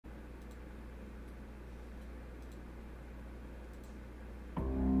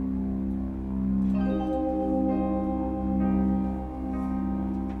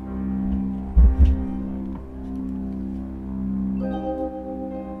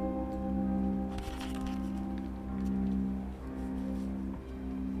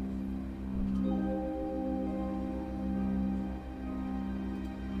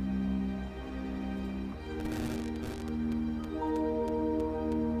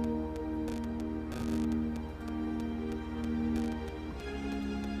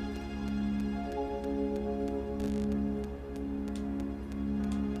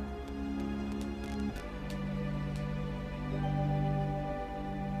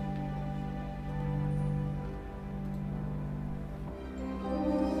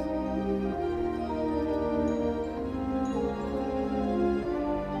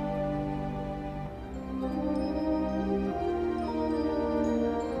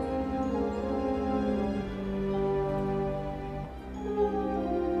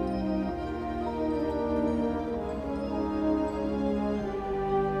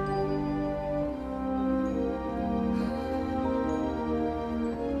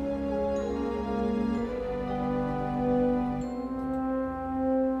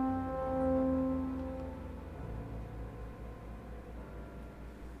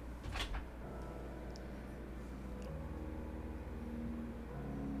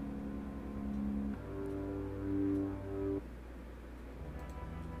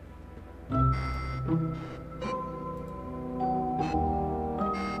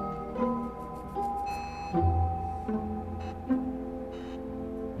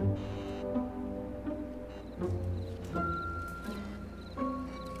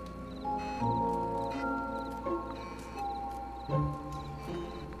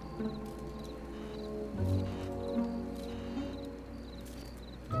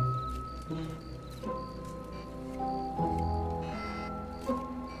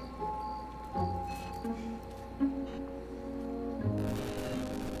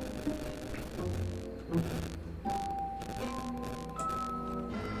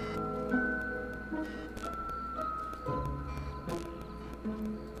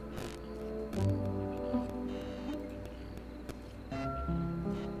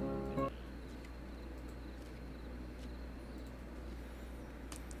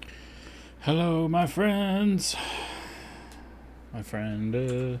Hello, my friends. My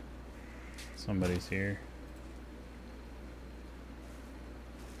friend, somebody's here.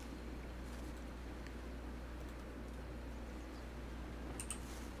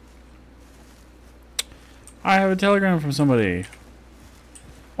 I have a telegram from somebody.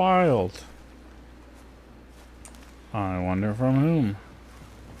 Wild. I wonder from whom.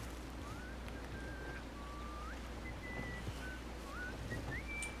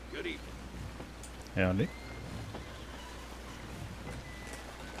 Good evening. Howdy.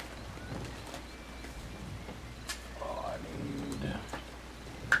 Oh, I need...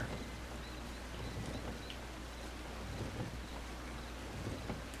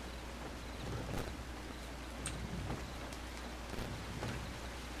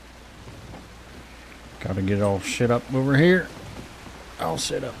 Gotta get all shit up over here. I'll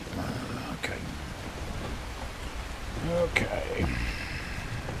sit up. Okay. Okay.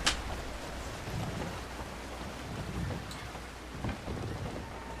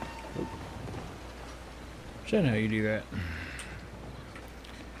 Is that how you do that?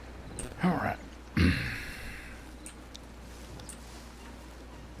 All right.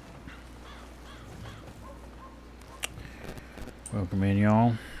 Welcome in,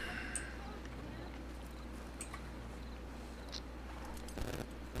 y'all.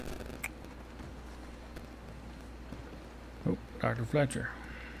 Oh, Dr. Fletcher.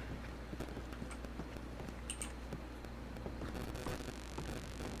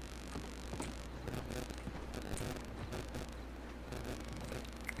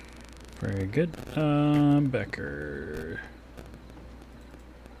 Very good. Becker.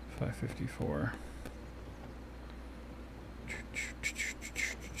 554.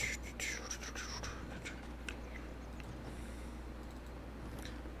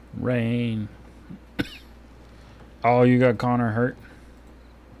 Rain. Oh, you got Connor hurt?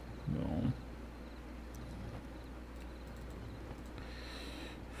 No.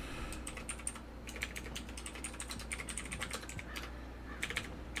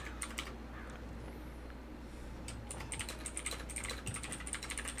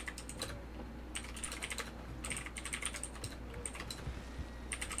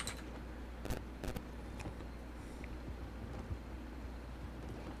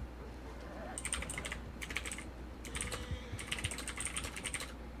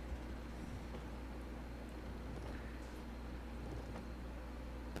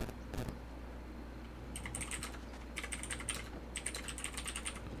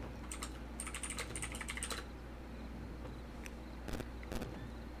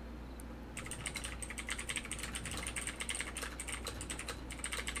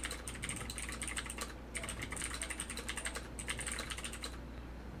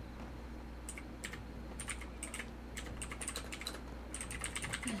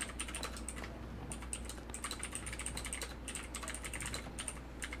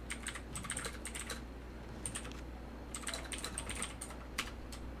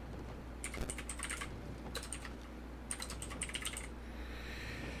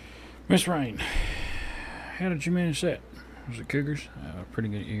 Miss Rain, how did you manage that? Was it cougars? Pretty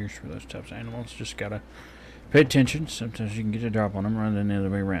good ears for those types of animals. Just gotta pay attention. Sometimes you can get a drop on them rather than the other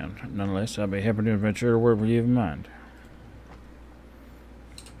way around. Nonetheless, I'll be happy to venture a word with you in mind.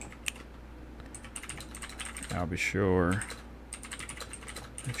 I'll be sure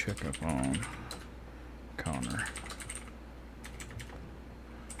to check up on Connor.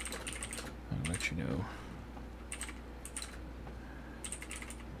 I'll let you know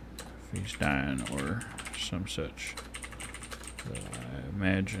if he's dying or some such. But I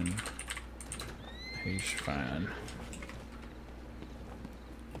imagine he's fine.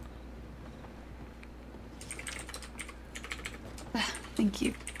 Thank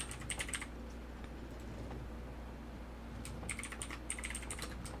you.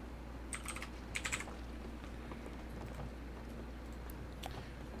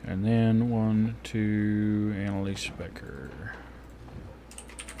 And then one to Annalise Becker.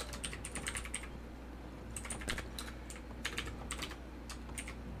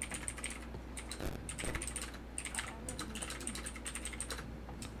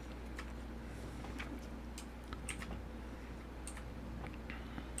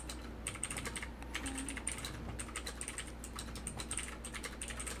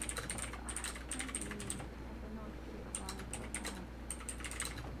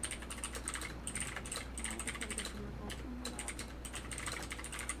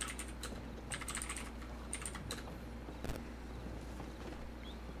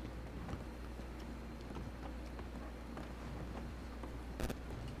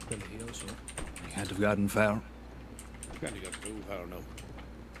 You can't have gotten far. Can't have got too far now.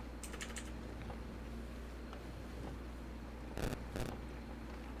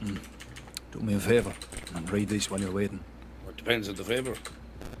 Do me a favour and read this while you're waiting. It depends on the favour.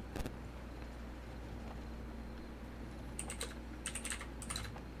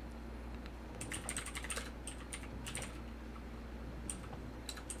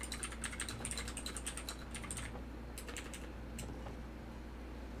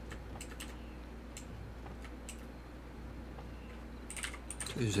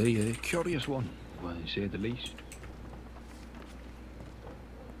 It's a curious one, to say the least.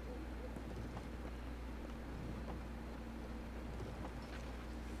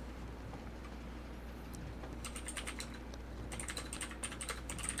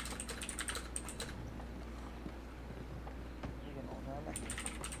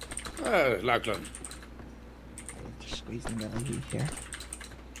 Lachlan. Just squeeze the middle heat here.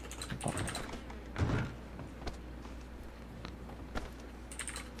 Oh.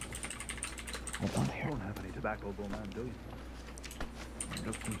 Hold on here. Don't have any tobacco, man, do you?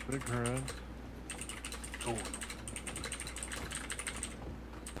 Got some cigarettes. Oh.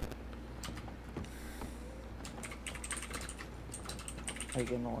 How you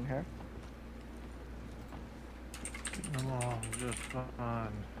getting on here? I'm all just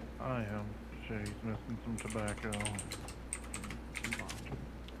fine. I am. She's missing some tobacco.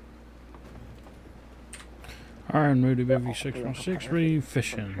 Alright, Moody Baby 616, re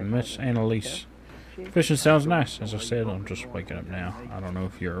fishing, Miss Annalise. Fishing sounds nice. As I said, I'm just waking up now. I don't know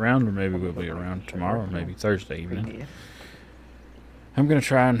if you're around, or maybe we'll be around tomorrow, or maybe Thursday evening. I'm gonna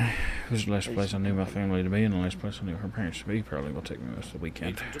try and visit the last place I knew my family to be, and the last place I knew her parents to be. Probably will take me most of the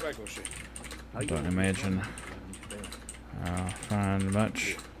weekend. Tobacco shit. I don't imagine I'll find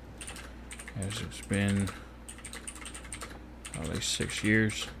much, as it's been at least 6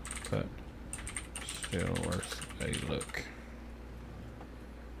 years, but still worth a look.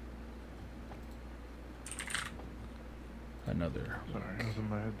 Another Sorry, I was in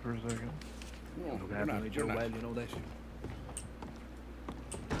my head for a second. No, Look you're after not, me, you're Joe, not. well, you know that.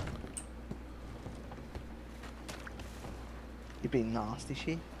 You being nasty,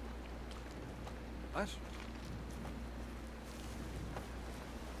 she? What?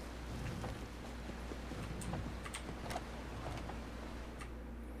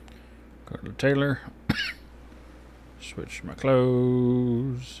 Go to the tailor. Switch my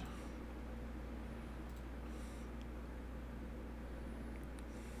clothes.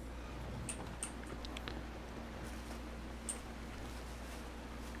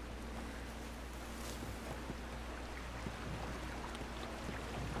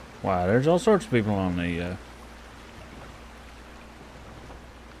 Wow, there's all sorts of people on the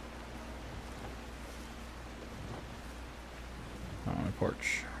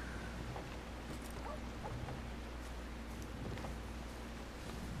porch.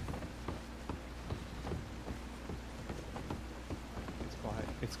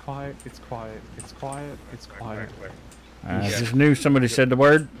 It's quiet, it's quiet, it's quiet, it's quiet, it's quiet. I just knew somebody said the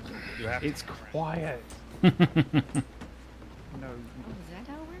word. It's quiet. Oh, No, is that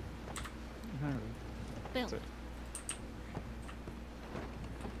how it works? no. Bill. So,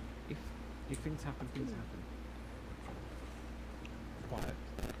 if things happen, things happen. Quiet.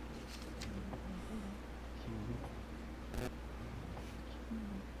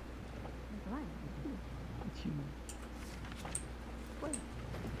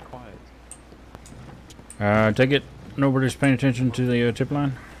 Quiet. Take it. Nobody's paying attention to the tip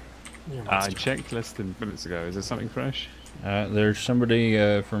line. I checked less than minutes ago. Is there something fresh? There's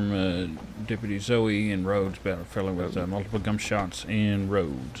somebody from Deputy Zoe in Rhodes about a fellow with multiple gunshots in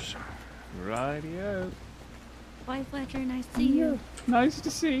Rhodes. Rightio. Why, Fletcher, nice to see you. Nice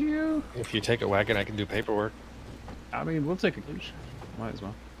to see you. If you take a wagon, I can do paperwork. I mean, we'll take a glitch. Might as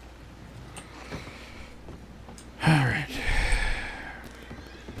well. Alright.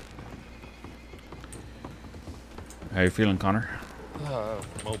 How you feeling, Connor?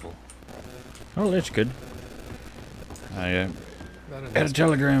 Mobile. Oh, that's good. I That had a is-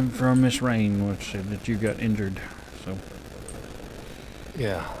 telegram from Miss Rain which said that you got injured. So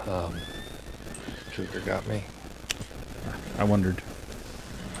Yeah, Cougar got me. I wondered.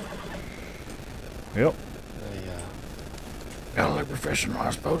 Yep. Gotta look professional, I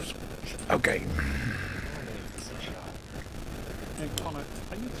suppose. Okay. Hey, Connor,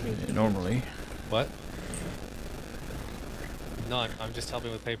 are you through? Normally. What? No, I'm just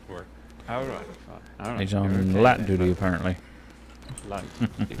helping with paperwork. All right, fine. All right. He's you're on okay Latin then, duty but- apparently. Like,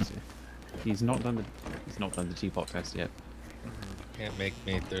 he's not done the teapot test yet. Can't make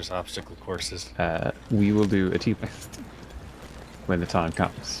me. There's obstacle courses. We will do a teapot test when the time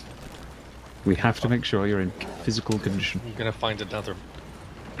comes. We have to make sure you're in physical condition. I'm gonna find another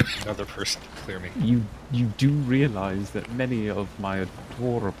person to clear me. You do realize that many of my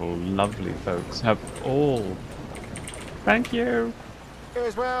adorable, lovely folks have all. Thank you. You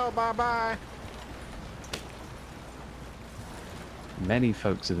as well. Bye bye. Many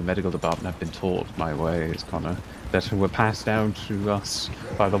folks in the medical department have been taught my ways, Connor, that were passed down to us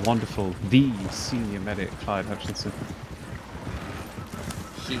by the wonderful, the senior medic, Clyde Hutchinson.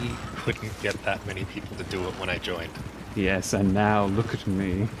 He couldn't get that many people to do it when I joined. Yes, and now look at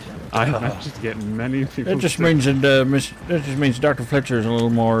me. I managed to get many people. That just to- means that that just means Dr. Fletcher is a little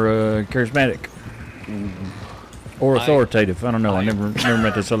more charismatic or authoritative. I don't know. I never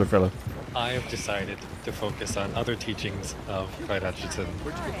met this other fellow. I have decided to focus on other teachings of Clyde Hutchinson.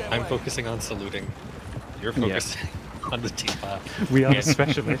 I'm focusing on saluting. You're Yeah. focusing on the teapot. We are Yeah.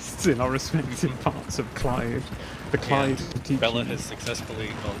 specialists in our respective parts of Clyde. The Clyde teaching. Bella has successfully,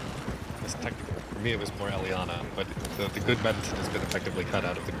 well, it's technically, for me it was more Eliana, but the good medicine has been effectively cut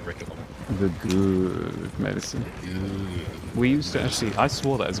out of the curriculum. The good medicine. We used to actually. I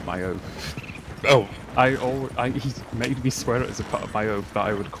swore that as my oath. Oh, He made me swear it as a part of my oath that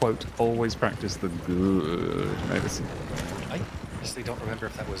I would, quote, always practice the good medicine. I honestly don't remember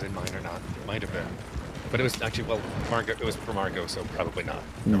if that was in mine or not. It might have been. But it was actually, well, Margot, it was for Margot, so probably not.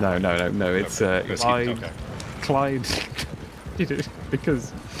 No. It's Okay. It was Clyde. okay. Clyde did it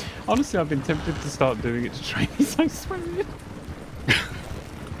because honestly, I've been tempted to start doing it to trainees. I swear.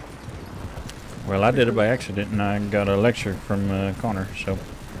 Well, I did it by accident, and I got a lecture from Connor. So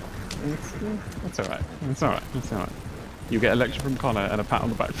That's all right. That's all right. That's all right. You get a lecture from Connor and a pat on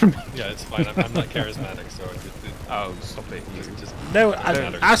the back from me. Yeah, it's fine. I'm not charismatic, so Oh, stop it! just no,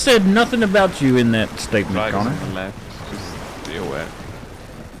 I said nothing about you in that statement, Right Connor. on the left. Just be aware.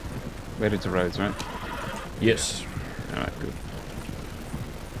 We're headed to roads, right? Yes. All right, good.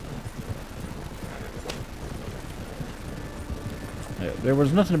 Yeah, there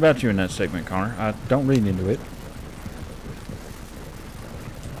was nothing about you in that statement, Connor. I don't read into it.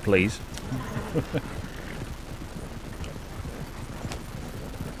 Please.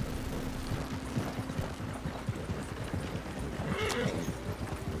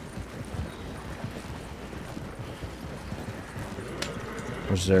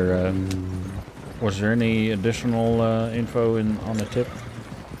 Was there any additional info on the tip?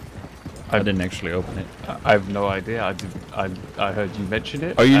 I didn't actually open it. I have no idea. I heard you mention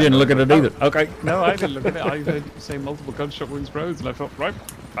it. Oh, you and didn't I look at was it like, either. Okay. No, I didn't look at it. I heard you say multiple gunshot wounds roads, and I thought, right,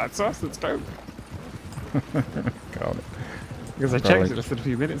 that's us. That's dope. Got it. Because I Probably. checked it just a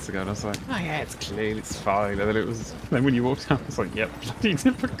few minutes ago, and I was like, oh yeah, it's clean, it's fine. And then it was. Then when you walked out, I was like, yep, bloody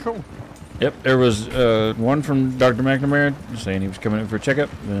typical. Yep, there was one from Dr. McNamara saying he was coming in for a checkup.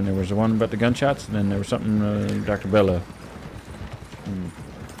 Then there was the one about the gunshots. And then there was something Dr. Bella,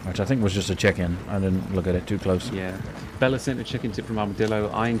 which I think was just a check-in. I didn't look at it too close. Yeah. Bella sent a check-in tip from Armadillo.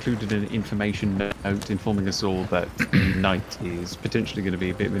 I included an information note informing us all that the night is potentially going to be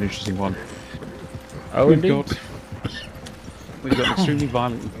a bit of an interesting one. Oh, We've indeed. got an extremely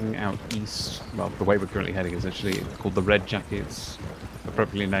violent thing out east. Well, the way we're currently heading is actually called the Red Jackets,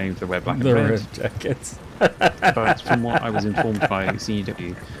 appropriately named. They wear black and The red. red jackets. But from what I was informed by Senior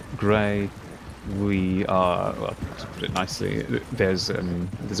Deputy Gray, we are, well, to put it nicely, there's a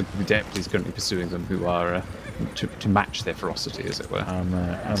group of deputies currently pursuing them who are to match their ferocity, as it were.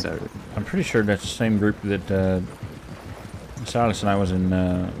 I'm pretty sure that's the same group that Silas and I was in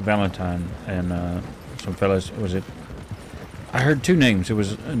Valentine, and some fellas. Was it? I heard two names. It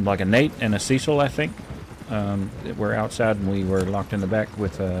was like a Nate and a Cecil, I think. That were outside, and we were locked in the back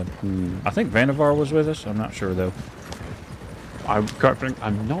with. I think Vandevar was with us. I'm not sure though.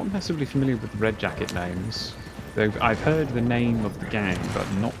 I'm not massively familiar with the Red Jacket names. I've heard the name of the gang, but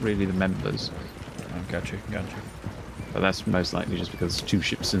not really the members. Oh, gotcha. But that's most likely just because it's two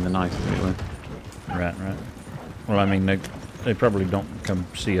ships in the night, anyway. Right. Well, I mean, they probably don't come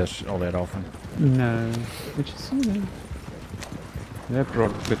see us all that often. No, which is Their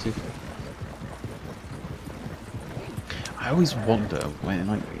prerogative. I always wonder when,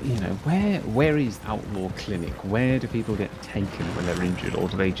 like, you know, where is Outlaw Clinic? Where do people get taken when they're injured, or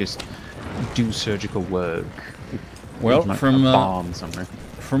do they just do surgical work? Well, in, like, from a barn somewhere.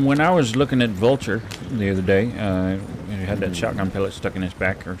 from when I was looking at Vulture the other day, he had that shotgun pellet stuck in his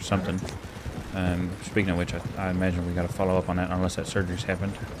back or something. Speaking of which, I imagine we got to follow up on that unless that surgery's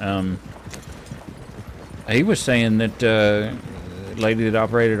happened. He was saying that the lady that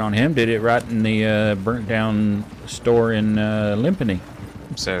operated on him did it right in the burnt down store in Limpany.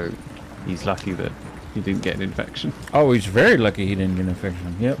 So he's lucky that he didn't get an infection. Oh, he's very lucky he didn't get an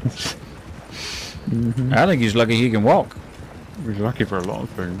infection. Yep. I think he's lucky he can walk. He's lucky for a lot of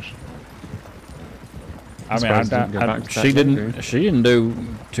things. I mean, she didn't do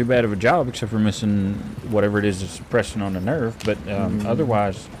too bad of a job except for missing whatever it is that's pressing on the nerve. But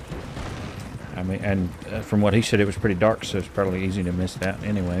otherwise, I mean, and from what he said, it was pretty dark, so it's probably easy to miss that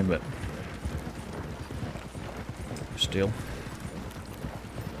anyway. But still,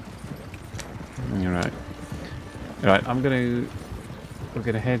 you're right. All right, we're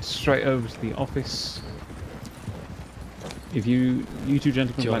gonna head straight over to the office. If you two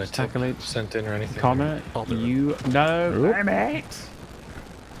gentlemen Do you would like want to tackle it, sent in or anything? Connor, I'll do it. you no, damn it!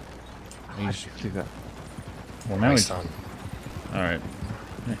 he's Do that. well now My he's son. all right.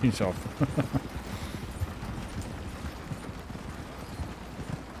 He's off.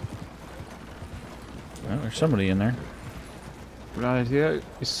 Well, there's somebody in there. Right here,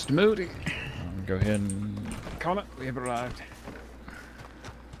 Mr. Moody. Go ahead and Connor, we have arrived.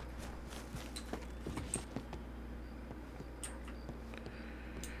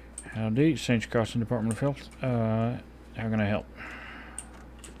 howdy, St. Carson Department of Health. How can I help?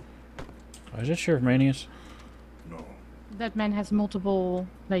 Is that Sheriff Manius? That man has multiple,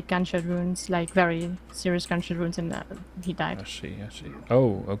 like, gunshot wounds, like, very serious gunshot wounds, and he died. I see.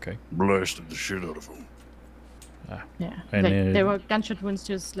 Oh, okay. Blasted the shit out of him. Yeah. And Like, then- there were gunshot wounds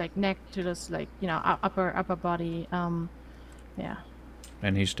to his, like, neck, to his, like, you know, upper body. Yeah.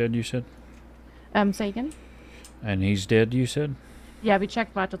 And he's dead, you said? Say again? And he's dead, you said? Yeah, we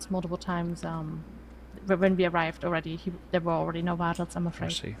checked vitals multiple times. When we arrived already, there were already no vitals, I'm I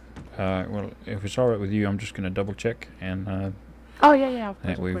afraid. see. Well, if it's all right with you, I'm just going to double check and Oh, yeah, of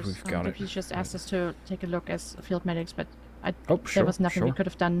course, we've got it. He just asked us to take a look as field medics, but oh, there sure, was nothing we sure. could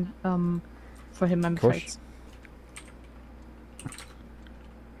have done for him, I'm Of course. afraid.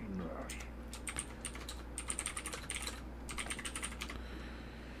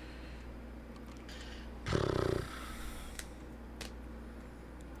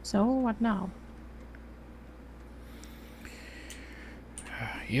 So, what now?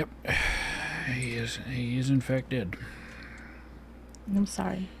 Yep. He is in fact dead. I'm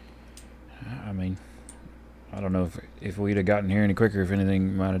sorry. I mean, I don't know if we'd have gotten here any quicker, if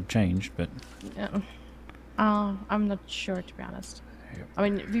anything might have changed, but I'm not sure, to be honest. Yep. I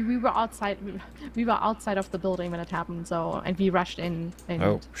mean, we were outside. We were outside of the building when it happened, so and we rushed in. And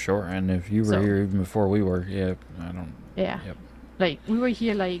oh, sure. And if you were So- here even before we were, yeah, I don't. yeah, Yep. like we were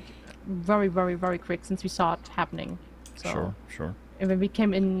here like very, very, very quick since we saw it happening. So Sure. and when we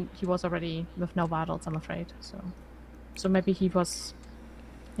came in, he was already with no vitals, I'm afraid. So maybe he was,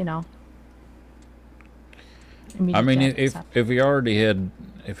 you know. I mean, immediate if death. if he already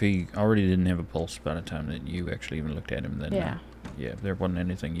didn't have a pulse by the time that you actually even looked at him, then Yeah. there wasn't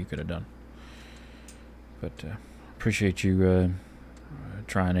anything you could have done. But appreciate you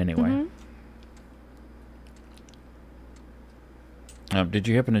trying anyway. Mhm. Did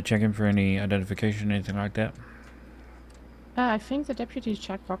you happen to check in for any identification, anything like that? I think the deputy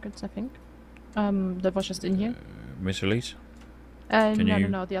checked pockets. I think that was just in here. Miss Elise?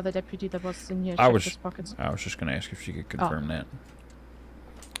 No, the other deputy that was in here I checked was his pockets. just going to ask if she could confirm that.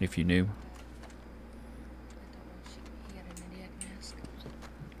 If you knew. He had an idiot mask.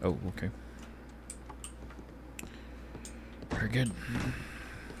 Oh, okay. Very good.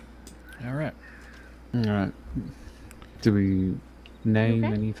 All right. Alright. Do we name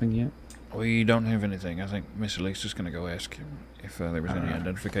Okay. anything yet? We don't have anything. I think Miss Elise is going to go ask him if there was any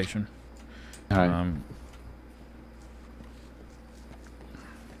identification. Alright.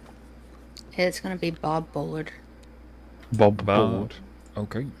 It's gonna be Bob Bullard. Bob Bob. Board.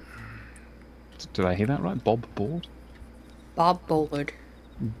 Okay. Did I hear that right? Bob Board? Bob Bullard.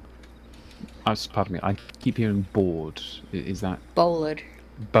 Pardon me, I keep hearing board. Is that Bullard.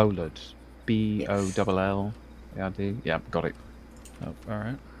 Bollard? B-O-L-L-A-R-D? Yeah, got it. Oh, all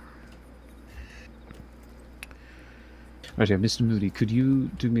right. Right here, Mr. Moody, could you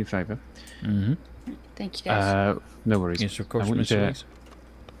do me a favour? Mm-hmm. Thank you, guys. No worries. Yes, of course, I want Miss you to Elise.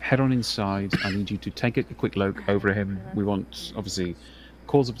 head on inside. I need you to take a quick look over him. We want, obviously,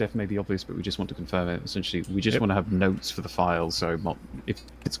 cause of death may be obvious, but we just want to confirm it. Essentially, we just want to have notes for the file. So if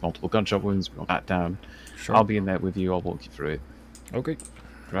it's multiple gunshot wounds, we want that down. Sure. I'll be in there with you. I'll walk you through it. Okay.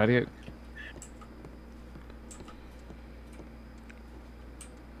 Radio.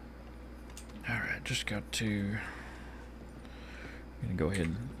 Alright, just got to... I'm gonna go ahead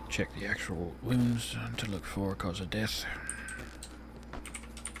and check the actual wounds to look for cause of death.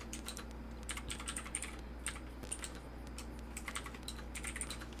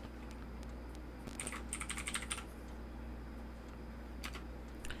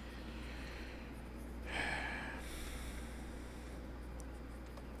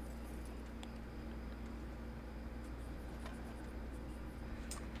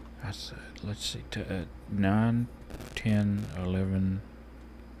 That's let's see, 9, 10, 11,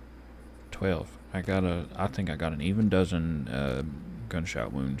 12. I think I got an even dozen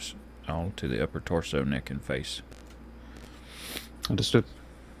gunshot wounds, all to the upper torso, neck, and face. Understood.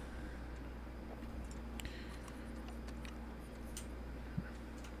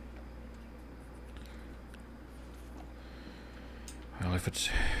 Well, if it's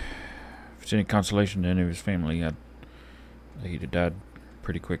any consolation to any of his family, he'd have died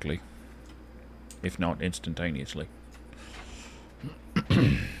pretty quickly, if not instantaneously.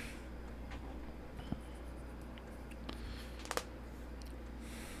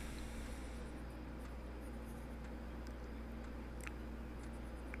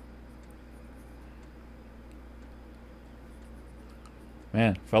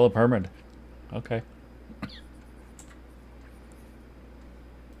 Man, fellow permanent. Okay.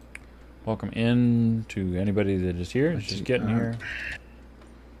 Welcome in to anybody that is here. It's just getting here.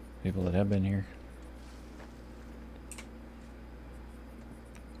 People that have been here.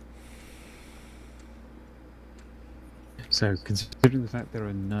 So, considering the fact there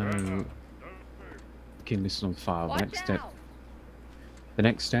are no kin listed on file, the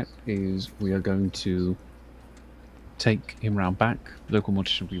next step is we are going to take him round back. The local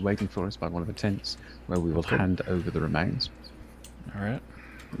mortician will be waiting for us by one of the tents, where we will hand over the remains. All right.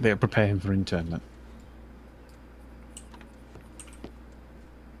 They'll prepare him for internment.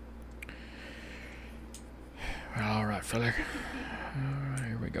 Well, all right, fella.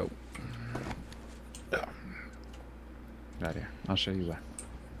 Here we go. Right here. I'll show you where.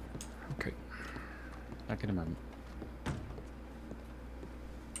 Okay. Back in a moment.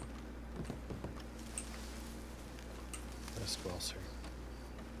 Rest well, sir.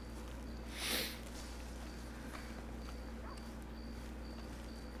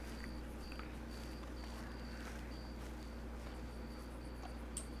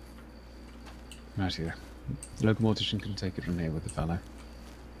 Right here. The local mortician can take it from here with the fellow.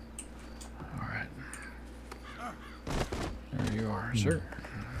 All right. There you are, sir.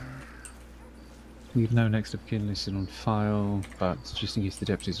 We've no next of kin listed on file, but just in case the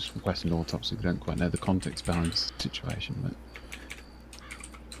deputies request an autopsy, we don't quite know the context behind the situation, but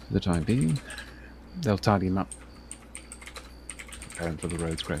for the time being, they'll tidy him up. Prepare him for the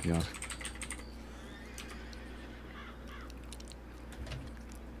roads graveyard.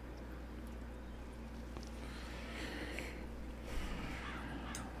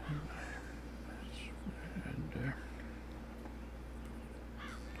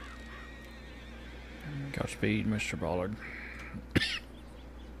 Godspeed, Mr. Ballard.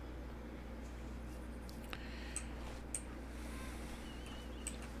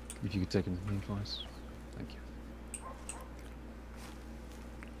 If you could take him from here for us. Thank you.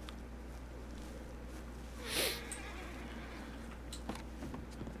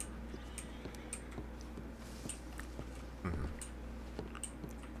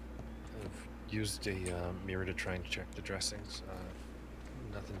 I've used a mirror to try and check the dressings.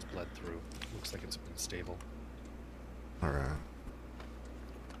 Nothing's bled through. Looks like it's been stable. All right.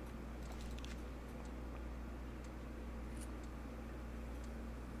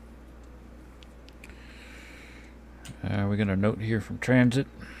 We got a note here from Transit.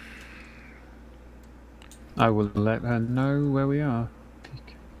 I will let her know where we are.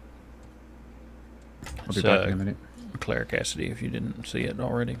 I'll be back in a minute. Claire Cassidy, if you didn't see it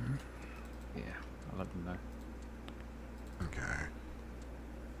already. Yeah, I'll let them know. Okay.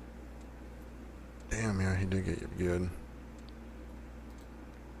 Damn, yeah, he did get you good.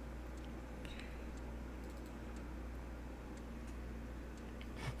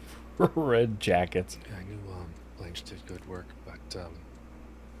 Red jackets. Yeah, I knew Blanche did good work, but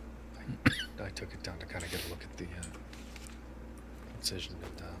I took it down to kind of get a look at the incision,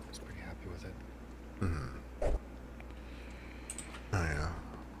 and was pretty happy with it. Oh yeah.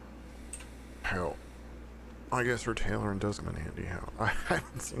 Hell. I guess her tailoring does come in handy. How I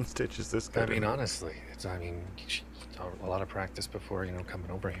haven't seen stitches this good. I mean, honestly, a lot of practice before, coming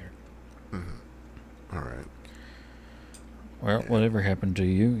over here. Mm-hmm. All right. Well, whatever happened to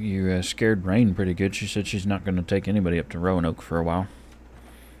you? You scared Rain pretty good. She said she's not going to take anybody up to Roanoke for a while.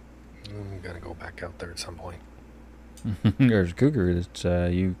 I'm gonna go back out there at some point. There's a cougar that's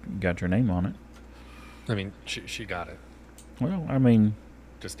you got your name on it. I mean, she got it. Well, I mean,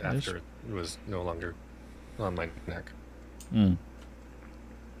 just after it was no longer on my neck. Mm.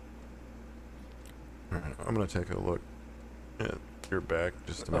 All right. I'm gonna take a look at your back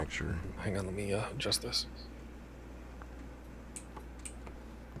just to make sure. Hang on, let me adjust this.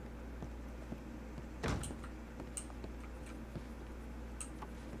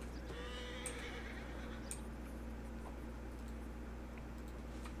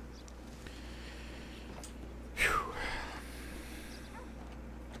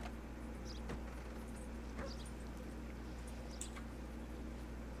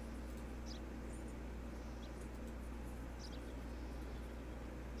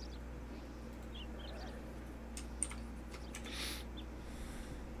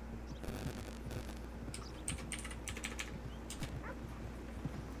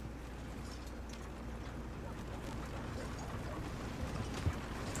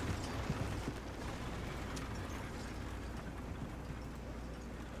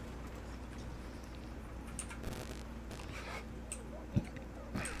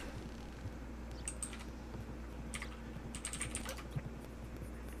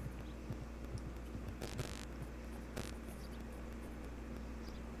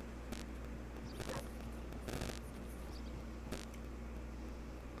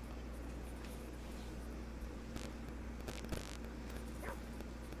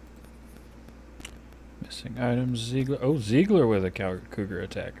 Missing items, Ziegler. Oh, Ziegler with a cougar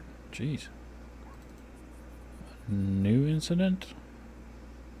attack. Jeez. New incident?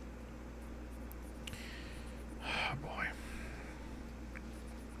 Oh, boy.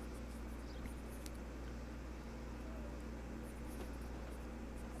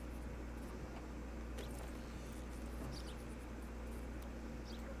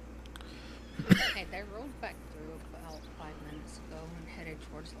 Hey, they rolled back through about 5 minutes ago and headed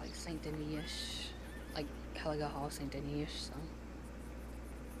towards like Saint Denis, like Caliga Hall, Saint Denis. So.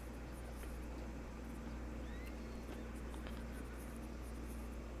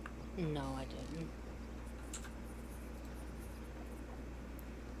 No, I didn't.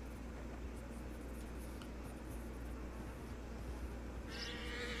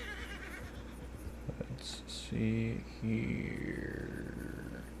 Let's see here.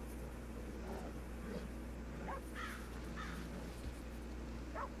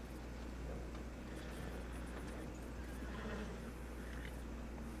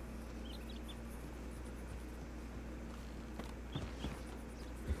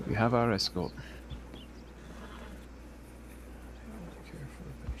 We have our escort. Care for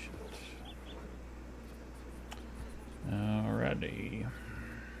the patient. Alrighty.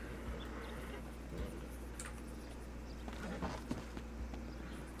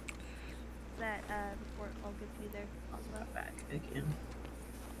 That report I'll give you there also. Back again.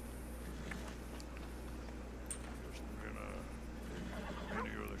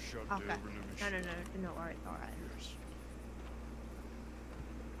 Okay. No, alright.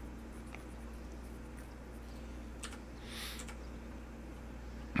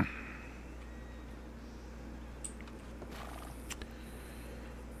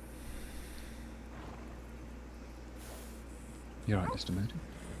 You're right, Mr. Moody.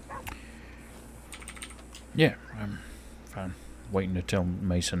 Yeah, I'm fine. Waiting to tell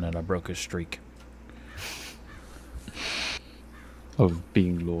Mason that I broke his streak. Of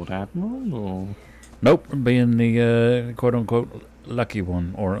being Lord Admiral, or? Nope, being the quote-unquote lucky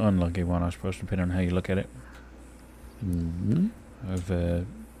one, or unlucky one, I suppose, depending on how you look at it. Mm-hmm.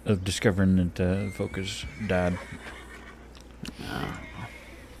 Of discovering that Focus died.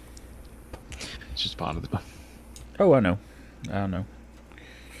 It's just part of the... Oh, I know. The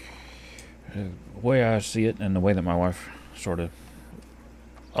way I see it, and the way that my wife sort of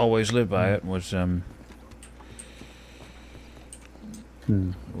always lived by it, was,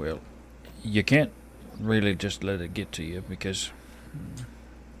 well, you can't really just let it get to you, because,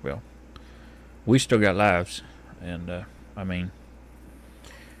 well, we still got lives, and, I mean,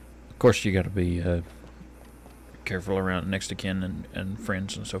 of course you got to be careful around next to kin and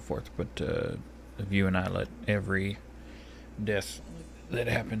friends and so forth, but if you and I let every death that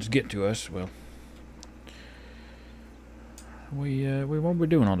happens get to us, well, we won't be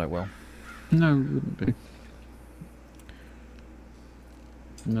doing all that well. No, we wouldn't be.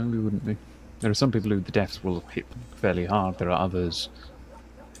 No, we wouldn't be. There are some people who the deaths will hit fairly hard. There are others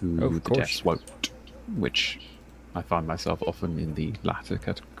who Of the course. deaths won't, which I find myself often in the latter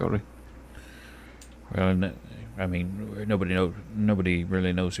category. Well, and I mean, nobody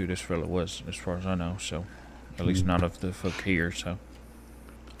really knows who this fella was, as far as I know. So, at least not of the folk here. So,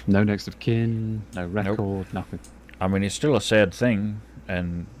 No next of kin, no record, nothing. I mean, it's still a sad thing,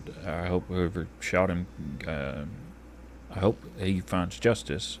 and I hope whoever shot him, I hope he finds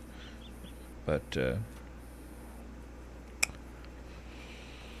justice. But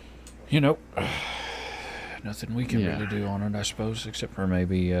you know, nothing we can really do on it, I suppose, except for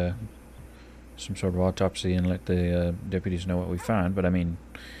maybe some sort of autopsy and let the deputies know what we find. But I mean,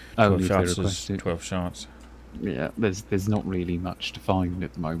 12 shots is 12 shots. Yeah, there's not really much to find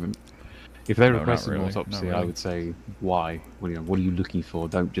at the moment. If they request an really, autopsy, not really. I would say why. What are you looking for?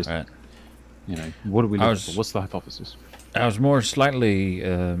 Don't just what are we looking for? What's the hypothesis? I was more slightly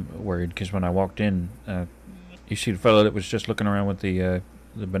worried because when I walked in, you see the fellow that was just looking around with the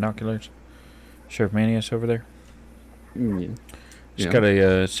binoculars, Sheriff Manius over there. He's got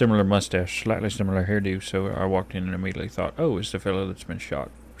a similar mustache, slightly similar hairdo. So I walked in and immediately thought, "Oh, it's the fellow that's been shot,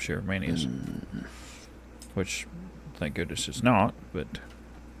 Sheriff Manius." Which, thank goodness, it's not. But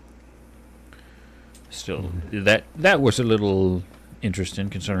still, that was a little interesting,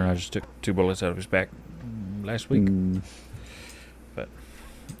 considering I just took 2 bullets out of his back last week. But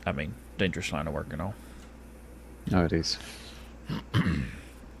I mean, dangerous line of work and all. No, it is. I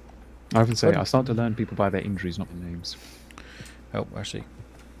often say I start to learn people by their injuries, not their names. Oh, I see.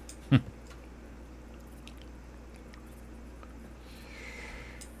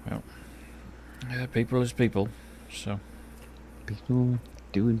 Well, people is people, so. People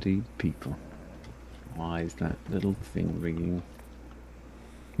do indeed people. Why is that little thing ringing?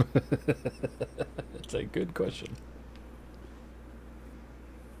 That's a good question.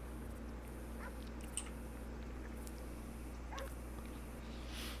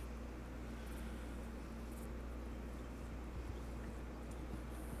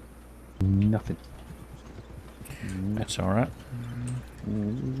 Nothing. That's all right.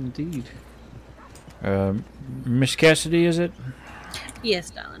 Indeed. Miss Cassidy, is it?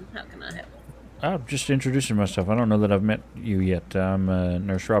 Yes, darling. How can I help? I'm just introducing myself. I don't know that I've met you yet. I'm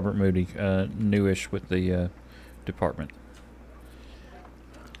Nurse Robert Moody, newish with the department.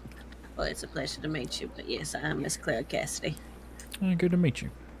 Well, it's a pleasure to meet you, but yes, I am Miss Claire Cassidy. Good to meet you.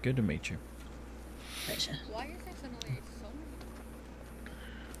 Good to meet you. Pleasure. Why is there suddenly so many?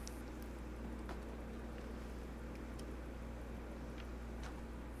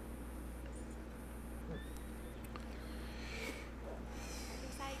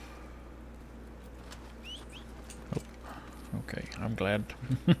 Okay, I'm glad.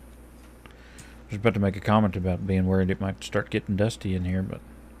 I was about to make a comment about being worried it might start getting dusty in here, but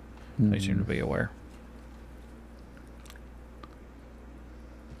they seem to be aware.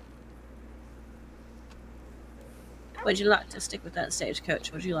 Would you like to stick with that stagecoach,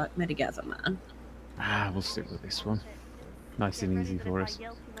 or would you like me to gather mine? We'll stick with this one. Nice and easy for us.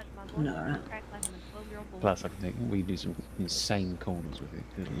 No, right. Plus, we do some insane corners with it.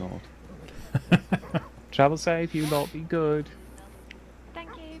 Good lord. Travel safe, you lot. Be good. Thank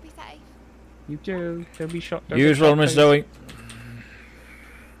you. Be safe. You too. Don't be shot. You as well, Miss Zoe.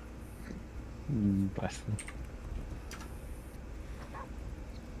 Bless them.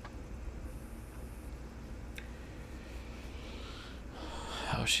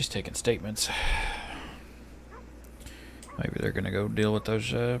 Oh, she's taking statements. Maybe they're gonna go deal with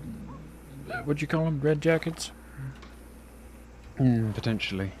those. What'd you call them? Red jackets?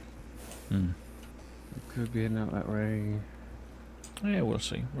 Potentially. Hmm. Could be out that way. Yeah, we'll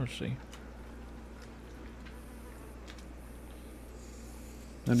see. We'll see.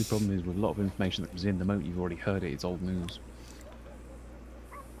 The only problem is with a lot of information that comes in, the moment you've already heard it, it's old news.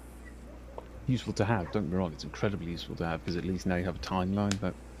 Useful to have, don't get me wrong, it's incredibly useful to have, because at least now you have a timeline.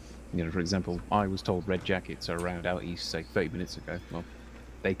 But, you know, for example, I was told red jackets are around out east, say, 30 minutes ago. Well,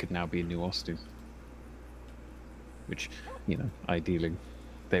 they could now be in New Austin. Which, you know, ideally,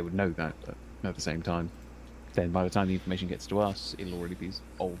 they would know that, but at the same time, then by the time the information gets to us, it'll already be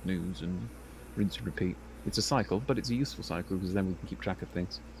old news and rinse and repeat. It's a cycle, but it's a useful cycle, because then we can keep track of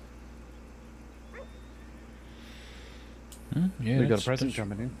things. Yeah, We got a present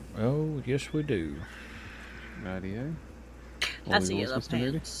coming in. Oh, yes, we do. Radio. That's a yellow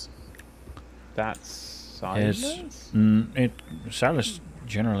pants. That's Silas? Silas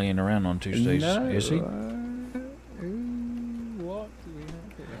generally ain't around on Tuesdays, is he? What do we have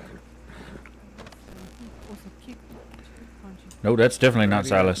here? No, that's definitely not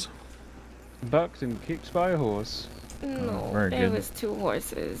Silas. Bucked and kicked by a horse. No, very there good. was 2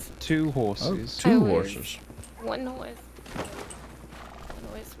 horses. 2 horses. Oh, 2 horses. One horse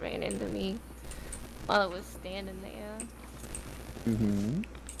ran into me while I was standing there. Mm-hmm.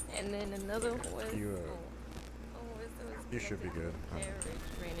 And then another horse. You, a horse that was you should be good. carriage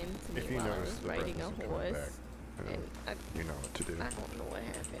ran into If me you while I notice was the riding brightness a will come horse. back, And you know what to do. I don't know what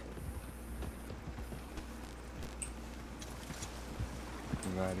happened.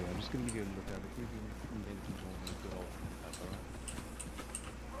 Alrighty, I'm just gonna give you a look over. If you need anything on the door, that's alright.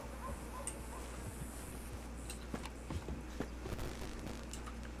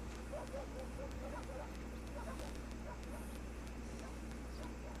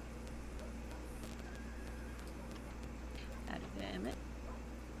 God damn it.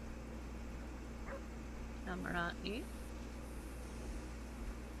 Number aren't you?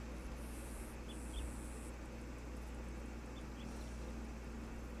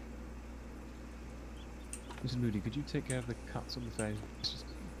 Mr. Moody, could you take care of the cuts on the face? Just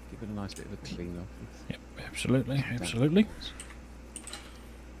give it a nice bit of a clean off. Yep, absolutely, absolutely.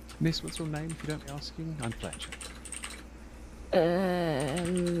 Miss, what's your name, if you don't mind asking? I'm Fletcher.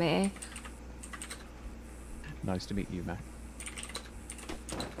 Mac. Nice to meet you, Mac.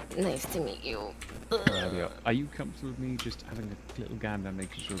 Nice to meet you. Are you comfortable with me just having a little gander,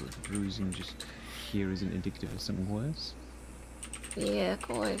 making sure that the bruising just here isn't indicative of something worse? Yeah, of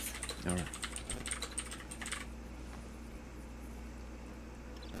course. Alright.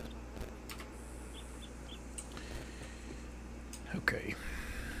 Okay.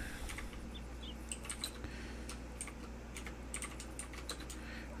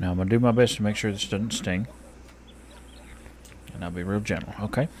 Now I'm going to do my best to make sure this doesn't sting. And I'll be real gentle,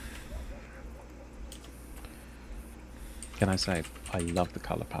 okay? Can I say, I love the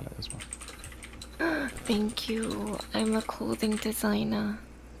colour palette as well. Thank you. I'm a clothing designer.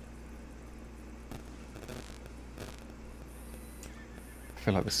 I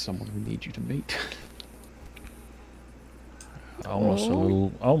feel like there's someone we need you to meet. Almost a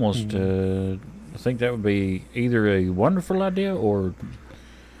little, almost, I think that would be either a wonderful idea or,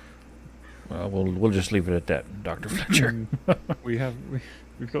 well, we'll just leave it at that, Dr. Fletcher.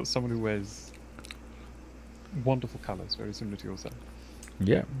 We've got someone who wears wonderful colours, very similar to yourself.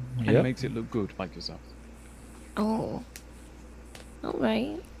 Yeah, And yeah. makes it look good, like yourself. Oh.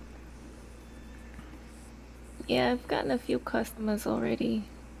 Alright. Yeah, I've gotten a few customers already.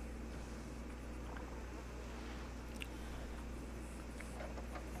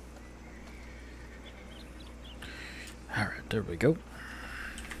 Alright, there we go.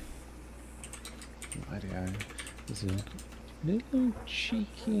 Rightio. There's a little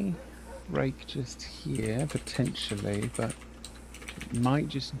cheeky break just here, potentially, but you might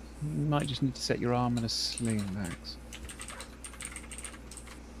just need to set your arm in a sling, Max.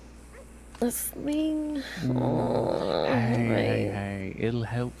 A sling? Oh, Hey, it'll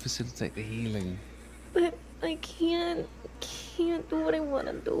help facilitate the healing. But I can't do what I want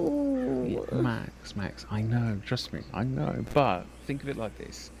to do. Max, I know, trust me, I know, but think of it like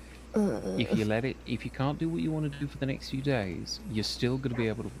this. If you can't do what you want to do for the next few days, you're still going to be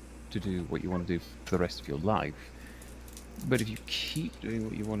able to do what you want to do for the rest of your life. But if you keep doing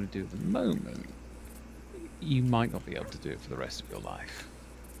what you want to do at the moment, you might not be able to do it for the rest of your life.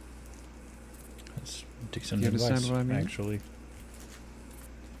 That's decent You advice, understand what I mean? actually.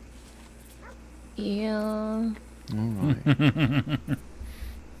 Yeah. Alright.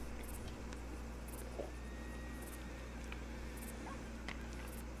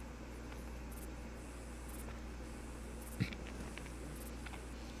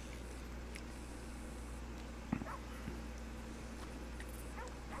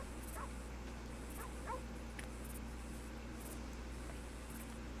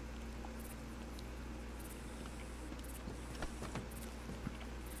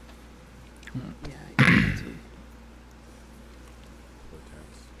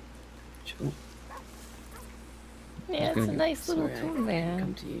 Yeah, it's a nice little tune there.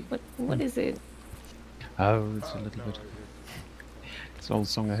 What is it? Oh, it's a little bit. It's an old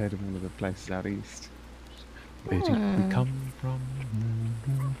song I heard of one of the places out east. Where did we come from?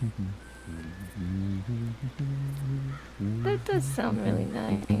 That does sound really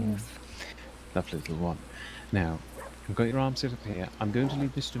nice. Lovely little one. Now, I've got your arm set up here. I'm going to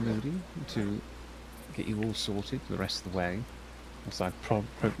leave Mr. Moody to get you all sorted the rest of the way. As I poke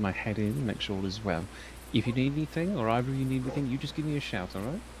my head in, make sure all is well. If you need anything, or either of you need anything, you just give me a shout,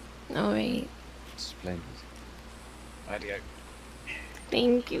 alright? Alright. Splendid. Rightio.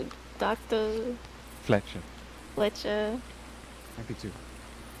 Thank you, Dr. Fletcher. Fletcher. Happy to.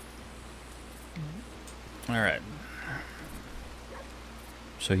 Alright.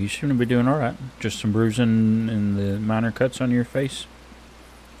 So you seem to be doing all right. Just some bruising and the minor cuts on your face,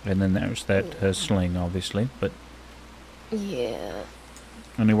 and then there's that sling, obviously. But Yeah.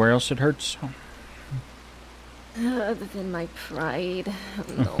 anywhere else it hurts? Other than my pride.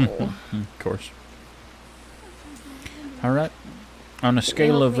 No. Of course. All right. On a Can you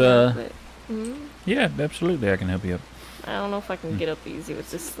scale help of me out with- yeah, absolutely, I can help you up. I don't know if I can get up easy with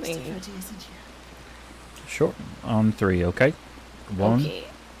this thing. Sure. On 3, okay? 1, Okay.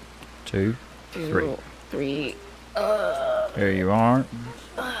 2, 3. 3. There you are.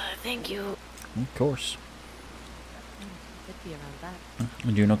 Thank you. Of course. Could be around that.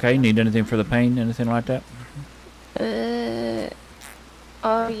 You doing okay? Need anything for the pain? Anything like that?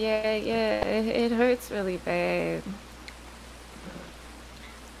 Oh yeah, it hurts really bad.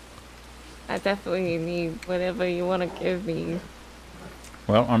 I definitely need whatever you want to give me.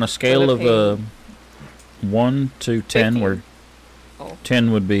 Well, on a scale of 1 to 10, where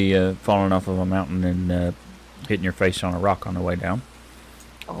 10 would be falling off of a mountain and hitting your face on a rock on the way down.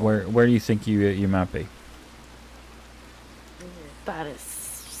 Where do you think you might be? About a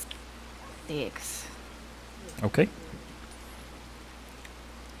 6. Okay.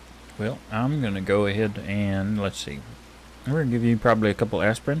 Well, I'm going to go ahead and, let's see. We're going to give you probably a couple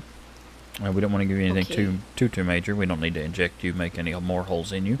aspirin. We don't want to give you anything too major. We don't need to inject you, make any more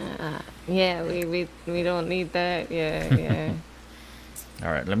holes in you. Yeah, we don't need that. Yeah.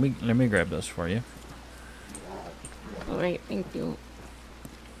 All right, let me grab those for you. All right, thank you.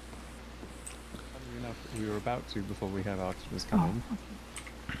 Funny enough, we were about to before we had our customers come in.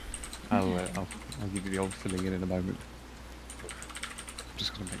 I'll give you the old filling in a moment.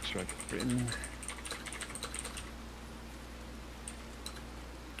 Just gonna make sure I get it in.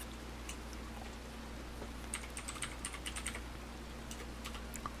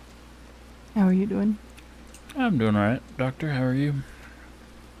 How are you doing? I'm doing all right, Doctor. How are you?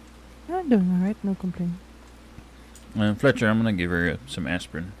 I'm doing all right. No complaint. Fletcher, I'm gonna give her some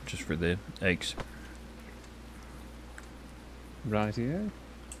aspirin just for the aches. Right here.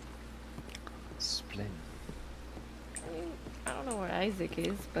 Splendid. I don't know where Isaac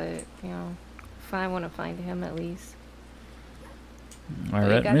is, but if I want to find him at least. All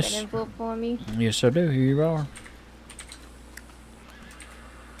right, you got miss. that envelope for me? Yes, I do. Here you are.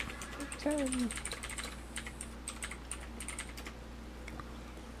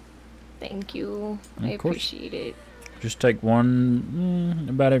 Thank you. I Of course. appreciate it. Just take one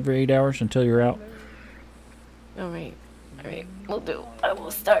about every 8 hours until you're out. All right, we'll do. I will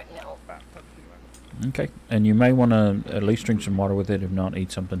start now. Okay, and you may want to at least drink some water with it. If not,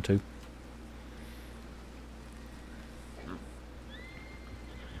 eat something too.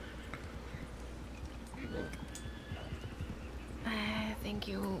 Thank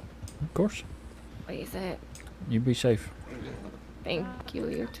you. Of course. What is that? You be safe. Thank you,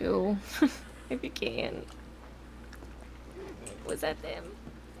 you too. If you can. Was that them?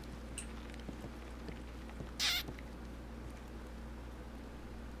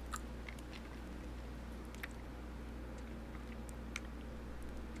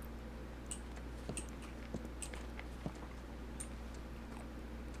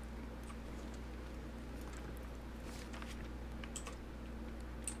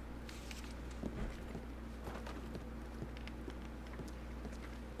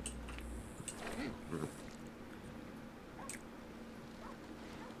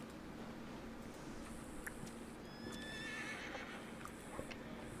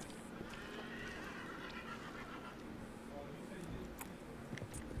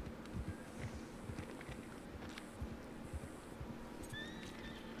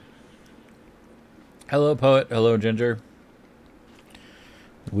 Hello, Poet. Hello, Ginger.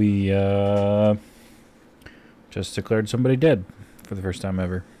 We just declared somebody dead for the first time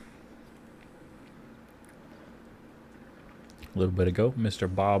ever. A little bit ago,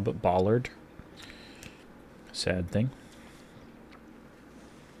 Mr. Bob Ballard. Sad thing.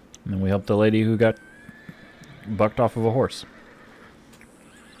 And then we helped the lady who got bucked off of a horse.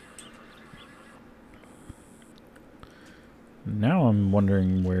 Now I'm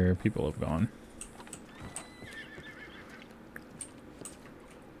wondering where people have gone.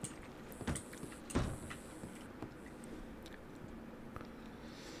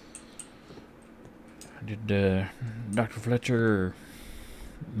 Did Dr. Fletcher or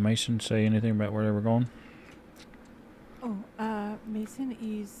Mason say anything about where they were going? Oh, Mason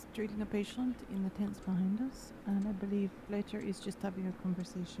is treating a patient in the tents behind us, and I believe Fletcher is just having a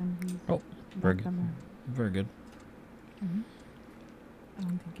conversation with very good. Dr. Moore. Very good. I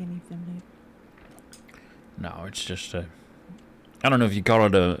don't think any of them did. No, it's just I don't know if you call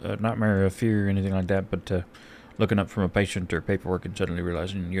it a nightmare of fear or anything like that, but looking up from a patient or paperwork and suddenly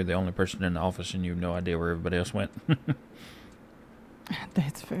realizing you're the only person in the office and you have no idea where everybody else went.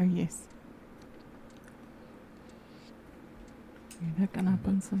 That's fair, yes. Yeah, that can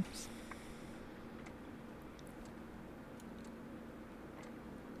happen sometimes.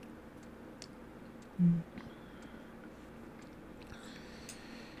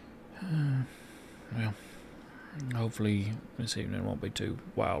 Well, hopefully this evening won't be too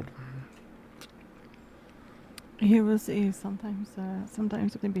wild. He will see sometimes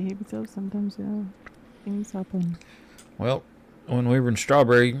they behave themselves, sometimes things happen. Well, when we were in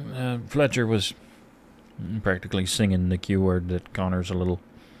Strawberry, Fletcher was practically singing the Q word that Connor's a little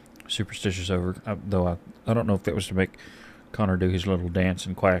superstitious over, though I don't know if that was to make Connor do his little dance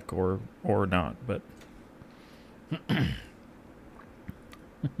and quack or not, but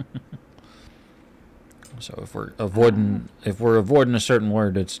so if we're avoiding a certain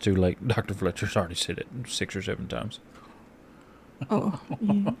word, it's too late. Dr. Fletcher's already said it 6 or 7 times. Oh,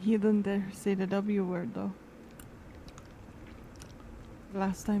 he didn't dare say the W word though.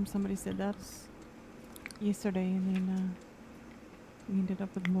 Last time somebody said that was yesterday, and then we ended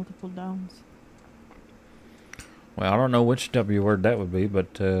up with multiple downs. Well, I don't know which W word that would be,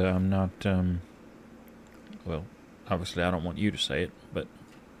 but I'm not. Well, obviously, I don't want you to say it, but.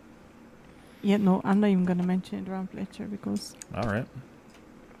 Yeah, no, I'm not even gonna mention it around Fletcher because. All right.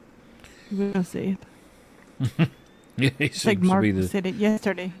 We'll say it. Yeah, it's like Mark said it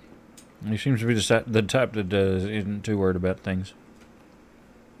yesterday. He seems to be the type that isn't too worried about things.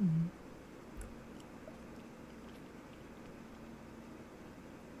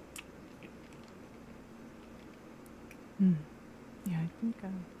 Mm-hmm. Yeah, I think.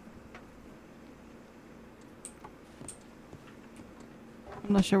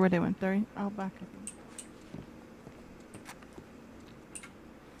 I'm not sure where they went. They're out back, I think.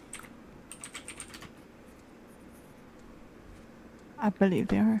 I believe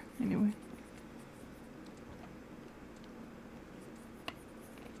they are, anyway.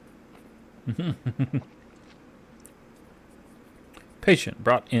 Patient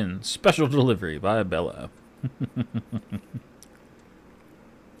brought in. Special delivery by Bella.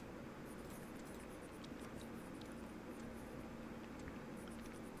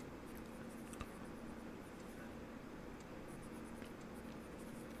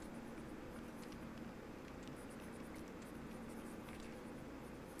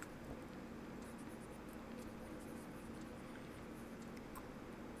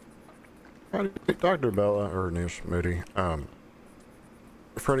 Dr. Bella, or Nish Moody,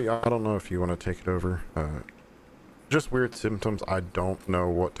 Freddie, I don't know if you want to take it over. Just weird symptoms, I don't know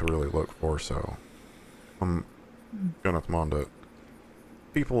what to really look for, so I'm gonna come on to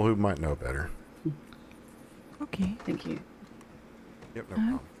people who might know better. Okay. Thank you. Yep, no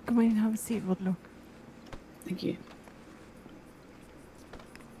problem. Come in and have a seat, we'll look. Thank you.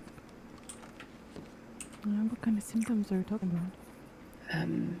 What kind of symptoms are you talking about?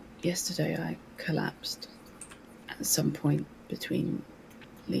 Yesterday I collapsed at some point between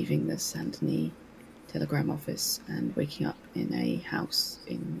leaving the Saint Denis telegram office and waking up in a house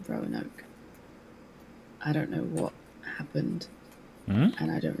in Roanoke. I don't know what happened,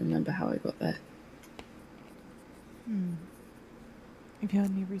 and I don't remember how I got there. Have you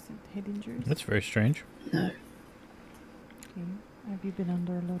had any recent head injuries? That's very strange. No. Okay. Have you been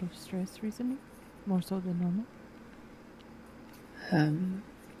under a lot of stress recently? More so than normal?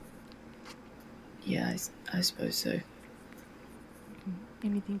 Yeah, I suppose so. Okay.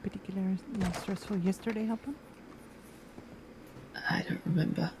 Anything particularly stressful yesterday happened? I don't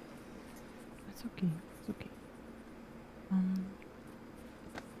remember. That's okay. It's okay.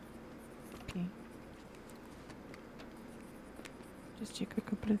 Okay. Just check a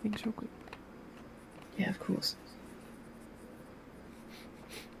couple of things real quick. Yeah, of course.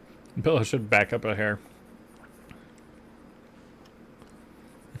 Bella should back up a hair.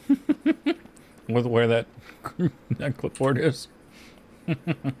 With where that clipboard is.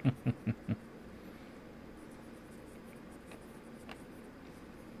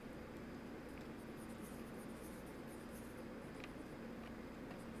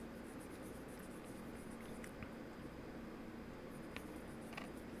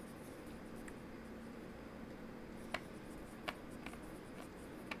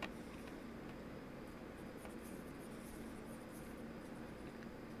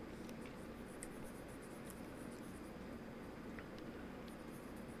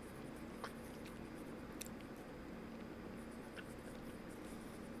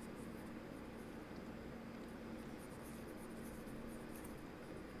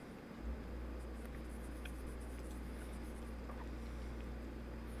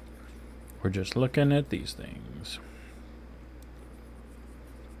 We're just looking at these things. things.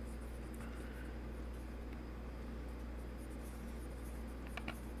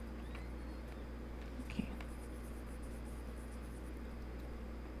 Okay.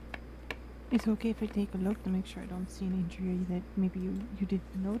 It's okay if I take a look to make sure I don't see an injury that maybe you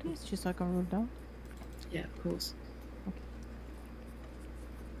didn't notice, just so I can roll down? Yeah, of course. Okay.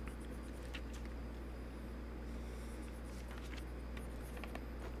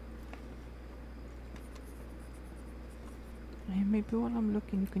 And maybe while I'm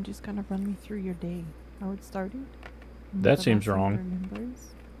looking, you can just kind of run me through your day, how it started. and what That the seems last thing wrong. you remember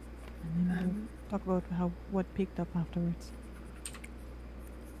is, and then we'll talk about what picked up afterwards.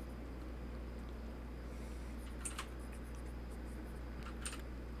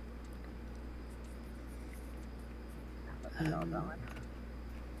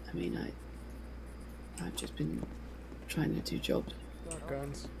 I mean, I've just been trying to do jobs.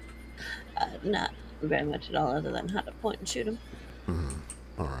 Guns. Not very much at all, other than how to point and shoot him.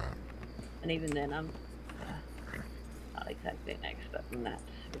 All right. And even then, I'm not exactly an expert in that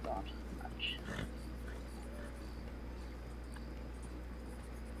regard much.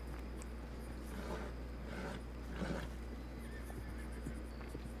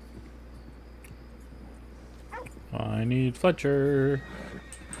 I need Fletcher.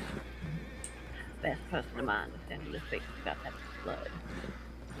 Best person in my understanding to speak about that blood.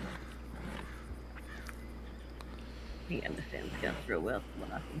 He understands guns real well from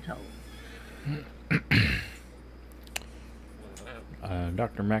what I've been told.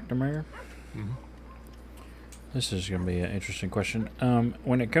 Dr. McNamara? This is going to be an interesting question.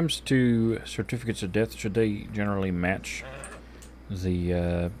 When it comes to certificates of death, should they generally match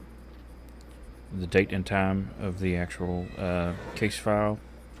the date and time of the actual case file?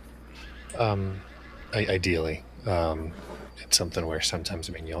 Ideally, it's something where sometimes,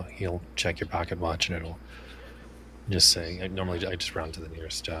 I mean, you'll check your pocket watch and it'll just say. Normally, I just round to the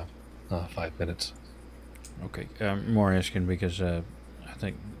nearest 5 minutes. Okay, more asking because I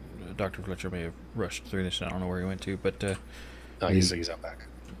think Dr. Fletcher may have rushed through this. I don't know where he went to, but he's out back.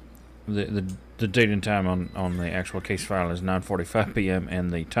 The date and time on the actual case file is 9:45 p.m.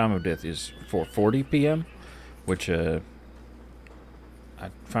 and the time of death is 4:40 p.m., which I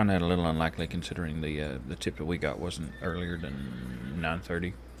find that a little unlikely considering the tip that we got wasn't earlier than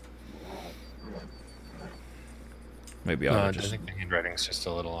 9:30. Maybe I think the handwriting's just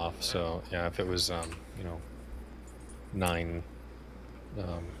a little off. So yeah, if it was 9.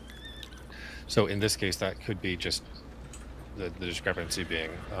 So in this case, that could be just the discrepancy being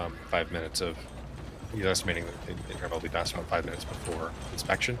 5 minutes of. He's estimating that the interval will be passed about 5 minutes before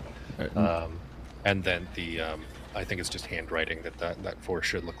inspection, and then I think it's just handwriting that 4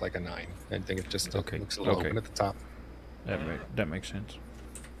 should look like a 9. I think it just looks a little open at the top. That makes sense.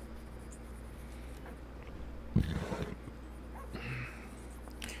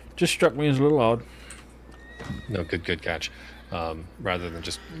 Just struck me as a little odd. No, good catch. Rather than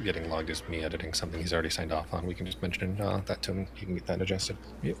just getting logged as me editing something he's already signed off on, we can just mention that to him. He can get that adjusted.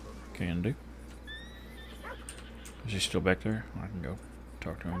 Yep, can do. Is he still back there? I can go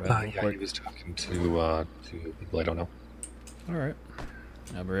talk to him about it real quick. He was talking to people I don't know. All right,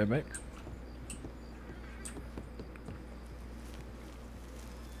 I'll be right back.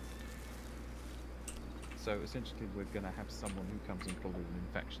 So essentially we're going to have someone who comes in probably with an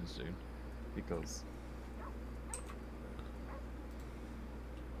infection soon, because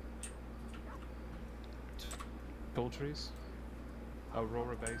tall trees,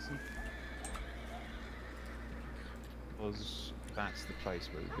 Aurora Basin, because that's the place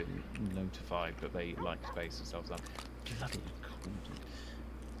where we've been notified that they like to base themselves on. Bloody content.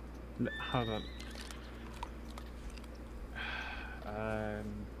 Hold on.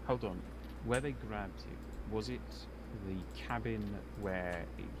 Hold on. Where they grabbed you, was it the cabin where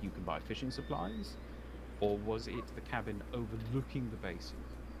you can buy fishing supplies, or was it the cabin overlooking the basin?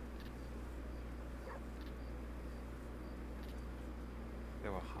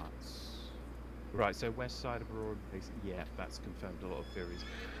 There were huts. Right, so west side of Aurora Basin. Yeah, that's confirmed a lot of theories.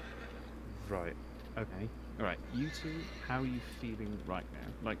 Right. Okay. All right. You two, how are you feeling right now?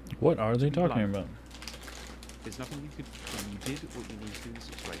 Like, what are they talking about? There's nothing you could. You did what you need to do in the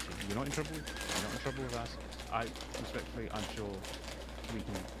situation. You're not in trouble. You're not in trouble with us. Respectfully, I'm sure we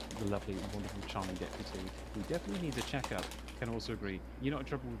can. The lovely, wonderful, charming deputy, who definitely needs a checkup, can also agree. You're not in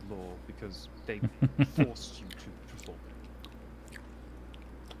trouble with law because they forced you to perform.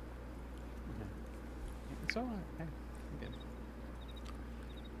 It's alright. Hey, again.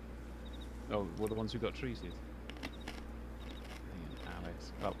 Oh, we're the ones who got treated.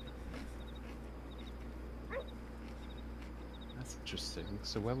 Alex. Oh. That's interesting.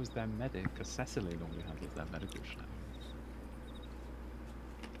 So where was their medic? Because Cecily normally handles their medical shenanigans.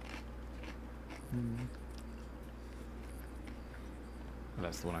 Well,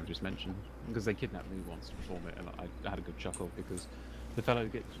 that's the one I've just mentioned. Because they kidnapped me once to perform it, and I had a good chuckle because the fellow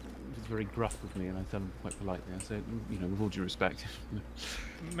was very gruff with me, and I tell him quite politely. I said, you know, with all due respect.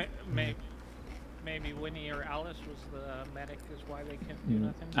 Maybe Winnie or Alice was the medic, is why they couldn't do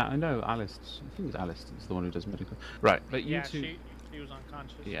nothing. I know Alice. I think it was Alice. Is the one who does medical. Right, but you yeah, two. she was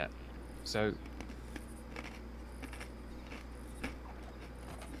unconscious. Yeah. So.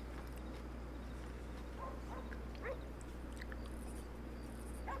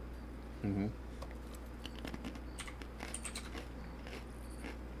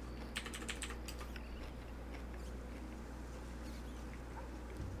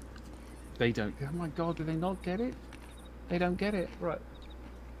 They don't. Oh my God! Do they not get it? They don't get it. Right.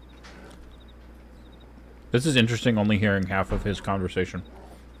 This is interesting. Only hearing half of his conversation.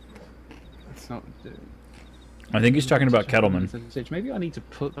 It's not. I think he's talking about Kettleman. Maybe I need to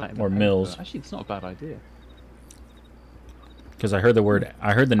put that in or the Mills. Actually, it's not a bad idea. Because I heard the word.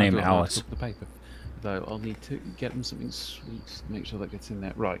 I heard the name Alice. The paper, though. I'll need to get them something sweet to make sure that gets in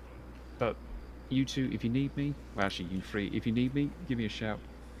there. Right. But you two, if you need me, well, actually, you three, if you need me, give me a shout.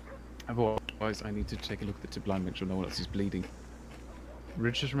 Otherwise, I need to take a look at the tip line, make sure no one else is bleeding.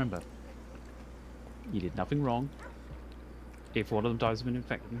 Just remember, you did nothing wrong. If one of them dies of an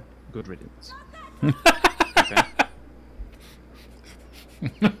infection, good riddance. Okay?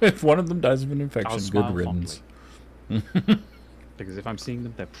 If one of them dies of an infection, good riddance. Because if I'm seeing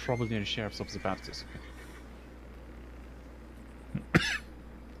them, they're probably in a sheriff's office about this.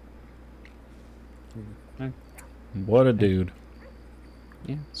 Okay? What a dude.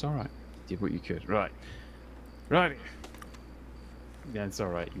 Yeah, it's alright. Did what you could. Right. Right. Yeah, it's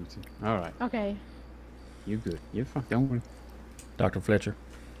alright, you two. Alright. Okay. You're good. You're fine. Don't worry. Dr. Fletcher.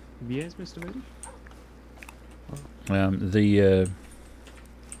 Yes, Mr. Moody?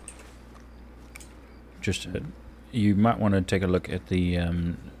 You might want to take a look at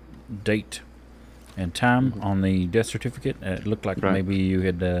the date and time on the death certificate. It looked like maybe you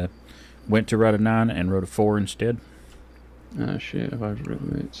had went to write a 9 and wrote a 4 instead. Oh shit, have I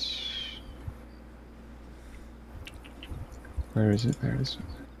written it? Where is it? There it is.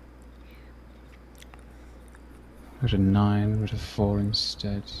 Wrote a 9, wrote a 4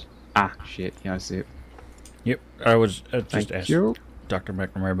 instead. Ah, shit, yeah, I see it. Yep, I was just asked Dr.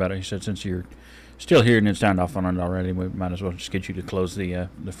 McNamara about it. He said since you're still here and it's signed off on it already, we might as well just get you to close the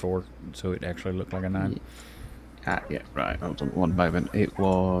 4 so it actually looked like a 9. Ah, yeah, right, hold on one moment. It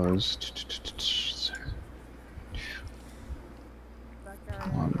was...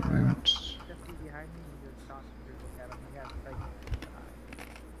 One moment.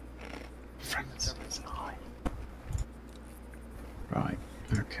 Right,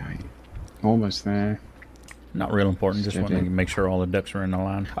 okay. Almost there. Not real important, just wanting to make sure all the ducks are in a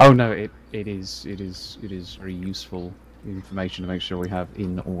line. Oh no, it is very useful information to make sure we have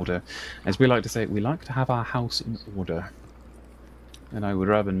in order. As we like to say, we like to have our house in order. And I would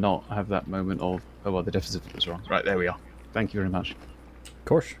rather not have that moment of, oh well, the deficit was wrong. Right, there we are. Thank you very much. Of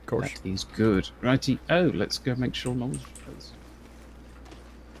course, of course. That is good. Righty. Oh, let's go make sure no one's close.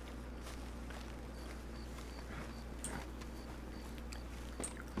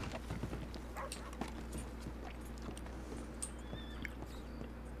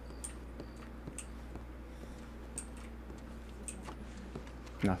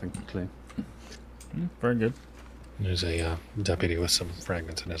 Nothing clear. Very good. There's a deputy with some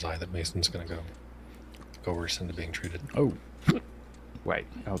fragments in his eye that Mason's going to go coerce into being treated. Oh. Wait,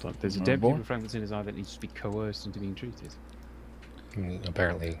 hold on. There's a deputy with fragments in his eye that needs to be coerced into being treated.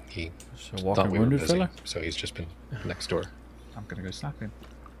 Apparently he thought we were busy, fella? So he's just been next door. I'm going to go slap him.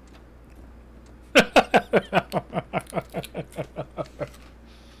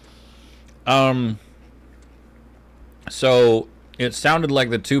 So it sounded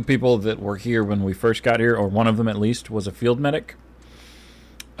like the 2 people that were here when we first got here, or one of them at least, was a field medic.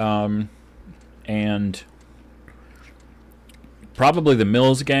 And probably the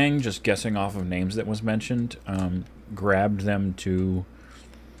Mills gang, just guessing off of names that was mentioned, grabbed them to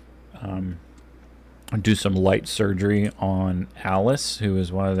do some light surgery on Alice, who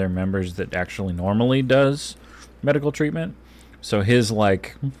is one of their members that actually normally does medical treatment. So his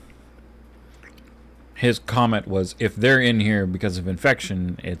comment was, if they're in here because of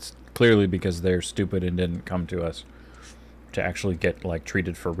infection, it's clearly because they're stupid and didn't come to us to actually get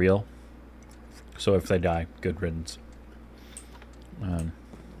treated for real. So if they die, good riddance.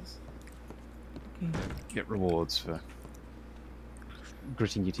 Get rewards for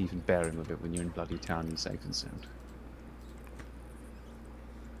gritting your teeth and bearing with it when you're in bloody town and safe and sound.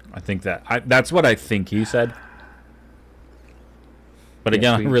 I think that's what I think he said. But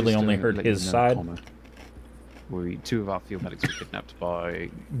again, I really only heard his side. Two of our field medics were kidnapped by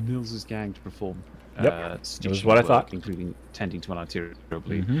Mills's gang to perform It was what I thought. including tending to an arterial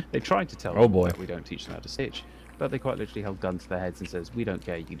bleed. They tried to tell Oh them boy. that we don't teach them how to stitch, but they quite literally held guns to their heads and says, we don't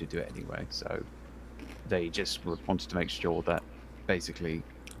care, you to do it anyway. So they just wanted to make sure that basically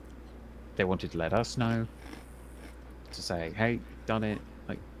they wanted to let us know, to say, hey, done it.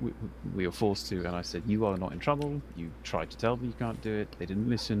 Like, we were forced to, and I said, you are not in trouble. You tried to tell them you can't do it. They didn't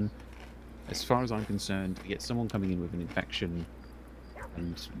listen. As far as I'm concerned, we get someone coming in with an infection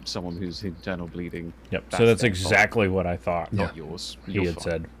and someone who's internal bleeding. Yep. So that's exactly what I thought. Not yours. He You're had fine.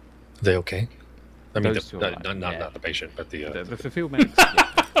 said. They okay? I mean, Those two are fine, not the patient, but the field medics.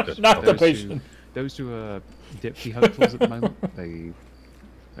 Yeah. Not the Those patient. Those two are deputy hopefuls at the moment. They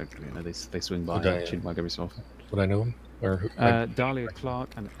swing by and chinwag every so often. Would I know him? Or who, Dahlia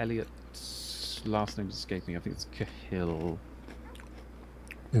Clark and Elliot's last name is escaping. I think it's Cahill.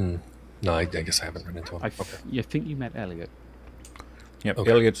 No, I guess I haven't run into him. I think you met Elliot. Yep.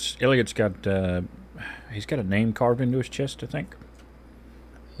 Okay. Elliot's got he's got a name carved into his chest, I think.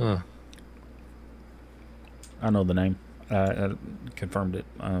 Huh. I know the name. I confirmed it.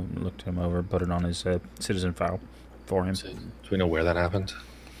 Looked him over, put it on his citizen file for him. Do we know where that happened?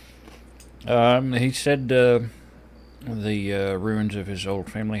 He said the ruins of his old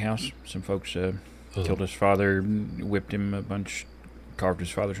family house. Some folks killed his father, whipped him a bunch, carved his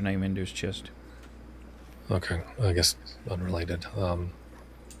father's name into his chest. Okay, I guess unrelated.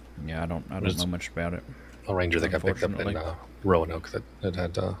 Yeah, I don't know much about it. A ranger that got picked up in Roanoke that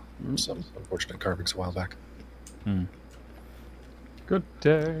had some unfortunate carvings a while back. Good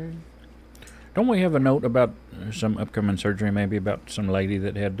day. Don't we have a note about some upcoming surgery, maybe about some lady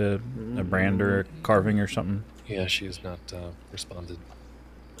that had a brand or a carving or something? Yeah, she has not responded.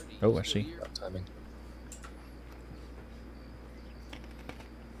 Oh, I see. About timing.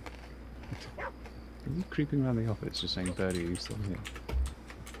 Are you creeping around the office just saying, Birdie, are you still here?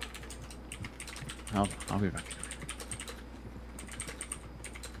 I'll be back.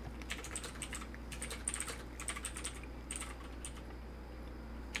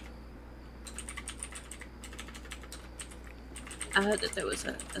 I heard that there was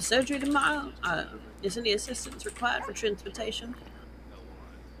a surgery tomorrow. Is any assistance required for transportation?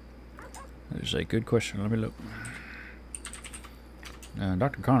 That is a good question. Let me look.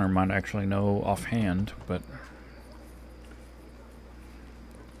 Dr. Connor might actually know offhand, but...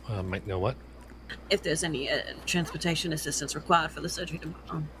 might know what? If there's any transportation assistance required for the surgery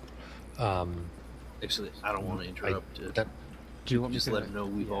tomorrow. Actually, I don't want to interrupt. Do you want me just to let them know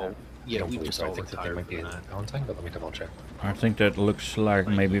we've all... Yeah, we've just all I think that there retired might for be the a night. Valentine, but let me double check. I think that looks like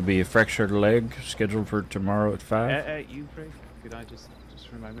maybe be a fractured leg scheduled for tomorrow at 5. You, Craig? Could I just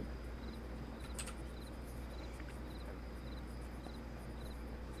for a moment?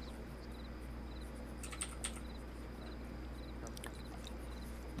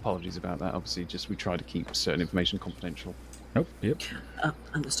 Apologies about that. Obviously, just we try to keep certain information confidential. Nope. Yep.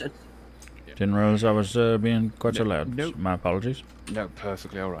 Understood. Didn't realize I was being quite so loud. Nope. My apologies. No,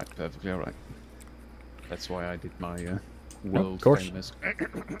 perfectly all right. Perfectly all right. That's why I did my world of course. famous.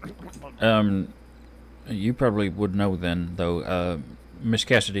 You probably would know then, though. Miss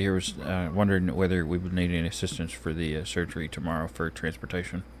Cassidy here was wondering whether we would need any assistance for the surgery tomorrow for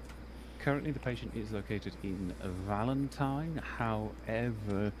transportation. Currently, the patient is located in Valentine.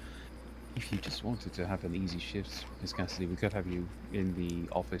 However, if you just wanted to have an easy shift, Miss Cassidy, we could have you in the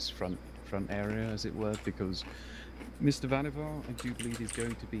office front area, as it were, because Mr. Vanivar, I do believe,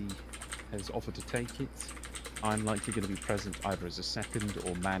 has offered to take it. I'm likely going to be present either as a second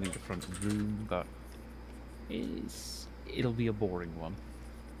or man in the front room, but it'll be a boring one.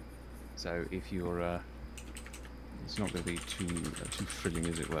 So if you're, it's not going to be too thrilling,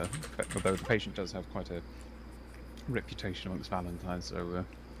 as it were. Although the patient does have quite a reputation amongst Valentines, so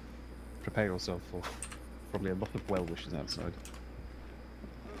prepare yourself for probably a lot of well wishes outside.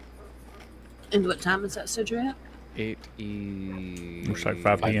 And what time is that surgery at? It is... Looks like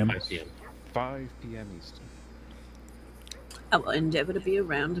 5 p.m. 5 p.m. 5 p.m. Eastern. I will endeavor to be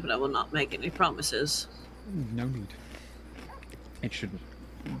around, but I will not make any promises. No need. It shouldn't.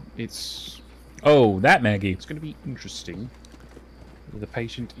 It's... Oh, that Maggie. It's going to be interesting. The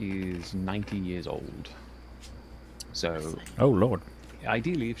patient is 90 years old. So... Oh, Lord.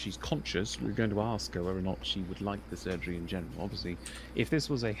 Ideally, if she's conscious, we're going to ask her whether or not she would like the surgery in general. Obviously, if this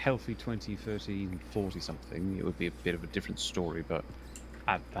was a healthy 20, 30, 40-something, it would be a bit of a different story, but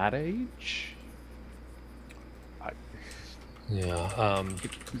at that age...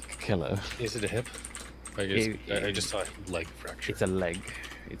 Kill her. Is it a hip? I just saw a leg fracture. It's a leg.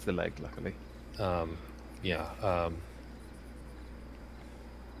 It's the leg, luckily. Yeah.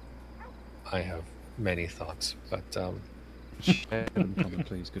 I have many thoughts, but share them, Connor,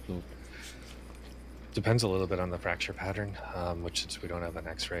 please. Good lord. Depends a little bit on the fracture pattern, which since we don't have an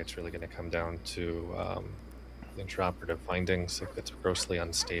X-ray, it's really going to come down to intraoperative findings. If it's grossly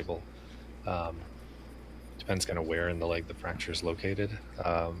unstable, depends kind of where in the leg the fracture is located.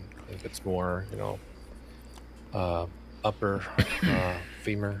 If it's more, upper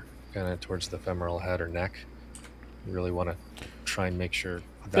femur, kind of towards the femoral head or neck, you really want to try and make sure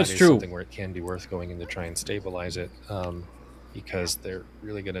that is something where it can be worth going in to try and stabilize it, because they're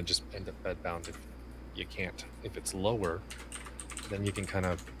really going to just end up bedbound if you can't. If it's lower, then you can kind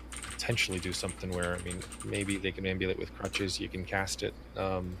of potentially do something where, I mean, maybe they can ambulate with crutches, you can cast it,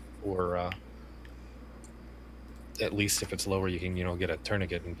 or at least if it's lower, you can, get a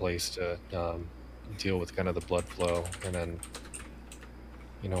tourniquet in place to deal with kind of the blood flow, and then,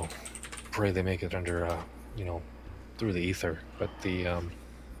 pray they make it under, through the ether. But the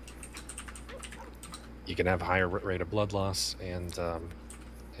you can have a higher rate of blood loss, and I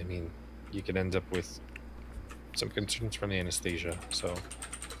mean, you could end up with some concerns from the anesthesia, so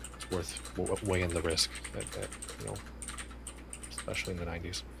it's worth weighing the risk, especially in the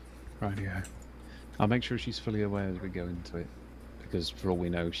 90s. Right, yeah. I'll make sure she's fully aware as we go into it, because for all we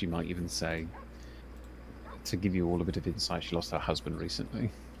know, she might even say, to give you all a bit of insight, she lost her husband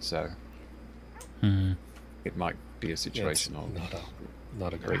recently, so it might be a situation of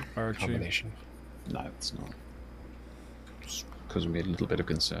not a great combination. No, it's not. It's causing me a little bit of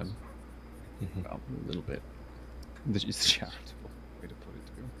concern. Well, a little bit. It's a charitable way to put it,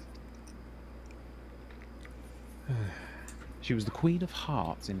 to be honest. She was the Queen of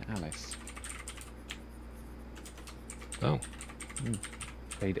Hearts in Alice. Oh.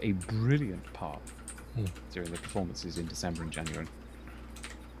 Played a brilliant part during the performances in December and January.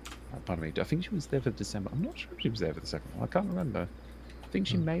 Pardon me, I think she was there for December. I'm not sure if she was there for the second one. I can't remember. I think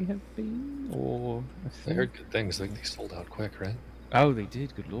she may have been, or... I heard good things. I think they sold out quick, right? Oh, they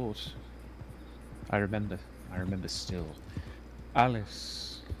did, good lord. I remember still.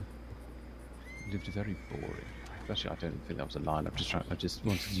 Alice lived a very boring life. Actually, I don't think that was a line. I just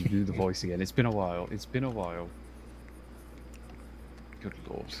wanted to do the voice again. It's been a while. Good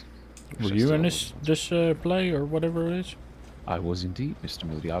lord. Were you in this play or whatever it is? I was indeed, Mr.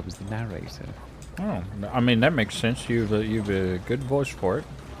 Moody. I was the narrator. Oh, I mean, that makes sense. You've a good voice for it.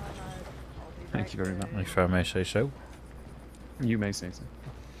 Thank you very much. If I may say so. You may say so.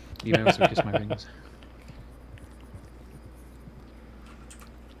 You may also kiss my rings.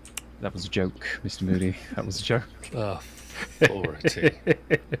 That was a joke, Mr. Moody. That was a joke. Authority.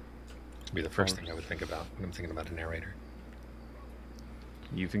 Would be the first thing I would think about when I'm thinking about a narrator.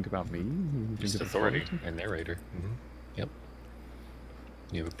 You think about me? Just authority and narrator. Yep.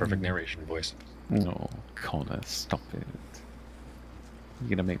 You have a perfect narration voice. No, Connor, stop it. You're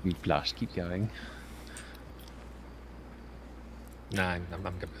gonna make me blush. Keep going. Nah, I'm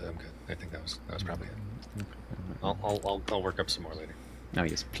good. I'm good. I think that was probably it. I'll work up some more later. Oh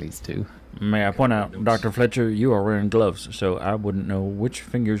yes, please do. May I point out, Dr. Fletcher, you are wearing gloves, so I wouldn't know which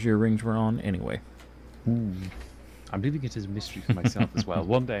fingers your rings were on anyway. I'm leaving it as a mystery for myself as well.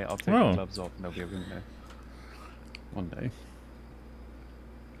 One day I'll take the gloves off and they'll be able to know. One day.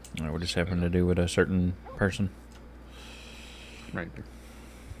 What just happened to do with a certain person? Right.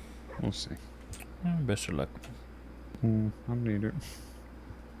 We'll see. Best of luck. I'll need it.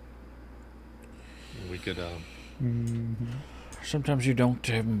 We could, Sometimes you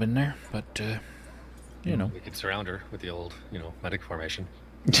haven't been there, but, you know. We could surround her with the old, medic formation.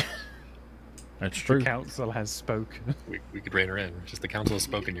 That's true. The council has spoken. We could rein her in. Just the council has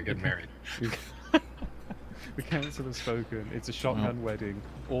spoken, you're getting married. The council has spoken. It's a shotgun wedding.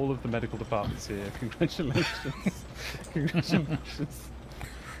 All of the medical department's here. Congratulations. Congratulations.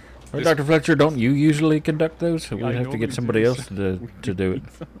 Well, Dr. Fletcher, don't you usually conduct those? We'd have to get somebody else to do it.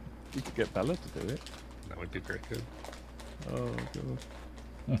 We could get Bella to do it. That would be very good. Oh,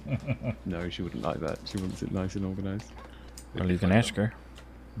 God. No, she wouldn't like that. She wants it nice and organised. Well, you can ask her.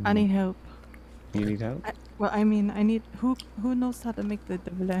 I need help. You need help? I need... Who knows how to make the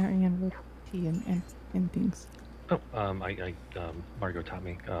Valerian roti and things? Oh, Margot taught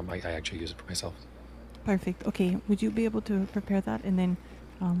me. I actually use it for myself. Perfect. Okay, would you be able to prepare that and then...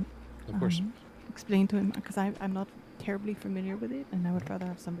 of course. Explain to him, because I'm not terribly familiar with it, and I would rather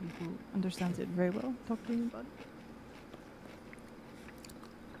have somebody who understands it very well talk to him about it.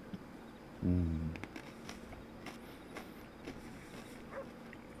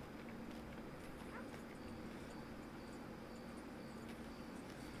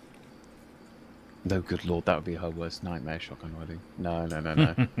 No, good lord, that would be her worst nightmare, shotgun wedding. No, no, no,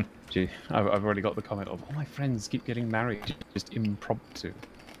 no. Gee, I've already got the comment of, all my friends keep getting married just impromptu.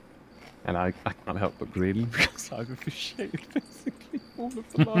 And I can't help but grin because I've officiated basically all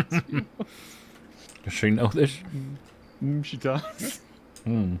of the last few months. Does she know this? She does.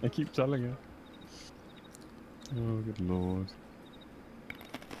 I keep telling her. Oh, good lord.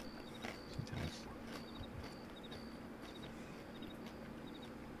 She does.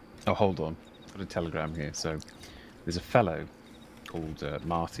 Oh, hold on. I've got a telegram here. So, there's a fellow called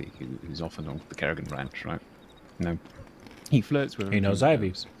Marty who's often on the Kerrigan Ranch, right? No. He flirts with her. He knows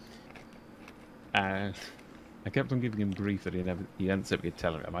Ivy. And I kept on giving him grief that he hadn't sent me a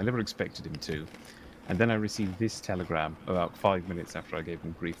telegram. I never expected him to. And then I received this telegram about 5 minutes after I gave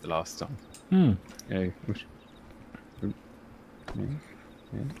him grief the last time. Hey.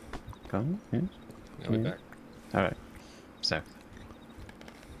 Come? Yes? I'll be back. Alright. So.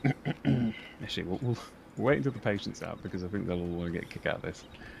 Actually, we'll wait until the patient's out because I think they'll all want to get a kick out of this.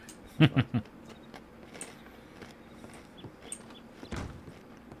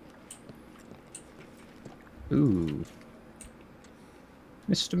 Ooh.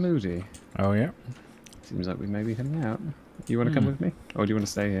 Mr. Moody. Oh, yeah? Seems like we may be heading out. You want to come with me? Or do you want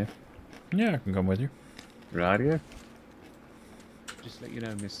to stay here? Yeah, I can come with you. Radio. Just let you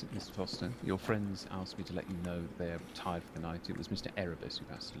know, Mr. Foster, your friends asked me to let you know that they're tired for the night. It was Mr. Erebus who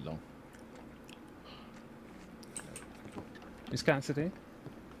passed it along. Miss Cassidy,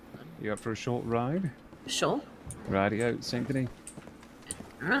 you up for a short ride? Sure. Radio, Anthony.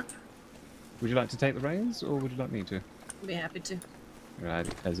 Alright. Would you like to take the reins, or would you like me to? Be happy to. Right,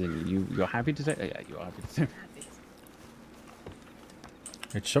 as in you're happy to take? Yeah, you're happy to. Happy.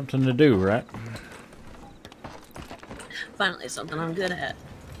 It's something to do, right? Finally, something I'm good at.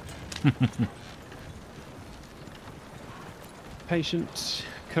 Patient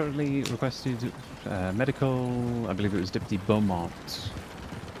currently requested medical. I believe it was Deputy Beaumont.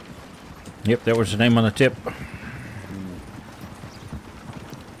 Yep, that was the name on the tip.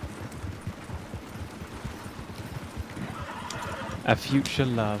 A future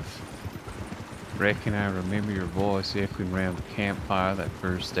love. Reckon I remember your voice echoing around the campfire that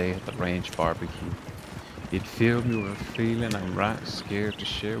first day at the ranch barbecue. It filled me with a feeling I'm right scared to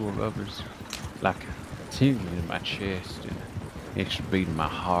share with others. Like a tingling in my chest and extra beat in my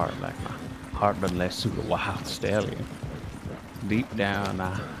heart, like my heart done less through the wild stallion. Deep down,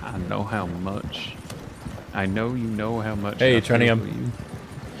 I know how much. I know you know how much. Hey, I feel Trinium. for you.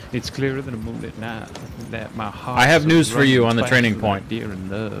 It's clearer than a moonlit night that my heart. I have news for you on the training point. Dear and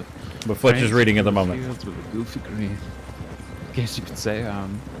love. But Fletch is reading at the moment. With a goofy grin. Guess you could say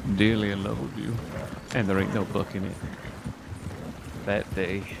I'm dearly in love with you, and there ain't no bucking it. That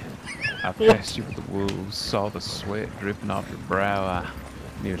day, I passed you with the wolves, saw the sweat dripping off your brow.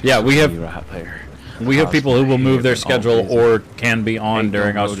 Yeah, we have right there. we have people who will move their schedule or can be on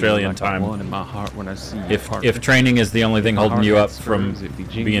during Australian time. If training is the only thing holding you up from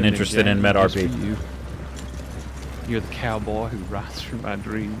being interested in MedRP. You're the cowboy who rides through my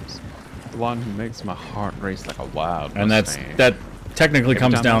dreams, the one who makes my heart race like a wild And Mustang. that technically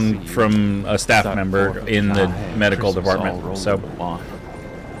comes down from a staff member in the medical department. So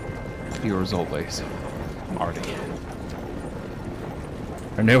yours always, Marty.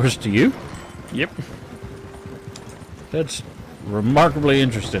 And yours to you? Yep. That's remarkably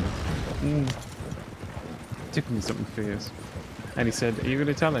interesting. Took me something fierce. And he said, are you going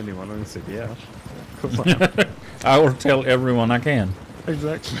to tell anyone? And I said, yeah. I will tell everyone I can.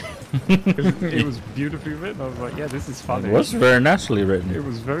 Exactly. It was beautifully written. I was like, yeah, this is funny. It was very nicely written. It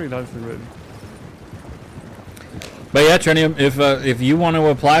was very nicely written. But yeah, Trinium, if you want to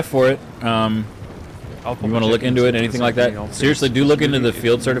apply for it, you want to look into it, anything like that, seriously, do look into the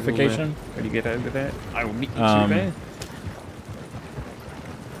field certification. When you get over that, I will meet you there.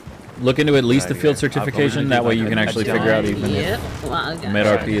 Look into at least the field certification. That way you can actually figure out even Yep. if Well, I got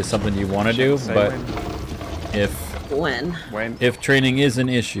MedRP is something you want to do. But if training is an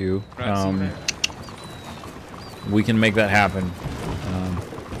issue, we can make that happen.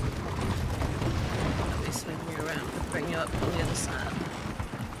 Swing me around and bring you up on the other side.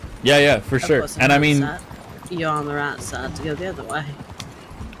 Yeah, for Of sure. course, And I on the mean, side. You're on the right side to go the other way.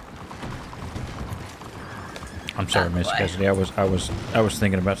 I'm sorry, Miss Cassidy. I was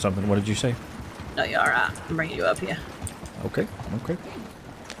thinking about something. What did you say? No, you're alright. I'm bringing you up here. Okay.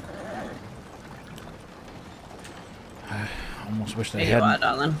 I almost wish they Here you are, hadn't.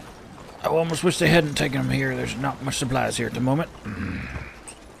 darling. I almost wish they hadn't taken them here. There's not much supplies here at the moment.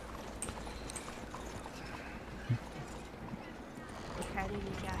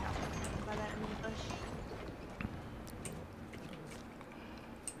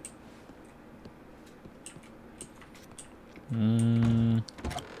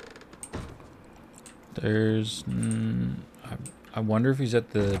 There's. I wonder if he's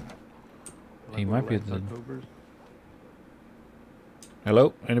at the. He might be at the.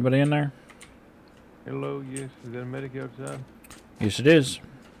 Hello? Anybody in there? Hello, yes. Is that a medic outside? Yes, it is.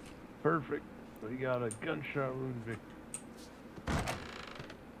 Perfect. We got a gunshot wound victim.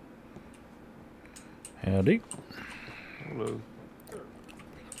 Howdy. Hello.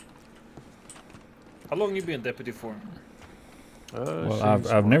 How long you been deputy for? Well,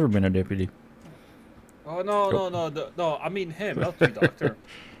 I've never been a deputy. Oh no! I mean him, not the doctor.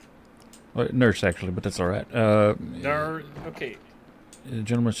 Well, nurse actually, but that's all right. Okay. The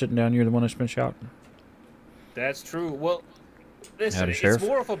gentleman sitting down, you're the one that's been shot. That's true. Well, listen, Howdy, Sheriff.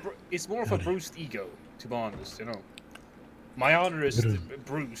 it's more of a bruised ego, to be honest. You know, my honor is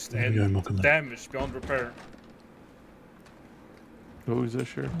bruised and damaged beyond repair. Who is this,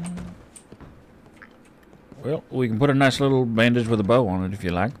 Sheriff? Well, we can put a nice little bandage with a bow on it if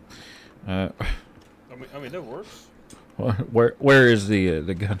you like. I mean that works. Where is the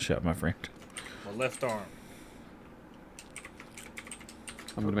gunshot, my friend? My left arm.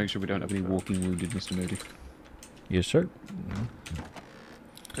 I'm going to make sure we don't have any walking wounded, Mr. Moody. Yes, sir.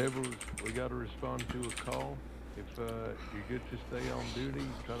 Pebbles, we got to respond to a call. If you're good to stay on duty,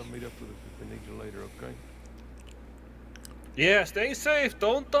 try to meet up with us if we need you later, okay? Yeah, stay safe.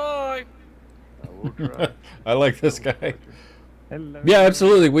 Don't die. We'll try. I like this guy. Hello. Yeah,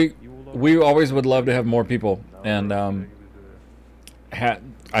 absolutely. We always would love to have more people, and I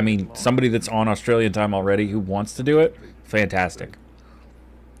mean somebody that's on Australian time already who wants to do it. Fantastic.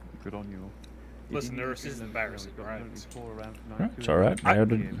 Good on you. Listen, nurse, this is embarrassing, right? It's all right. How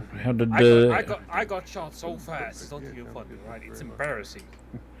did I got shot so fast. It's not even funny, right? It's embarrassing.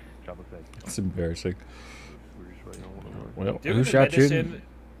 It's embarrassing. Well, Do you who have the shot you? medicine?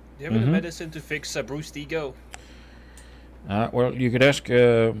 Do you have the medicine to fix a bruised ego? Well, you could ask.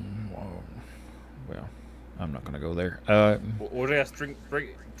 Well, I'm not going to go there. Or just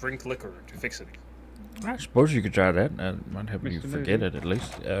drink liquor to fix it. I suppose you could try that. That might help you forget it at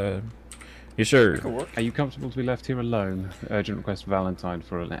least. Yes, sir. Are you comfortable to be left here alone? Urgent request Valentine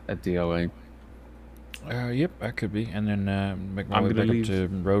for a DOA. Yep, I could be, and then make my way back up to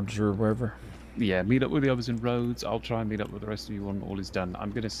Rhodes or wherever. Yeah, meet up with the others in Rhodes. I'll try and meet up with the rest of you when all is done.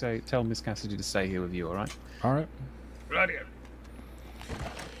 I'm going to tell Miss Cassidy to stay here with you, alright? Alright. Right here.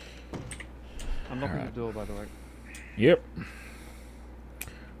 I'm knocking the door, by the way. Yep.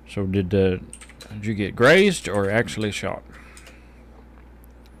 So did you get grazed or actually shot?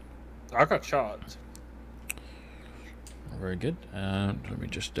 I got shot. Very good. Let me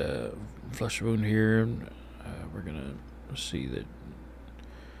just flush the wound here. We're gonna see the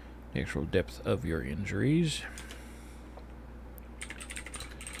actual depth of your injuries.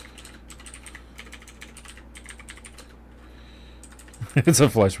 It's a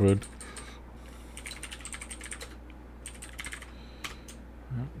flesh wound.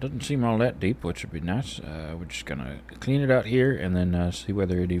 Well, doesn't seem all that deep, which would be nice. We're just gonna clean it out here and then see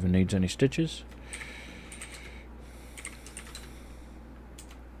whether it even needs any stitches.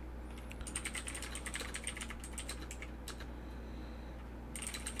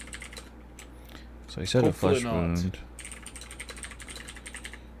 So he said Hopefully a flesh wound.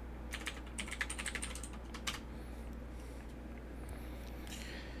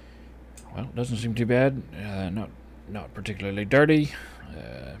 Well, doesn't seem too bad. Not particularly dirty.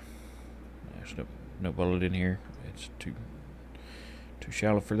 There's no bullet in here. It's too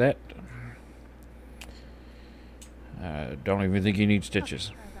shallow for that. Don't even think you need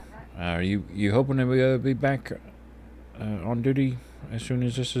stitches. Are you hoping to be back on duty as soon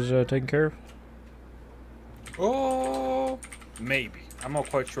as this is taken care of? Oh, maybe. I'm not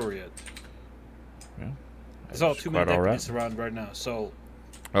quite sure yet. Yeah, there's all too many deputies around right now, so.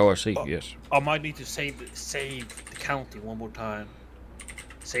 Oh, I see. Yes. I might need to save the county one more time.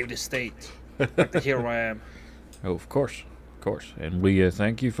 Save the state. Like the hero I am. Oh, of course, and we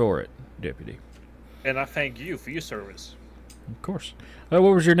thank you for it, Deputy. And I thank you for your service. Of course. What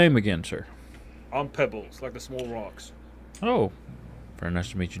was your name again, sir? I'm Pebbles, like the small rocks. Oh, very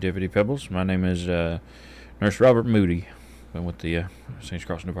nice to meet you, Deputy Pebbles. My name is Nurse Robert Moody. Been with the St.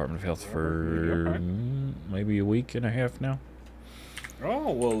 Crossing Department of Health for maybe a week and a half now.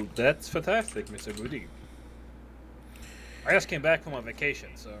 Oh, well, that's fantastic, Mr. Moody. I just came back from my vacation,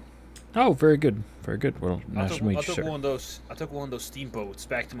 so. Oh, very good, very good. Well, nice to meet you, sir. I took one of those steamboats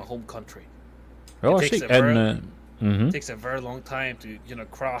back to my home country. Oh, I see. And it takes a very long time to,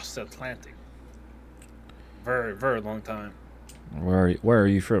 cross the Atlantic. Very, very long time. Where are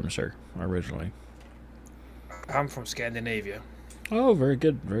you from, sir? Originally. I'm from Scandinavia. Oh, very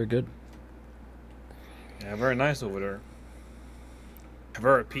good, very good. Yeah, very nice over there.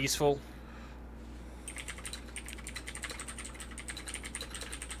 Very peaceful.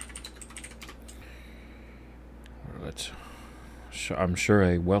 Well, that's, I'm sure,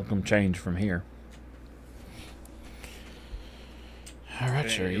 a welcome change from here. All right,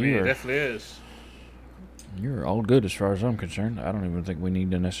 sir. It definitely is. You're all good as far as I'm concerned. I don't even think we need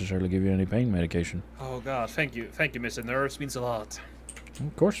to necessarily give you any pain medication. Oh God, thank you, Mr. Nurse. Means a lot.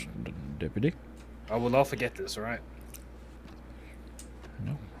 Of course, Deputy. I will not forget this. All right.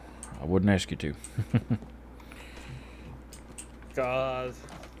 No, I wouldn't ask you to. God,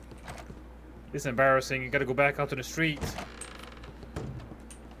 it's embarrassing. You gotta go back out to the street.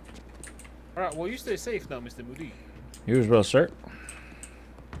 All right. Well, you stay safe now, Mr. Moody. You as well, sir.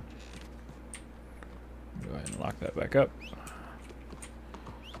 Go ahead and lock that back up.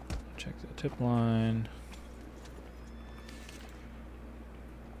 Check the tip line.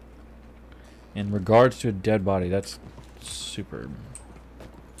 In regards to a dead body, that's superb.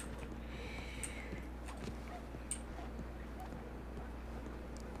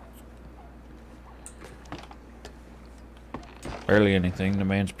 Barely anything. The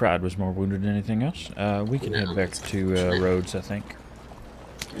man's pride was more wounded than anything else. We can head back to Rhodes, I think.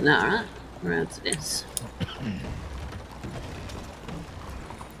 Alright, Rhodes it is.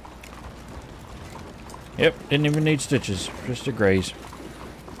 Yep, didn't even need stitches, just a graze.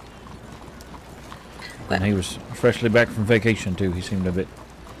 And he was freshly back from vacation too. He seemed a bit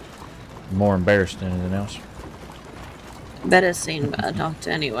more embarrassed than anything else. Better seen by a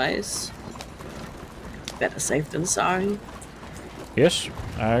doctor anyways. Better safe than sorry. Yes,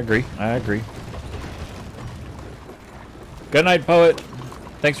 I agree. I agree. Good night, poet.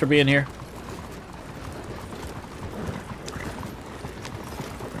 Thanks for being here.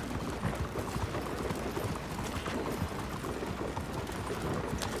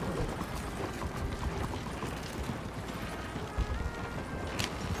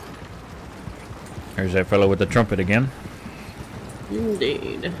 There's that fellow with the trumpet again.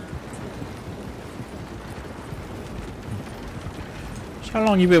 Indeed. So how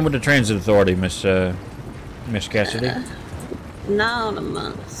long you been with the Transit Authority, Miss Cassidy? Not a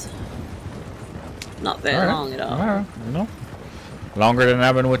month. Not very long at all. All right. No. Longer than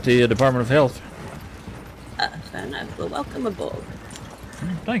I've been with the Department of Health. Fair enough. Well, welcome aboard.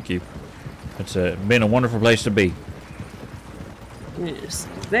 Thank you. It's been a wonderful place to be. Yes,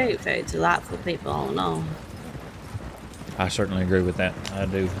 very, very delightful people all in all. I certainly agree with that. I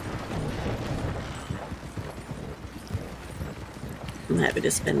do. I'm happy to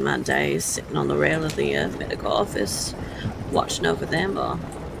spend my days sitting on the rail of the medical office, watching over them or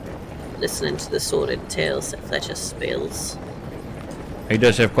listening to the sordid tales that Fletcher spills. He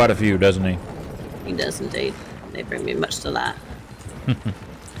does have quite a few, doesn't he? He does indeed. They bring me much delight.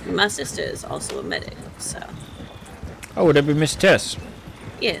 My sister is also a medic, so... Oh, would that be Miss Tess?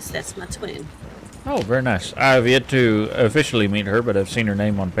 Yes, that's my twin. Oh, very nice. I have yet to officially meet her, but I've seen her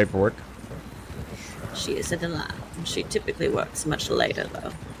name on paperwork. She is a delight. She typically works much later,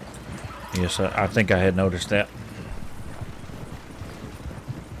 though. Yes, I think I had noticed that.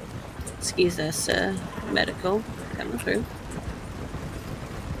 Excuse us, medical coming through.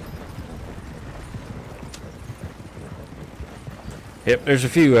 Yep, there's a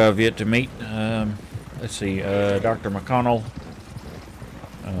few I've yet to meet. Let's see, Dr. McConnell.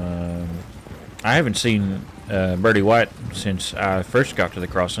 I haven't seen Bertie White since I first got to the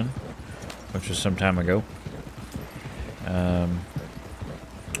crossing, which was some time ago. I'm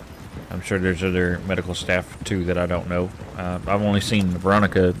sure there's other medical staff too that I don't know. I've only seen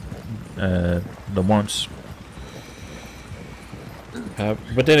Veronica the once.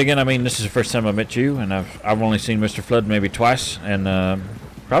 But then again, I mean, this is the first time I met you, and I've only seen Mr. Flood maybe twice, and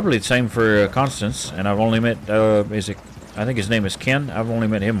probably the same for Constance. And I've only met I think his name is Ken. I've only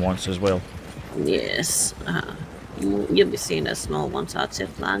met him once as well. Yes. You'll be seeing us more once our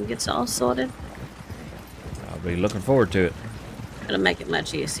tip line gets all sorted. I'll be looking forward to it. It'll make it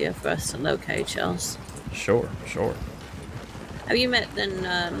much easier for us to locate y'all's. Sure, sure. Have you met then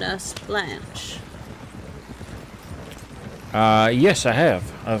Nurse Blanche? Yes, I have.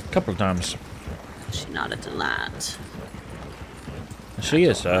 A couple of times. She's not a delight. She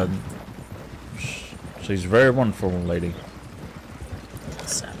is. She's a very wonderful lady.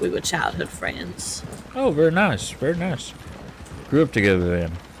 So we were childhood friends. Oh, very nice. Very nice. Grew up together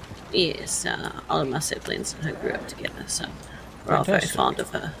then. Yes, all of my siblings and her grew up together, so we're all very fond of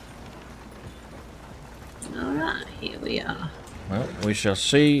her. Alright, here we are. Well, we shall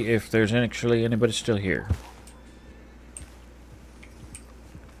see if there's actually anybody still here.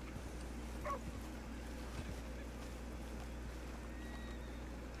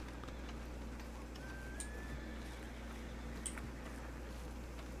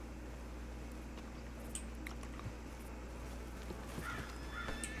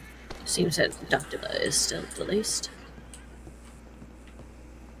 Seems that Dr. Lowe is still released.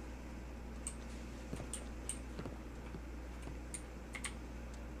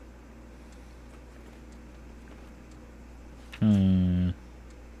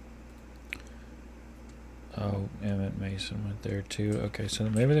 Oh, Emmett Mason went there too. Okay, so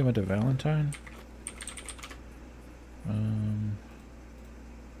maybe they went to Valentine?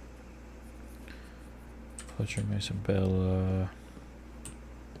 Fletcher, Mason, Bella.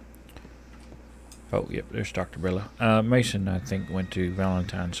 Oh, yep, there's Dr. Bella. Mason, I think, went to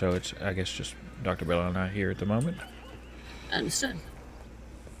Valentine, so it's, I guess, just Dr. Bella and I here at the moment. Understood.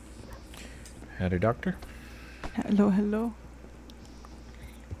 Howdy, Doctor. Hello, hello.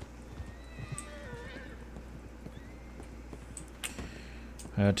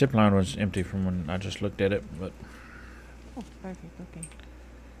 Tip line was empty from when I just looked at it, but... Oh, perfect, okay.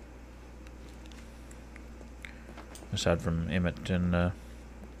 Aside from Emmett and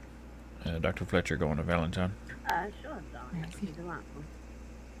Dr. Fletcher going to Valentine. Sure, darling. Either one.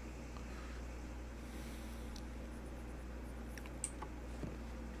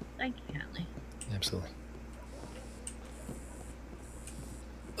 Thank you, Hallie. Absolutely.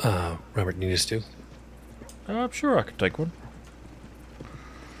 Robert, need us to? I'm sure I could take one.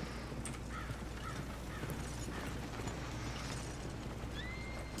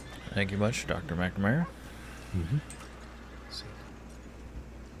 Thank you much, Dr. McNamara.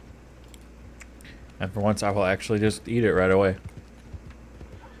 And for once, I will actually just eat it right away.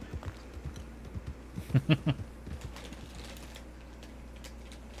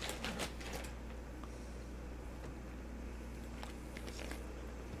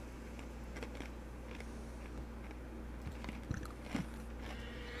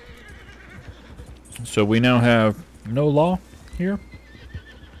 So we now have no law here?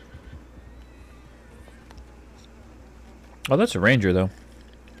 Oh, that's a ranger, though.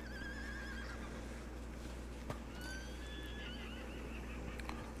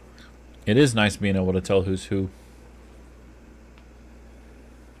 It is nice being able to tell who's who.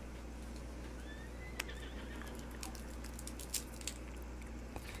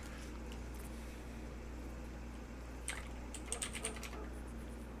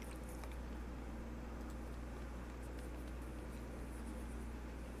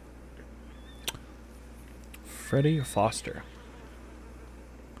 Freddie Foster.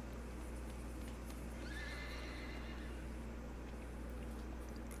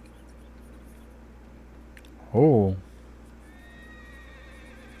 Oh.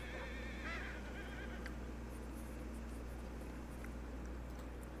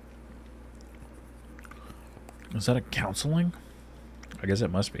 Is that a counseling? I guess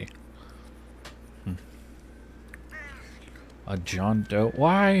it must be. A John Doe.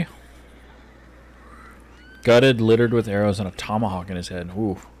 Why? Gutted, littered with arrows, and a tomahawk in his head.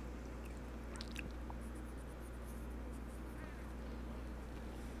 Ooh.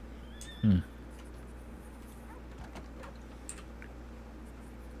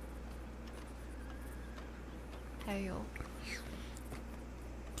 Hey, y'all.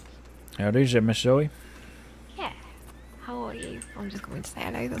 Howdy, is that Miss Zoe? Yeah. How are you? I'm just going to say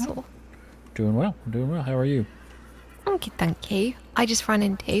hello, that's all. Doing well. Doing well. How are you? I'm good, thank you. I just ran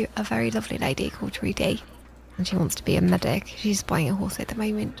into a very lovely lady called Trudy, and she wants to be a medic. She's buying a horse at the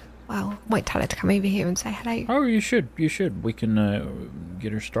moment. Well, might tell her to come over here and say hello. Oh, you should. You should. We can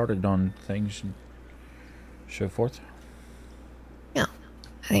get her started on things and so forth. Yeah.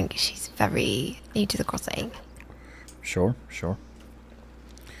 I think she's very new to the crossing. Sure, sure.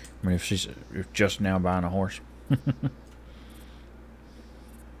 I mean, if she's just now buying a horse.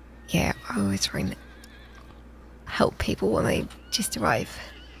 Yeah, I always try and help people when they just arrive.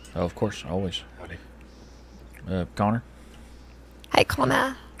 Oh, of course, always. Howdy. Connor? Hey,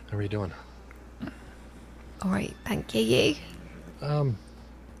 Connor. How are you doing? Alright, thank you. You? On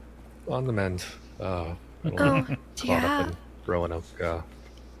the mend. Oh, do you Caught have? up in Roanoke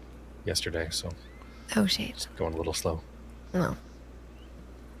yesterday, so... Oh, shit. Going a little slow. No.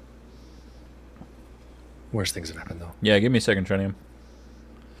 Worst things have happened, though. Yeah, give me a second, Trinium.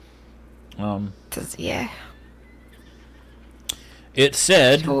 Yeah. It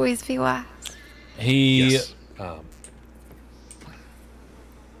said... Should always be worse. He... Yes.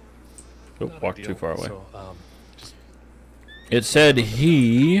 Walked too far away. So, it said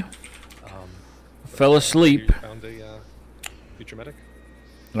he fell asleep. Found a future medic?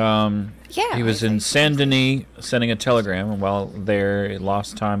 Yeah, he was in Saint Denis sending a telegram, and while there, he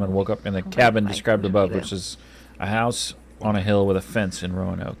lost time and woke up in the cabin described above, which is a house on a hill with a fence in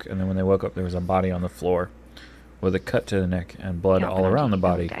Roanoke. And then when they woke up, there was a body on the floor with a cut to the neck and blood all around the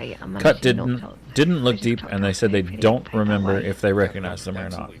body. Cut didn't look deep, and they said they don't remember if they recognized them or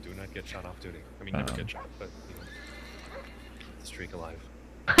not. get shot off duty. I mean, never get shot, but you know, the streak alive.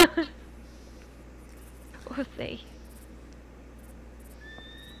 We'll see.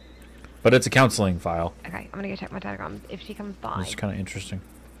 But it's a counseling file. Okay, I'm gonna go check my telegrams. If she comes by, It's kind of interesting.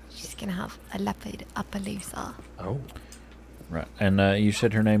 she's gonna have a leopard Appaloosa. Oh. Right. And you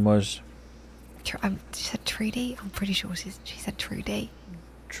said her name was? She said Trudy? I'm pretty sure she said Trudy.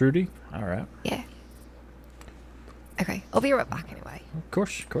 Trudy? All right. Yeah. Okay, I'll be right back anyway. Of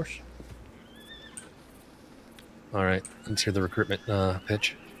course, of course. All right, let's hear the recruitment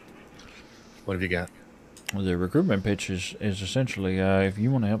pitch. What have you got? Well, the recruitment pitch is essentially if you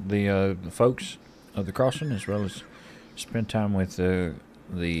want to help the folks of the crossing, as well as spend time with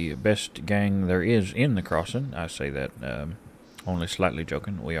the best gang there is in the crossing. I say that only slightly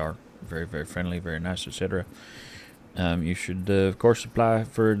joking. We are very, very friendly, very nice, etc. You should, of course, apply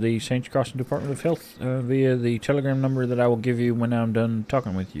for the Saints Crossing Department of Health via the telegram number that I will give you when I'm done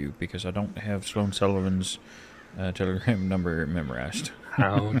talking with you, because I don't have Sloan Sullivan's telegram number memorized.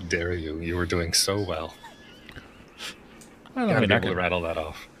 How dare you? You were doing so well. Well, You I gotta mean, be I able to could- rattle that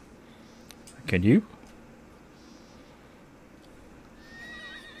off. Can you?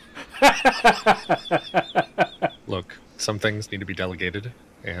 Look, some things need to be delegated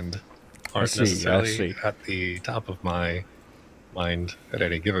and I aren't see, necessarily at the top of my mind at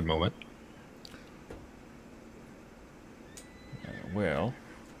any given moment. Well,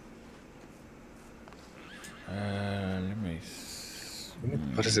 let me.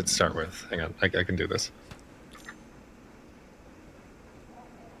 What does it start with? Hang on, I can do this.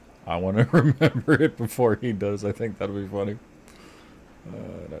 I want to remember it before he does. I think that'll be funny.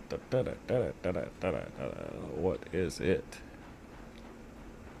 What is it?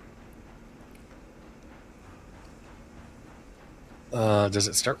 Does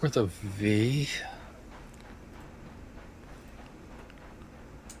it start with a V?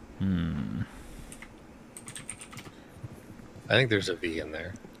 I think there's a V in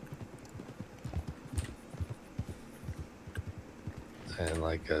there. And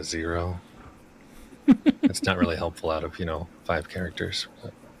like a 0. It's not really helpful out of, 5 characters.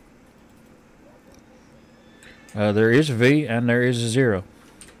 But... There is a V and there is a 0.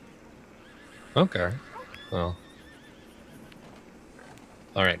 Okay. Well.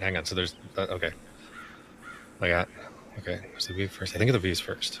 All right, hang on. So there's... okay. Okay, where's the V first? I think the V's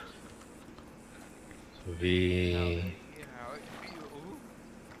first. So V...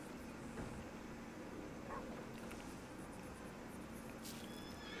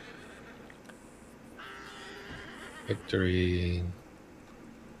 Victory...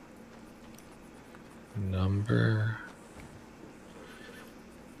 Number...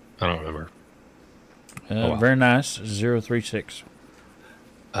 I don't remember. Wow. Very nice. 036.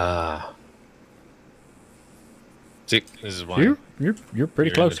 See, this is why you're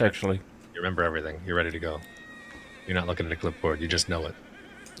pretty close, actually. You remember everything. You're ready to go. You're not looking at a clipboard. You just know it.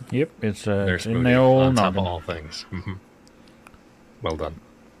 Yep, it's There's in Moody the old on top of noggin. all things. Well done.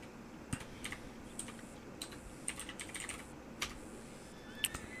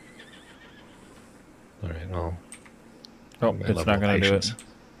 All right. Well. Oh, my it's level not of going to do it. patience,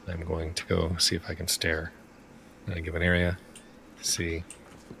 I'm going to go see if I can stare in a given area to see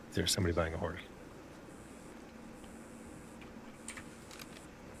if there's somebody buying a horse.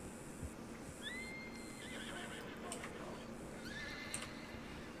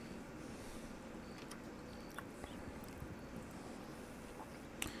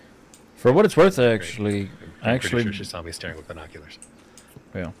 For what it's worth, I'm pretty sure she saw me staring with binoculars.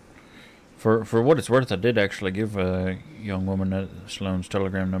 Well, for what it's worth, I did actually give a young woman Sloan's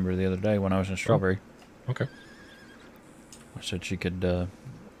telegram number the other day when I was in Strawberry. Okay. I said she could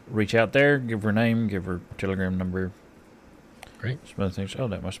reach out there, give her name, give her telegram number. Great. Some other things. Oh,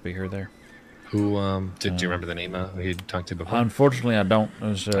 that must be her there. Who did you remember the name who you talked to before? Unfortunately, I don't. It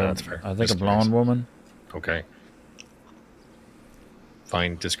was, that's fair. I think Just a blonde curious. woman. Okay.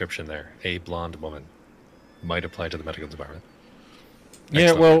 Fine description there. A blonde woman. Might apply to the medical department. Yeah,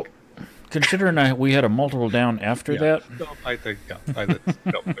 Excellent well, work. considering we had a multiple down after that. No, I think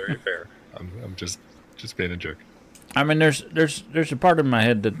no, very fair. I'm just being a jerk. I mean, there's a part of my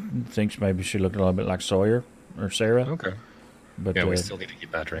head that thinks maybe she looked a little bit like Sawyer or Sarah. Okay. But Yeah, we still need to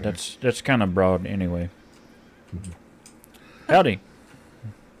keep badgering her. that's kind of broad anyway. Howdy.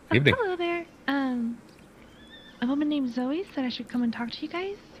 Evening. Hello there. A woman named Zoe said I should come and talk to you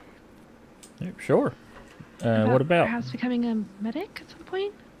guys. Yeah, sure. What about? Perhaps becoming a medic at some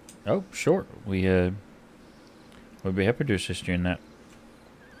point? Oh, sure. We'd be happy to assist you in that.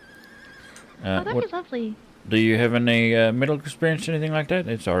 Oh, that'd be lovely. Do you have any medical experience, anything like that?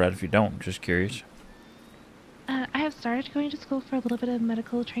 It's all right if you don't. Just curious. I have have started going to school for a little bit of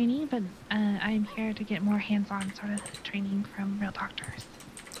medical training, but I'm here to get more hands-on sort of training from real doctors.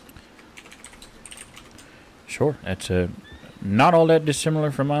 Sure, that's not all that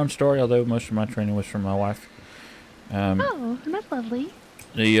dissimilar from my own story, although most of my training was from my wife. Oh, that's lovely.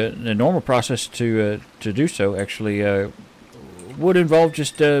 The normal process to do so actually would involve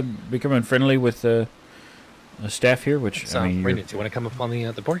just becoming friendly with the staff here, which I mean, Rainy, do you want to come up on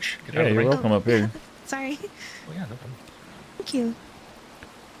the porch? Get out yeah, of the you're rain? welcome up here. Sorry. Oh yeah, no problem. Thank you.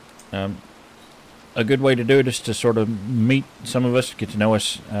 A good way to do it is to sort of meet some of us, get to know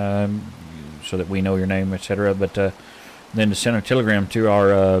us, so that we know your name, etc. But then to send a telegram to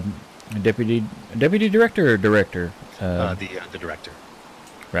our deputy director or director. The director.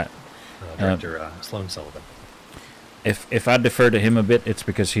 Right. Director Sloan Sullivan. If I defer to him a bit, it's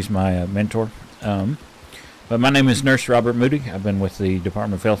because he's my mentor. But my name is Nurse Robert Moody. I've been with the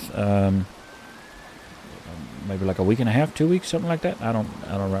Department of Health maybe like a week and a half, 2 weeks, something like that. I don't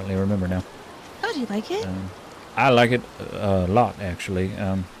rightly remember now. Oh, do you like it? I like it a lot, actually.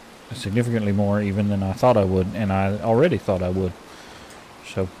 Significantly more even than I thought I would, and I already thought I would.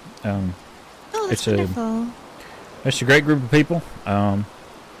 So, oh, that's wonderful. It's a great group of people.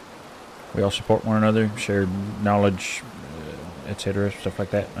 We all support one another, share knowledge, etc., stuff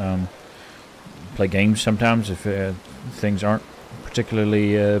like that. Play games sometimes if things aren't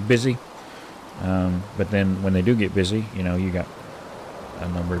particularly busy. But then when they do get busy, you know, you got a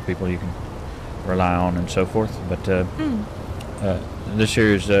number of people you can rely on and so forth. But this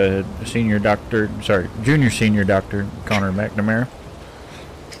year's junior senior doctor Connor McNamara.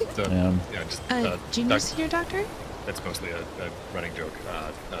 Junior senior doctor? That's mostly a running joke.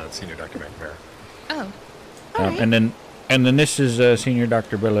 Senior Dr. McNamara. Oh. All right. And then this is Senior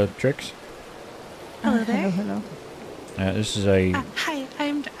Dr. Bellatrix. Hello there. Hello. This is a. Hi,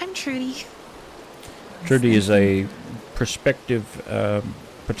 I'm Trudy. Trudy is a prospective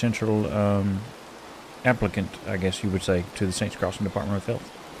potential applicant, I guess you would say, to the St. Crossing Department of Health.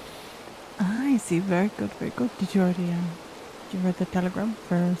 I see. Very good, very good. Did you already did you read the telegram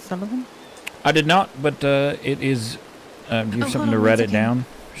for Sullivan? I did not, but it is. Do you have something to write it down?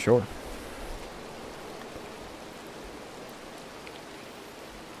 Sure.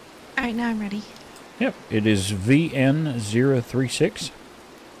 All right, now I'm ready. Yep, it is VN036.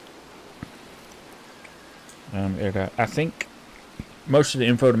 I think most of the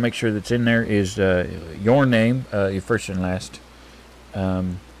info to make sure that's in there is your name, your first and last,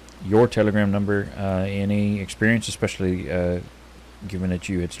 your telegram number, any experience, especially given that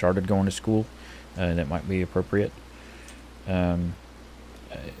you had started going to school, that might be appropriate.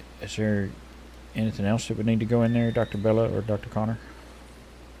 Is there anything else that would need to go in there, Dr. Bella or Dr. Connor?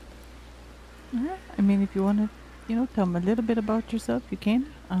 I mean, if you want to, tell them a little bit about yourself, you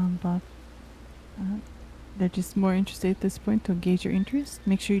can. But they're just more interested at this point to gauge your interest.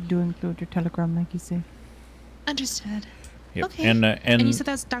 Make sure you do include your telegram, like you say. Understood. Yep. Okay. And you said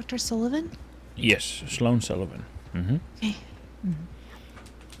that's Dr. Sullivan? Yes, Sloan Sullivan. Mm-hmm. Okay.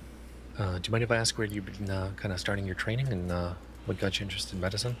 Do you mind if I ask where you've been kind of starting your training and what got you interested in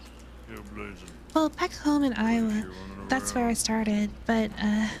medicine? Well, back home in Iowa, that's where I started. But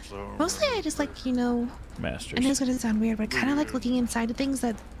mostly I just like, Masters. I know it's going to sound weird, but I kind of like looking inside of things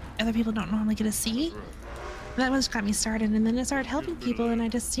that other people don't normally get to see. That was got me started, and then I started helping people, and I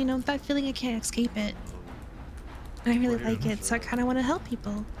just, that feeling I can't escape it. And I really like it, so I kind of want to help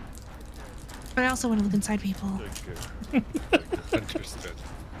people. But I also want to look inside people. Understood.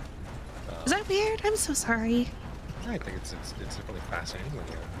 Is that weird? I'm so sorry. I think it's really fascinating when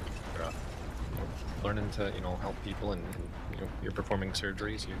you're learning to help people and you're performing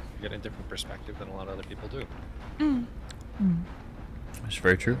surgeries. You get a different perspective than a lot of other people do. That's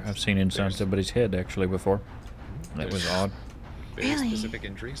very true. I've seen inside somebody's head actually before. That was odd. Very specific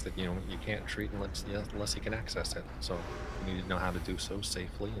injuries that you can't treat unless you can access it. So you need to know how to do so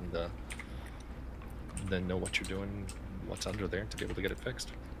safely and then know what you're doing, what's under there to be able to get it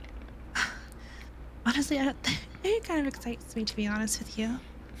fixed. Honestly, it kind of excites me, to be honest with you.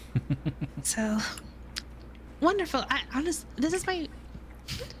 So wonderful. This is my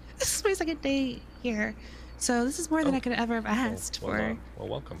second day here, so this is more than I could ever have asked for. Well,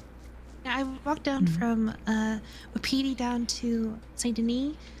 welcome. Yeah, I walked down from Wapiti down to Saint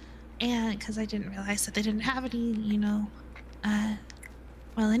Denis, and because I didn't realize that they didn't have any,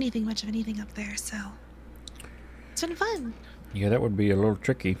 much of anything up there. So it's been fun. Yeah, that would be a little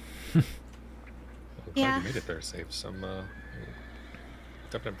tricky. Yeah. You made it there safe. Some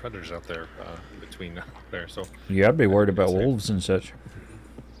definite predators out there between there. So yeah, I'd be worried about wolves and such.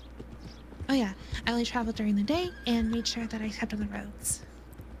 Oh yeah, I only traveled during the day and made sure that I kept on the roads.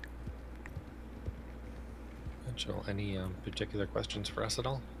 So, any particular questions for us at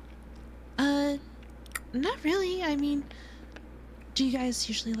all? Not really. I mean, do you guys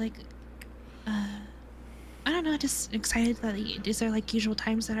usually like, I don't know, just excited that is there like usual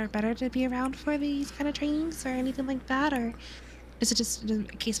times that are better to be around for these kind of trainings or anything like that, or is it just a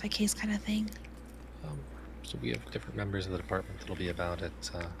case by case kind of thing? So we have different members of the department that'll be about at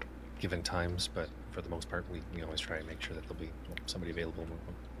given times, but for the most part, we always try and make sure that there'll be somebody available when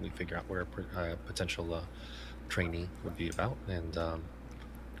we figure out where a potential trainee would be about, and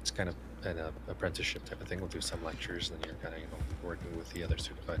it's kind of an apprenticeship type of thing. We'll do some lectures, and then you're kind of working with the other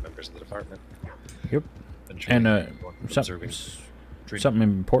certified members of the department. Yep. And something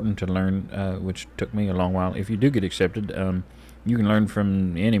important to learn, which took me a long while. If you do get accepted, you can learn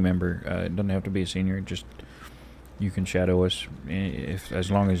from any member. It doesn't have to be a senior. Just you can shadow us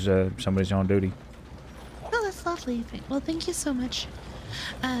as long as somebody's on duty. Oh, that's lovely. Well, thank you so much.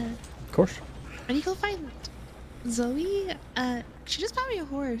 Of course. When you go find Zoe, she just bought me a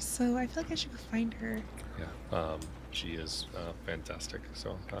horse, so I feel like I should go find her. Yeah, she is fantastic.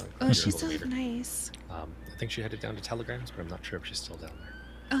 So. Oh, she's so nice. I think she headed down to Telegrams, but I'm not sure if she's still down there.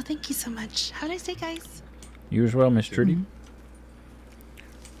 Oh, thank you so much. Have a nice day, guys. You as well, Miss Trudy.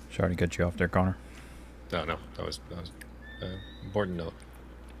 Sorry to cut you off there, Connor. No, that was important note.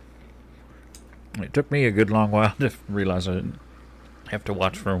 It took me a good long while to realize I have to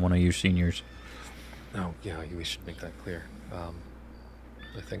watch for one of you seniors. Oh, yeah, we should make that clear.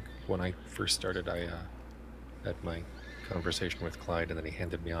 I think when I first started, I had my conversation with Clyde, and then he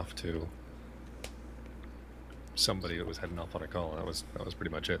handed me off to somebody that was heading off on a call. That was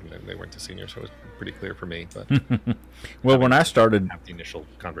pretty much it, and they weren't the seniors, so it was pretty clear for me. But well, when I started, have the initial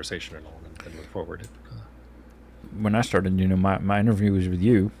conversation and all, and then move forward. When I started, my interview was with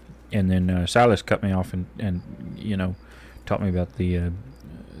you, and then Silas cut me off and taught me about the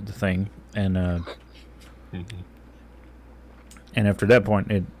thing, and and after that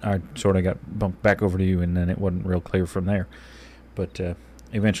point, I sort of got bumped back over to you, and then it wasn't real clear from there. But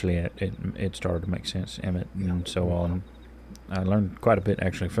eventually, it started to make sense, Emmett, and so on. I learned quite a bit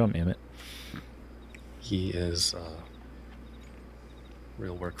actually from Emmett. He is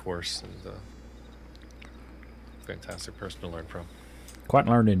real workhorse and fantastic person to learn from. Quite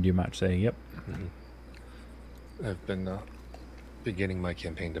learned, you might say. Yep. I've been beginning my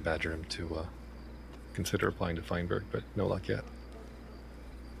campaign to badger him to consider applying to Feinberg, but no luck yet.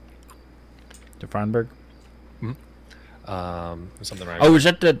 To Feinberg? Something right. Oh, is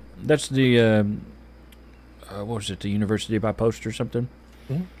that that's the what was it? The University by Post or something?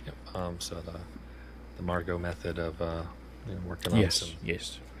 Yep. So the Margot method of working on some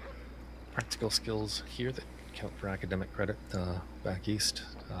practical skills here that count for academic credit back east.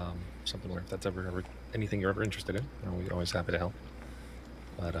 Something where if that's ever anything you're ever interested in, we're always happy to help.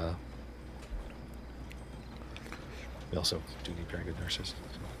 But we also do need very good nurses.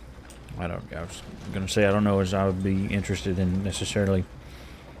 I was going to say, I don't know as I would be interested in necessarily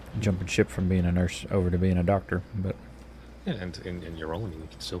jumping ship from being a nurse over to being a doctor, but... Yeah, and in your role, I mean, you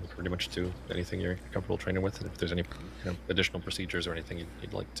can still pretty much do anything you're comfortable training with, and if there's any additional procedures or anything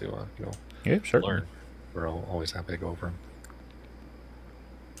you'd like to, yeah, certainly. learn, we're always happy to go over them.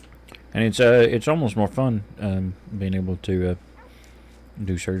 And it's almost more fun being able to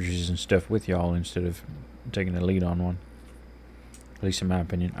do surgeries and stuff with y'all instead of taking the lead on one. At least in my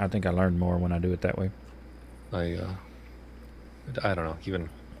opinion. I think I learned more when I do it that way. I don't know. Even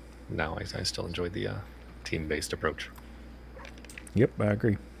now, I still enjoy the team-based approach. Yep, I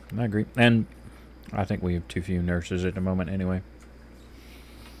agree. And I think we have too few nurses at the moment anyway.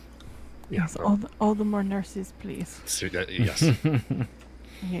 Yes, all the more nurses, please. So, yes.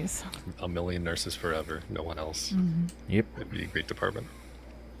 Yes. A million nurses forever. No one else. Yep. It'd be a great department.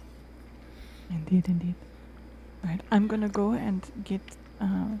 Indeed. Right, I'm gonna go and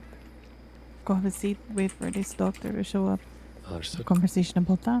go have a seat, wait for this doctor to show up. Understood. Conversation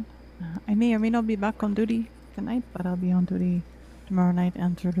about that. I may or may not be back on duty tonight, but I'll be on duty tomorrow night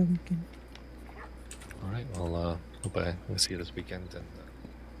and through the weekend. All right. Well, hope I see you this weekend. And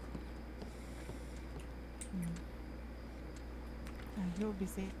you'll be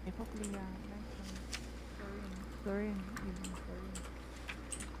safe. Hopefully, nice and Florian, even Florian.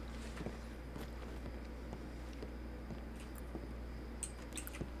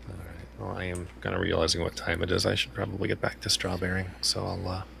 Alright, well, I am kind of realizing what time it is. I should probably get back to strawberrying, so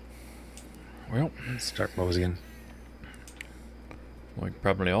I'll start moseying. We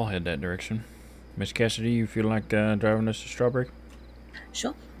probably all head that direction. Miss Cassidy, you feel like driving us to Strawberry?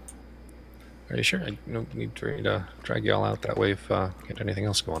 Sure. Are you sure? I don't need to drag y'all out that way if get anything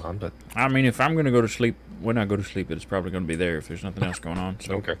else going on, but... I mean, if I'm going to go to sleep, when I go to sleep, it's probably going to be there if there's nothing else going on.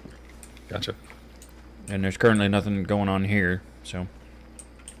 So. Okay. Gotcha. And there's currently nothing going on here, so.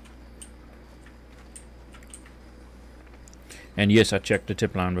 And yes, I checked the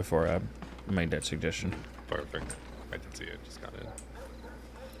tip line before I made that suggestion. Perfect. I did see it. Just got in.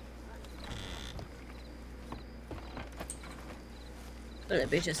 Will it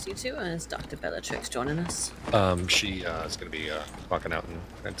be just you two, or is Dr. Bellatrix joining us? She is going to be walking out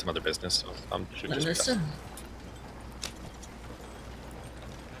and some other business, so she'll just be Understood.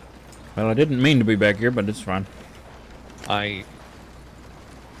 Well, I didn't mean to be back here, but it's fine. This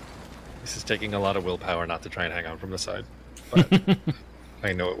is taking a lot of willpower not to try and hang on from the side, but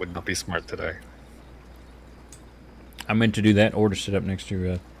I know it would not be smart today. I meant to do that or to sit up next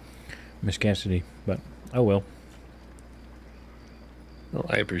to Miss Cassidy, but oh well. Well,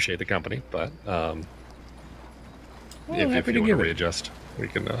 I appreciate the company, but Well, if happy you to want to give it. readjust, we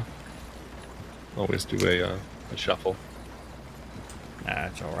can always do a shuffle. Nah,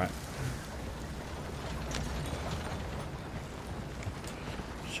 it's all right.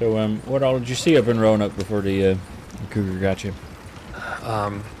 So, what all did you see up in Roanoke before the cougar got you?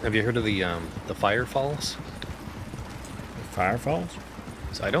 Have you heard of the Fire Falls? Fire Falls?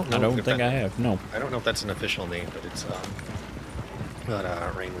 So I don't know. I don't if think that- I have. No. I don't know if that's an official name, but it's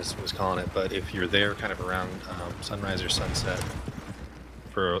what Rain was calling it. But if you're there, kind of around sunrise or sunset,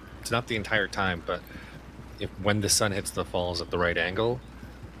 it's not the entire time, but when the sun hits the falls at the right angle,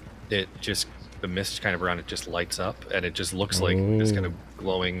 the mist kind of around it just lights up, and it just looks like this kind of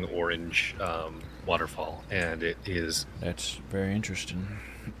glowing orange waterfall, and it is. That's very interesting.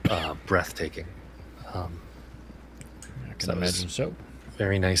 Breathtaking. I can imagine so.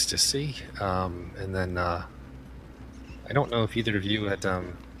 Very nice to see. And then I don't know if either of you had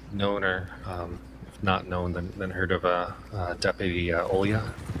known or if not known, then heard of Deputy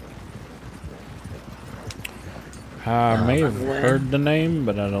Olya. I may have heard the name,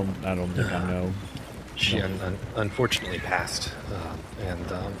 but I don't think I know. She unfortunately passed, and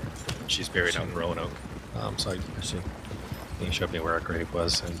she's buried out in Roanoke. So I see. He showed me where her grave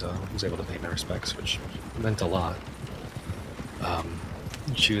was, and was able to pay my respects, which meant a lot.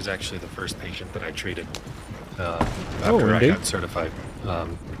 She was actually the first patient that I treated after I got certified.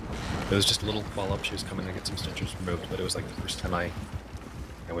 It was just a little follow-up. She was coming to get some stitches removed, but it was like the first time I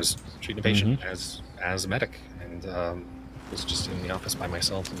was treating a patient as a medic, and was just in the office by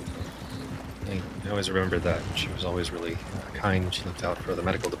myself. And I always remember that. She was always really kind. She looked out for the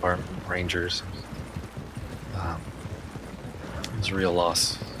medical department, rangers. It was a real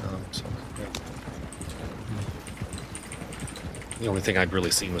loss. So, yeah. The only thing I'd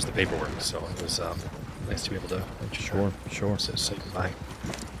really seen was the paperwork, so it was nice to be able to say goodbye.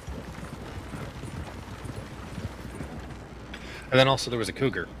 And then also there was a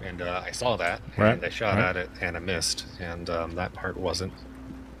cougar, and I saw that, and I shot at it, and I missed, and that part wasn't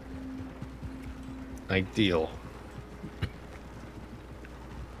ideal.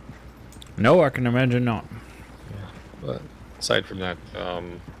 No, I can imagine not. Yeah, but aside from that,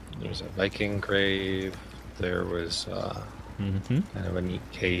 there's a Viking grave. There was kind of a neat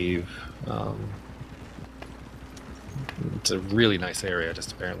cave. It's a really nice area,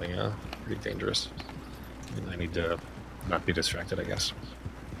 just apparently pretty dangerous. I need to not be distracted, I guess.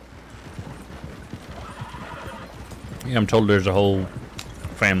 Yeah, I'm told there's a whole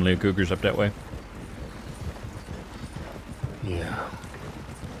family of cougars up that way. Yeah.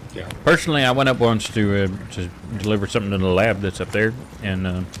 Yeah. Personally, I went up once to deliver something to the lab that's up there,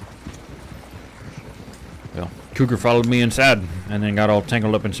 and well, cougar followed me inside, and then got all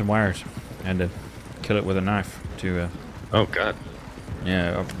tangled up in some wires. I had to kill it with a knife to. Oh God.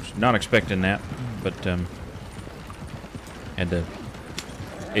 Yeah, I was not expecting that, but had to.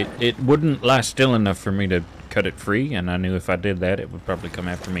 It wouldn't last still enough for me to cut it free, and I knew if I did that, it would probably come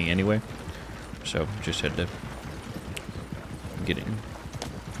after me anyway. So just had to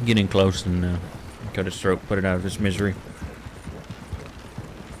get in close and cut its throat, put it out of its misery.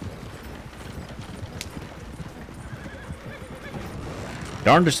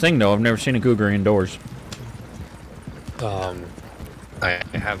 Darndest thing though, I've never seen a cougar indoors. I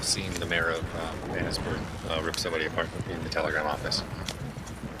have seen the mayor of Annisburg rip somebody apart in the telegram office.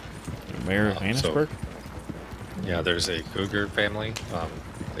 The mayor of Annisburg? Yeah, there's a cougar family.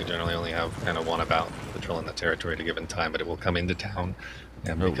 They generally only have kind of one about patrolling the territory at a given time, but it will come into town,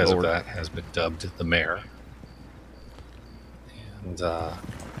 and because of that, has been dubbed the mayor. And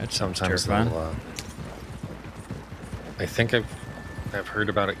that's sometimes they'll, I think I've heard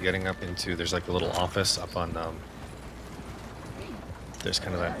about it getting up into, there's like a little office up on there's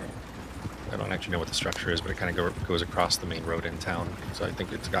kind of that, I don't actually know what the structure is, but it kind of goes across the main road in town. So I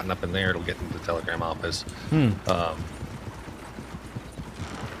think it's gotten up in there. It'll get into the telegram office.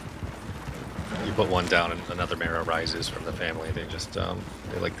 you put one down and another mare arises from the family. They just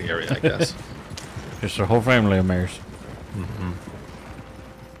they like the area, I guess. Just a whole family of mares. Mm-hmm.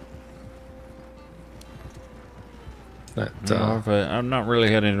 But, No, I've not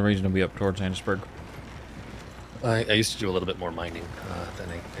really had any reason to be up towards Annisburg. I used to do a little bit more mining than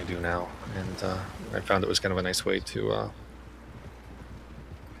I do now, and I found it was kind of a nice way to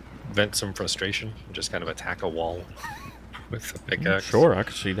vent some frustration, just kind of attack a wall with a pickaxe. Sure, I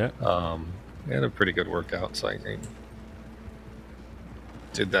could see that. I had a pretty good workout, so I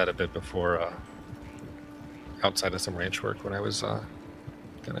did that a bit before, outside of some ranch work when I was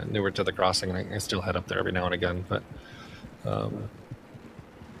kind of newer to the crossing, and I still head up there every now and again, but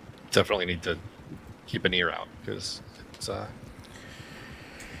definitely need to keep an ear out, because it's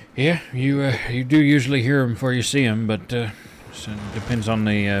yeah, you do usually hear them before you see them, but so it depends on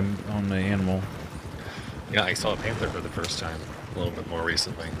the animal. Yeah, I saw a panther for the first time a little bit more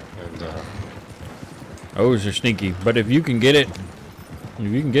recently, and those are sneaky. But if you can get it,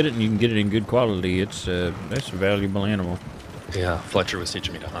 and you can get it in good quality, it's that's a valuable animal. yeah, Fletcher was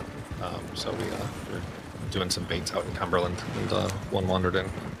teaching me to hunt, so we're doing some baits out in Cumberland, and one wandered in.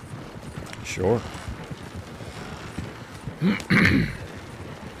 Sure. I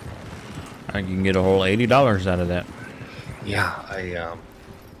think you can get a whole $80 out of that. Yeah,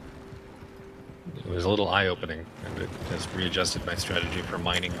 it was a little eye-opening, and it has readjusted my strategy from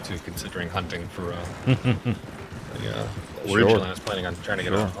mining to considering hunting for originally I was planning on trying to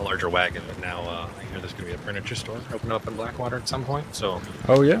get a larger wagon, but now I hear there's going to be a furniture store open up in Blackwater at some point, so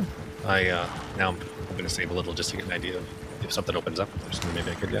oh yeah, now I'm going to save a little just to get an idea of if something opens up, just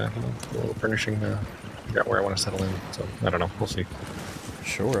maybe I could do a little furnishing, figure out where I want to settle in, so I don't know, we'll see.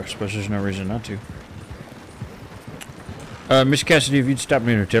 Sure, I suppose there's no reason not to. Miss Cassidy, if you'd stop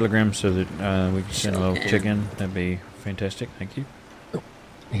me in a telegram so that we can send a little chicken, that'd be fantastic. Thank you.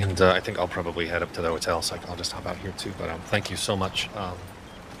 And I think I'll probably head up to the hotel, so I'll just hop out here too. But thank you so much,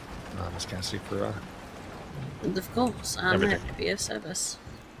 Miss Cassidy, for And of course, I'm everything. happy to be of service.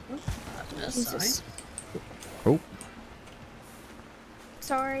 Oh, no, sorry. Jesus. Oh,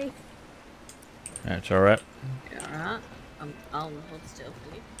 Sorry. that's all right. You're alright. I'll hold still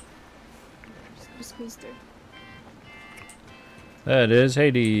for you. Just squeezed through. That is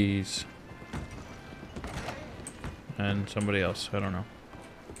Hades. And somebody else, I don't know.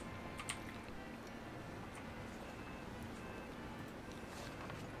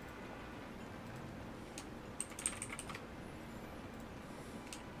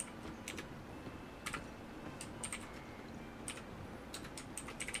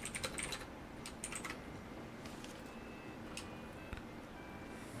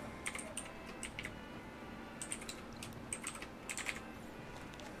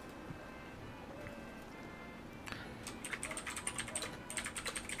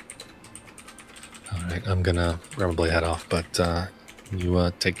 Alright, I'm gonna probably head off, but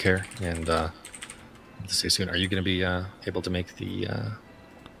you take care, and see you soon. Are you gonna be able to make the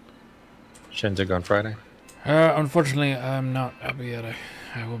shindig on Friday? Unfortunately, I'm not. I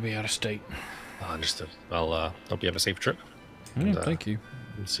will be out of state. Understood. Well, hope you have a safe trip. Yeah, And, thank you.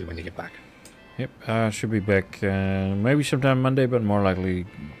 We'll see when you get back. Yep, I should be back maybe sometime Monday, but more likely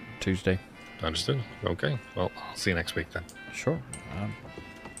Tuesday. Understood. Okay. Well, I'll see you next week then. Sure.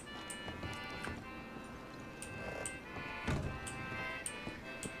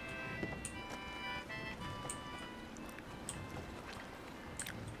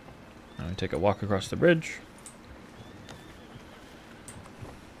 I take a walk across the bridge.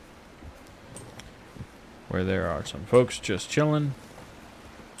 Where there are some folks just chilling.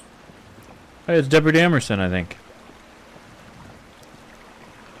 Hey, it's Deputy Emerson, I think.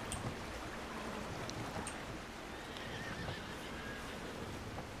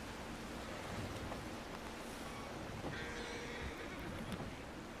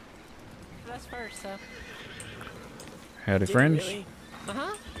 That's first, so. Howdy, Did you friends. really?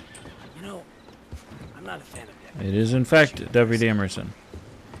 Uh-huh. You know, I'm not a fan of that. It is, in fact, Deputy Emerson.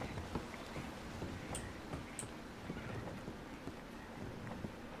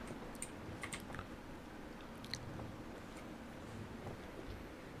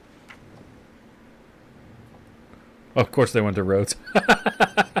 Oh, of course they went to Rhodes.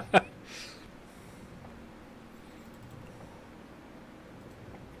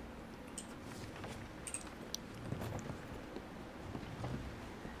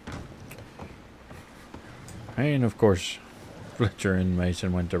 And of course, Fletcher and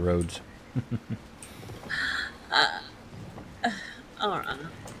Mason went to Rhodes. Alright.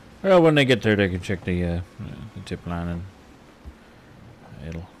 Well, when they get there, they can check the tip line, and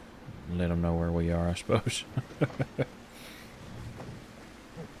it'll let them know where we are, I suppose.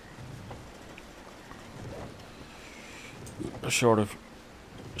 short of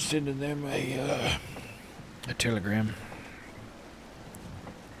sending them a telegram.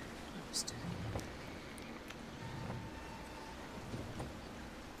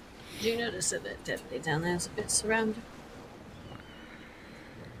 Did you notice that that deputy down there is a bit surrounded?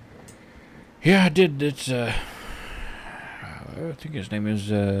 Yeah, I did. It's I think his name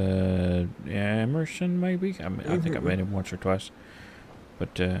is Emerson, maybe. I think I met him once or twice,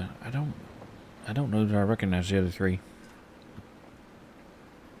 but I don't know that I recognize the other three.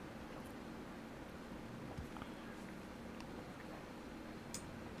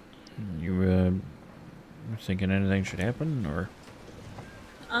 You thinking anything should happen, or?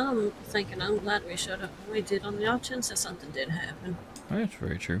 I'm thinking I'm glad we showed up when we did on the off chance that something did happen. That's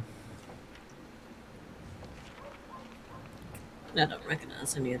very true. I don't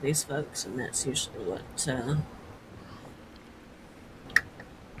recognize any of these folks, and that's usually what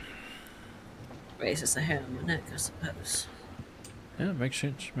raises the hair on my neck, I suppose. Yeah, makes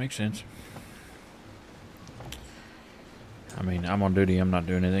sense. Makes sense. I mean, I'm on duty. I'm not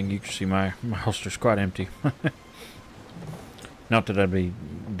doing anything. You can see my holster's quite empty. Not that I'd be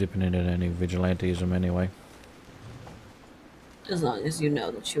dipping into any vigilantism anyway. As long as you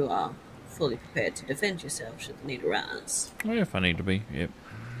know that you are fully prepared to defend yourself should the need arise. Well, if I need to be, yep.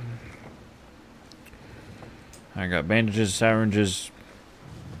 I got bandages, syringes,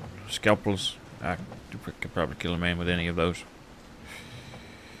 scalpels. I could probably kill a man with any of those.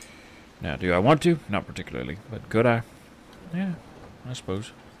 Now, do I want to? Not particularly, but could I? Yeah, I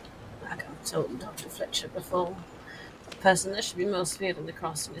suppose. Like I've told Dr. Fletcher before, the person that should be most feared in the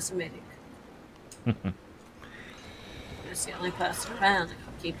crossing is a medic. It's the only person around that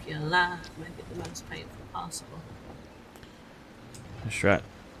can keep you alive, make it the most painful possible. That's right.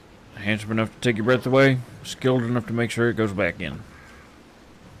 Handsome enough to take your breath away, skilled enough to make sure it goes back in.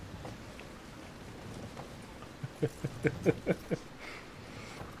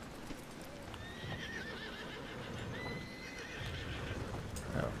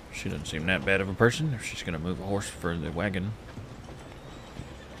 Oh, she doesn't seem that bad of a person if she's going to move a horse for the wagon.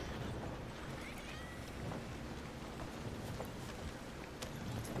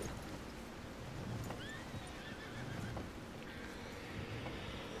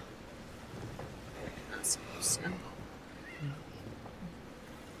 I suppose so.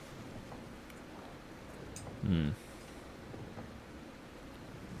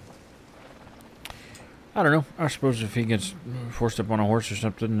 I don't know. I suppose if he gets forced up on a horse or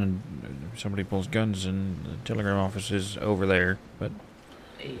something and somebody pulls guns and the telegram office is over there, but...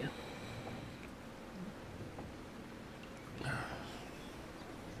 Yeah.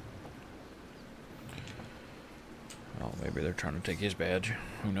 Oh, maybe they're trying to take his badge.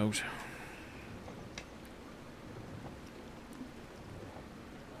 Who knows?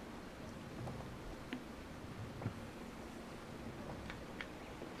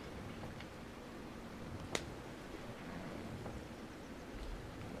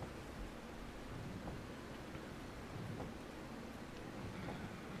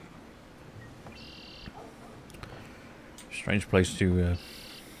 Strange place to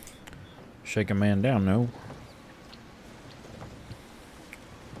shake a man down, no?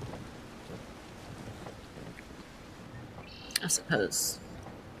 I suppose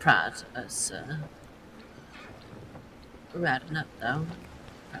prior to us riding up, though,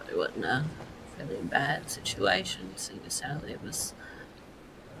 probably wasn't a really bad situation, seeing as how they was,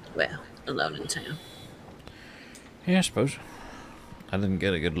 well, alone in town. Yeah, I suppose. I didn't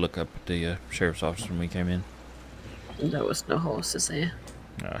get a good look up at the sheriff's office when we came in. There was no horses there.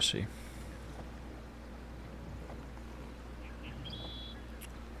 Oh, I see.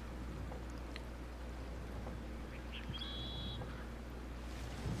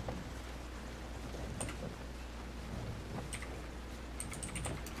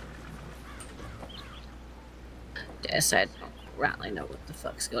 Guess I don't rightly know what the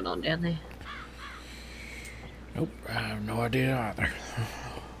fuck's going on down there. Nope, I have no idea either.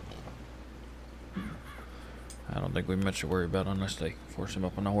 I don't think we have much to worry about unless they force him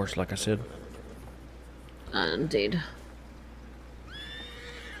up on a horse, like I said. Indeed.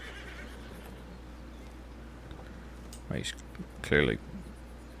 He's clearly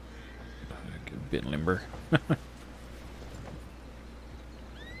a bit limber.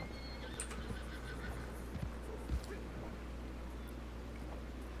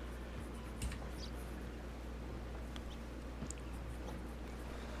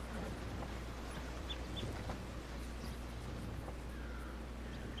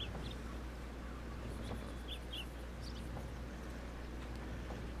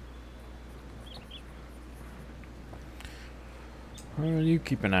 Well, you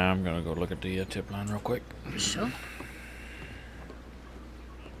keep an eye. I'm gonna go look at the tip line real quick. Sure.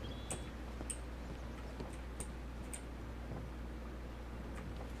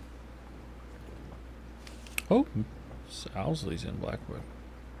 Oh, Owsley's in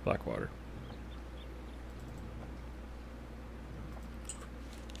Blackwater.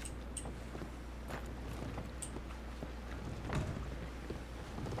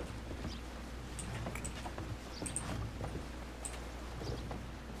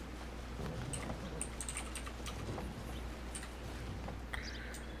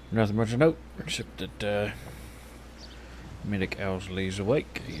 Nothing much to note, except that Medic Owsley's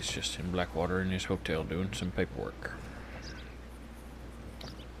awake. He's just in Blackwater in his hotel doing some paperwork.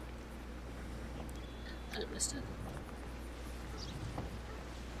 I missed it.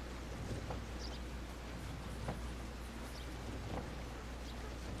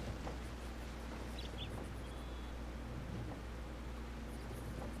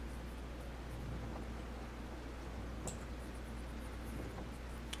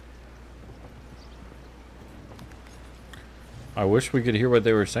 I wish we could hear what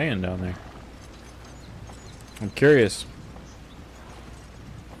they were saying down there. I'm curious.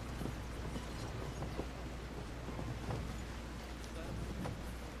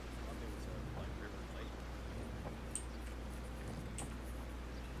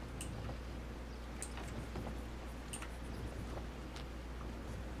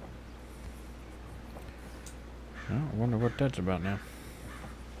 I wonder what that's about now.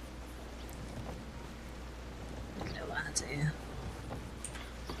 No idea.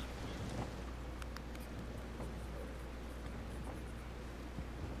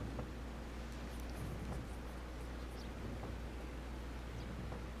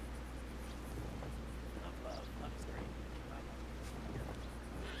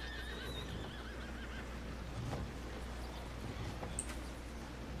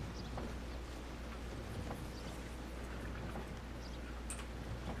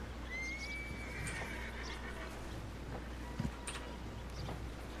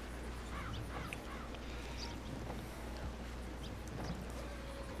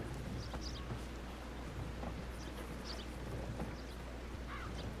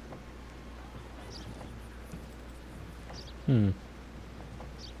 Hmm.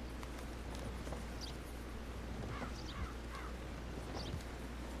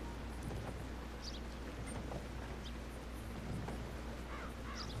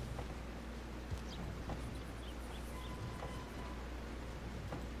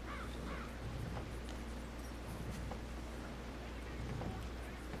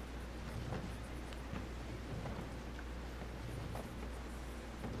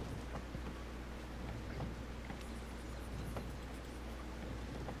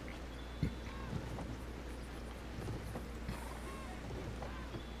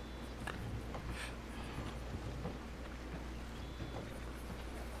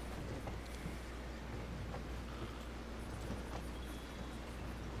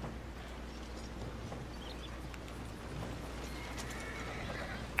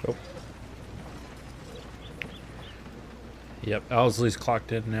 Oh. Yep, Owsley's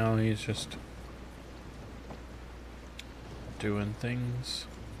clocked in now. He's just doing things.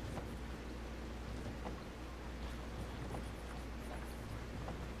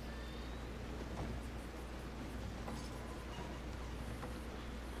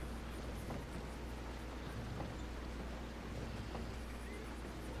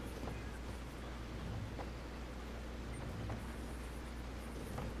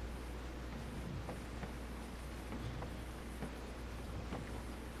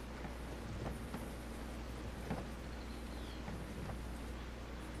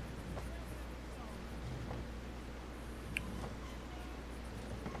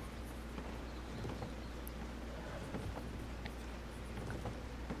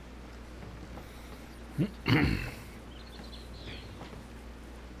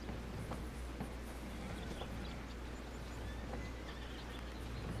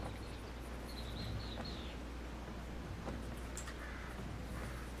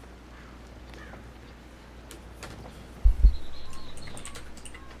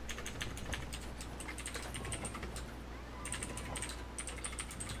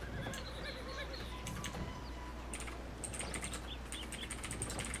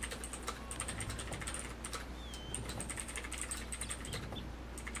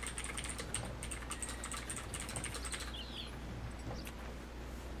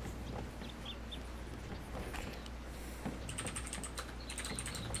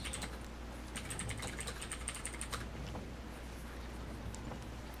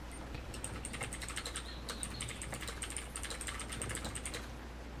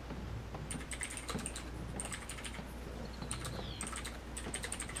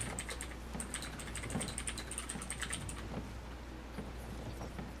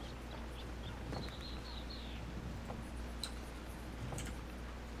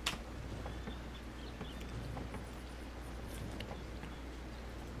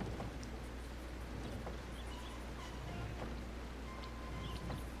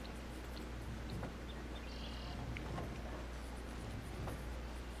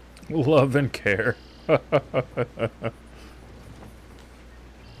 Love and care.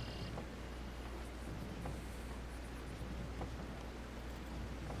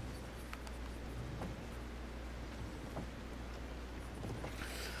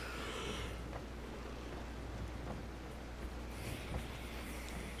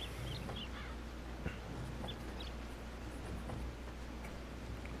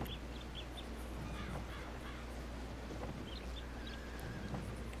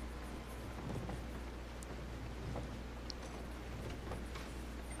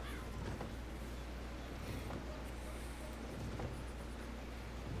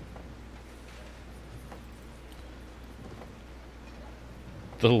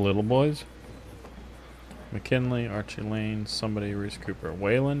 The little boys? McKinley, Archie Lane, somebody, Reese Cooper,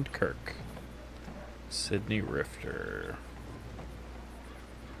 Wayland Kirk, Sydney Rifter.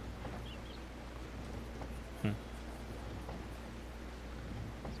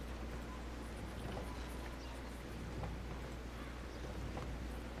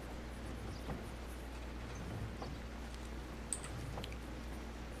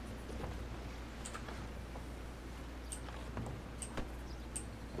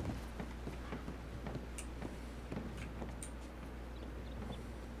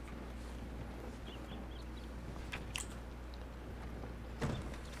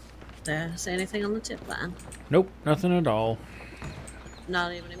 Say anything on the tip line? Nope, nothing at all.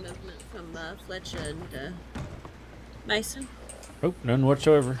 Not even any movement from Fletcher and Mason? Nope, none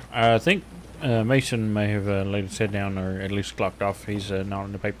whatsoever. I think Mason may have laid his head down or at least clocked off. He's not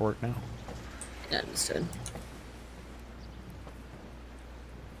in the paperwork now. Understood.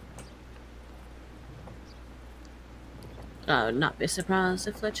 I would not be surprised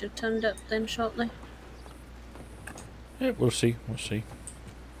if Fletcher turned up then shortly. Yeah, we'll see. We'll see.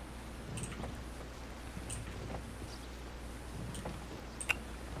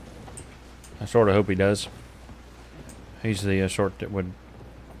 I sort of hope he does. He's the sort that would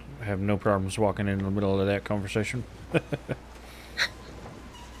have no problems walking in the middle of that conversation.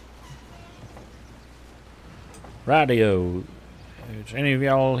 Radio. Does any of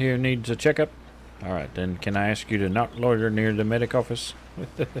y'all here needs a checkup? Alright, then can I ask you to not loiter near the medic office?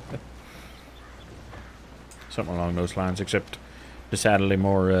 Something along those lines, except decidedly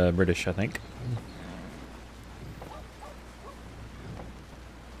more British, I think.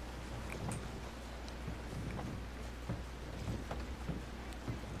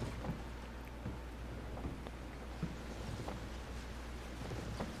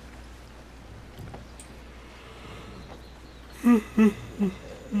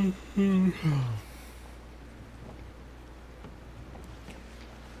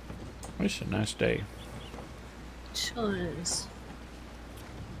 It's a nice day. Sure is.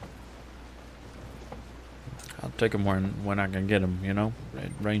 I'll take them when I can get them, you know.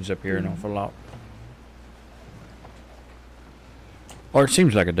 It rains up here an awful lot. Or it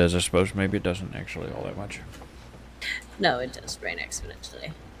seems like it does, I suppose. Maybe it doesn't actually all that much. No, it does rain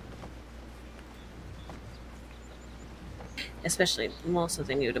exponentially. Especially more so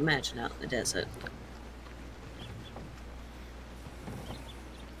than you'd imagine out in the desert.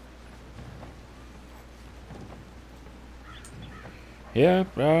 Yeah,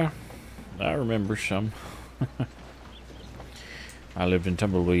 I remember some. I lived in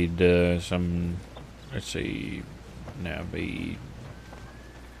Tumbleweed some, let's see, now be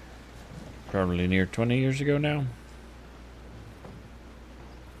probably near 20 years ago now.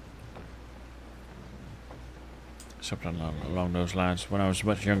 Something along those lines, when I was a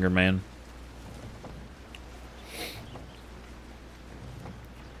much younger man.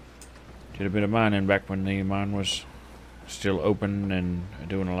 Did a bit of mining back when the mine was still open and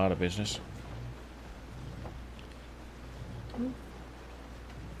doing a lot of business.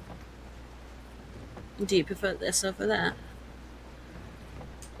 Do you prefer this over that?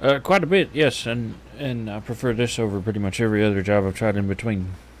 Quite a bit, yes, and I prefer this over pretty much every other job I've tried in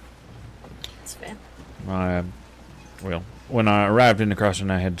between. That's fair. Well, when I arrived in the crossing,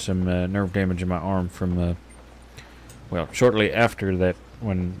 I had some nerve damage in my arm from, well, shortly after that,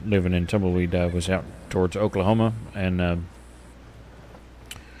 when living in Tumbleweed, I was out towards Oklahoma, and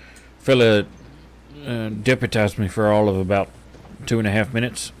fella deputized me for all of about 2.5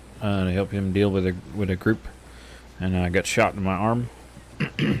 minutes to help him deal with a group, and I got shot in my arm.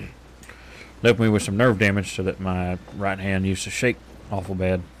 Left me with some nerve damage so that my right hand used to shake awful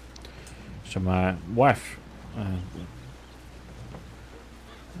bad. So my wife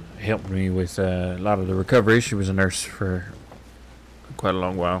helped me with a lot of the recovery. She was a nurse for quite a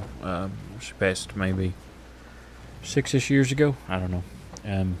long while. She passed maybe 6-ish years ago. I don't know.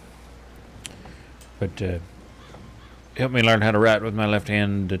 But helped me learn how to write with my left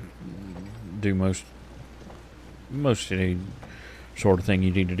hand to do most any sort of thing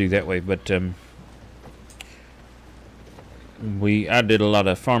you need to do that way. But I did a lot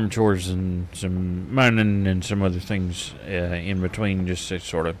of farm chores and some mining and some other things in between, just to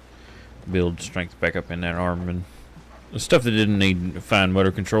sort of build strength back up in that arm and the stuff that didn't need fine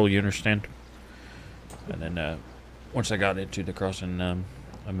motor control, you understand. And then once I got into the crossing,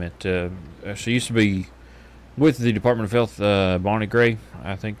 I met she used to be with the Department of Health, Bonnie Gray,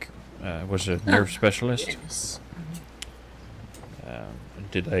 I think, was a nerve specialist. Yes.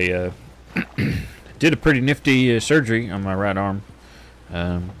 Did a did a pretty nifty surgery on my right arm.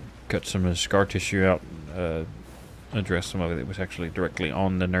 Cut some of the scar tissue out, addressed some of it that was actually directly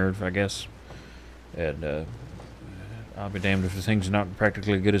on the nerve, I guess. And I'll be damned if the thing's not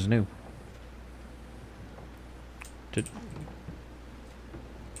practically good as new.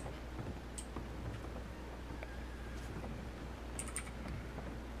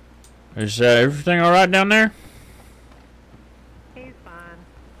 Is everything all right down there? He's fine.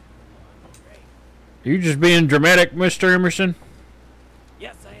 Are you just being dramatic, Mr. Emerson?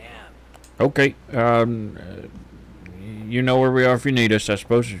 Yes, I am. Okay. You know where we are if you need us, I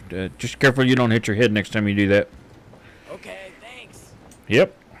suppose. Just careful you don't hit your head next time you do that. Okay, thanks.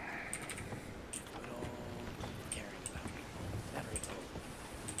 Yep.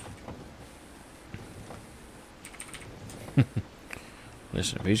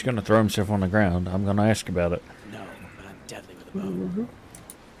 Listen, if he's going to throw himself on the ground, I'm going to ask about it. No, but I'm deadly with a bow.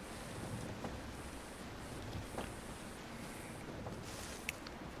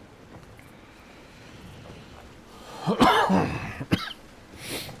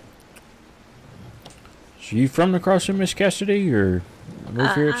 So you from the crossing, Miss Cassidy, or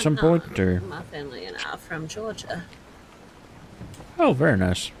move here at some point, or? My family and I are from Georgia. Oh, very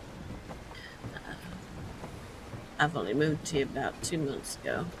nice. I've only moved here about 2 months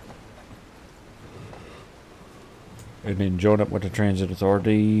ago. And then joined up with the Transit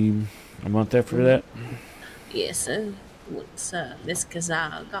Authority a month after that? Yes, sir. Once Miss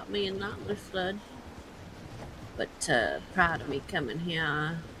Kazal got me in that with flood. But prior to me coming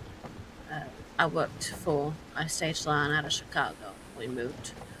here, I worked for a stage line out of Chicago. We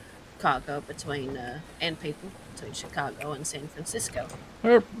moved cargo between and people between Chicago and San Francisco.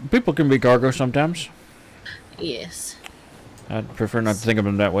 Well, people can be cargo sometimes. Yes. I'd prefer not to think of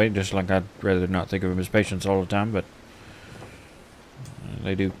them that way, just like I'd rather not think of them as patients all the time, but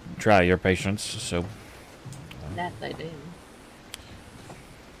they do try your patience, so. That they do.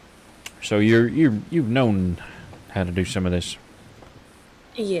 So you've known how to do some of this.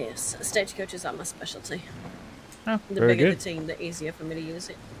 Yes, stagecoaches are my specialty. Oh, the very bigger good. the team, the easier for me to use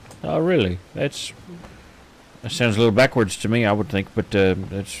it. Oh, really? That sounds a little backwards to me, I would think, but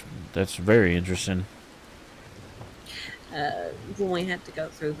that's very interesting. When we had to go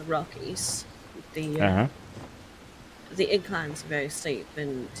through the Rockies, the inclines are very steep,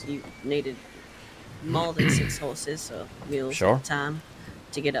 and you needed more than 6 horses or mules Sure. at a time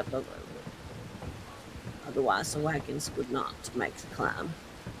to get up over. Otherwise, the wagons would not make the climb.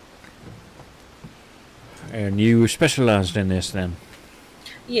 And you specialized in this then?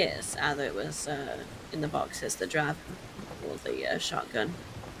 Yes, either it was in the box as the driver or the shotgun.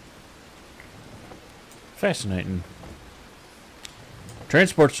 Fascinating.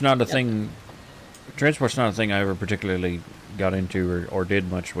 Transport's not a thing. Transport's not a thing I ever particularly got into or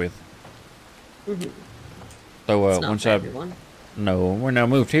did much with. Though It's not once for I everyone. when I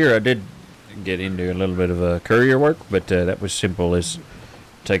moved here, I did get into a little bit of courier work, but that was simple as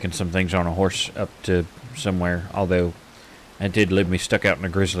taking some things on a horse up to somewhere. Although it did leave me stuck out in the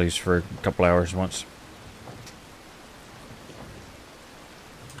grizzlies for a couple hours once.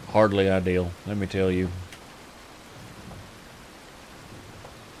 Hardly ideal, let me tell you.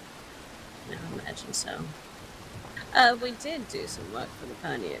 I imagine so. We did do some work for the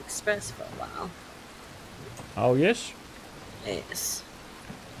Pony Express for a while. Oh yes. Yes.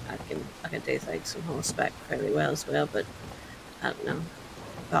 I can do things on horseback fairly well as well, but I don't know.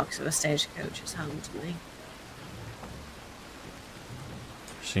 The box of a stagecoach is home to me.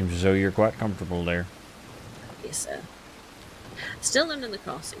 Seems as though you're quite comfortable there. Yes, sir. Still learning the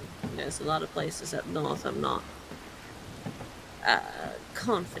crossing. There's a lot of places up north I'm not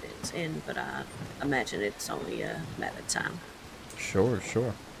confident in, but I imagine it's only a matter of time. Sure,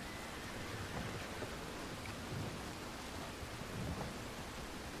 sure.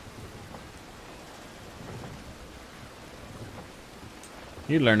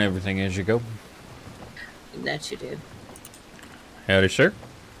 You learn everything as you go. That you do. Howdy, sir.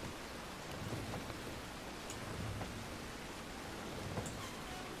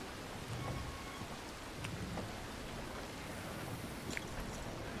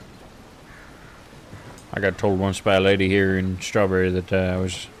 I got told once by a lady here in Strawberry that I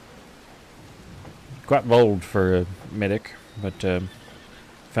was quite bold for a medic, but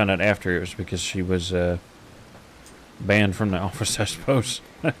found out after it was because she was banned from the office, I suppose.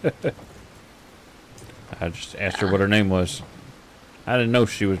 I just asked her what her name was. I didn't know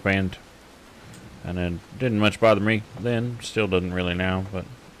she was banned, and it didn't much bother me then. Still doesn't really now, but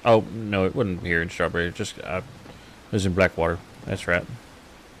oh no, it wouldn't be here in Strawberry. It just I was in Blackwater. That's right.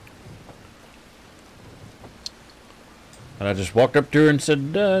 And I just walked up to her and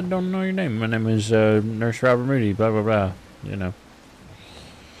said, don't know your name. My name is Nurse Robert Moody, blah, blah, blah. You know.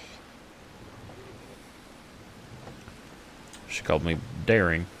 She called me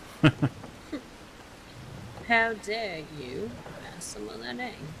daring. How dare you ask someone their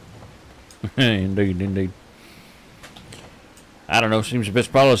name? Indeed, indeed. I don't know, seems the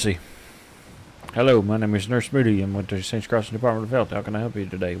best policy. Hello, my name is Nurse Moody. I'm with the St. Crossing Department of Health. How can I help you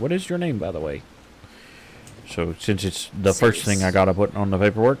today? What is your name, by the way? So, since it's the first thing I gotta put on the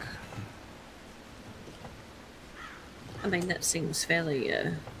paperwork. I mean, that seems fairly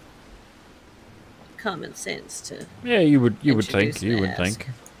common sense to. Yeah, you would think.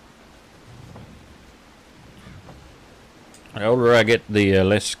 The older I get, the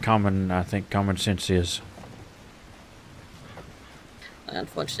less common I think common sense is.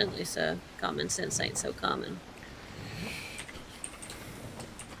 Unfortunately, sir, common sense ain't so common.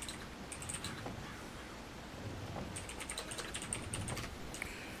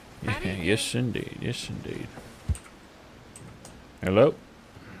 Yeah, yes, indeed. Yes, indeed. Hello?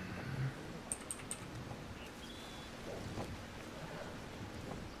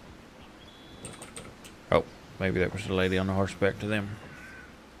 Oh, maybe that was the lady on the horseback to them.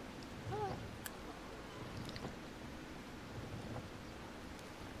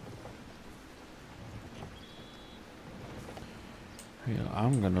 Yeah,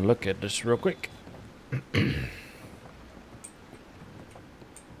 I'm gonna look at this real quick.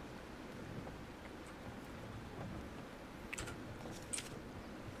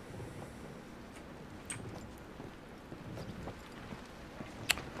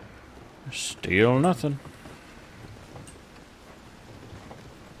 Still nothing.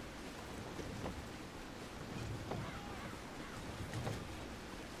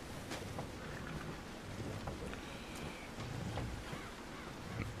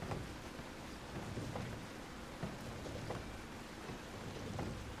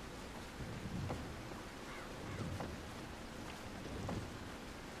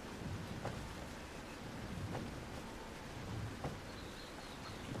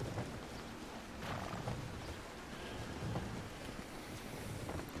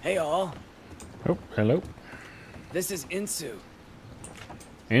 Hey all. Oh, hello. This is Insu.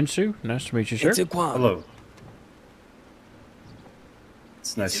 Insu, nice to meet you, sir. Insu Kwan. Hello.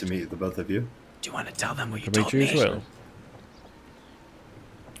 It's nice to meet the both of you. Do you want to tell them what you To meet told you me? as well.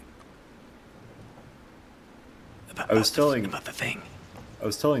 I was telling about the thing. I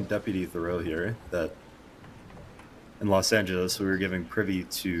was telling Deputy Thoreau here that in Los Angeles we were giving privy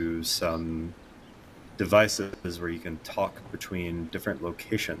to some devices where you can talk between different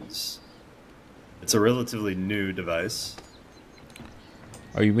locations. It's a relatively new device.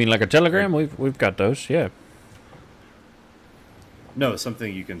 Oh, you mean like a telegram? We've got those, yeah. No,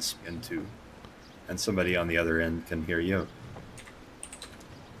 something you can spin to, and somebody on the other end can hear you.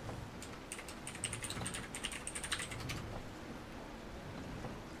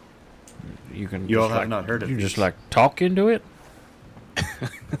 You all have not heard of you these. just like talk into it?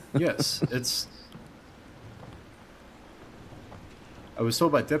 Yes, it's. I was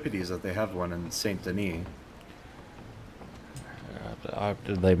told by deputies that they have one in Saint Denis.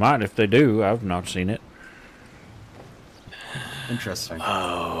 They might if they do. I've not seen it. Interesting.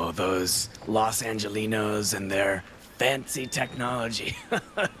 Oh, those Los Angelinos and their fancy technology.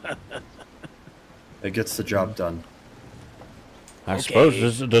 It gets the job done. I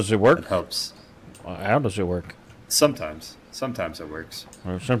suppose. Does it work? It helps. How does it work? Sometimes. Sometimes it works.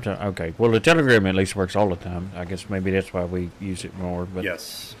 Or sometimes. Okay. Well, the telegram at least works all the time. I guess maybe that's why we use it more. But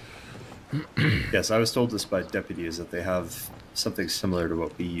Yes. Yes, I was told this by deputies that they have something similar to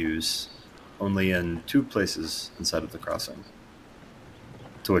what we use, only in 2 places inside of the crossing.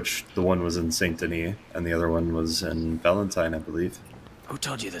 To which the one was in Saint Denis, and the other one was in Valentine, I believe. Who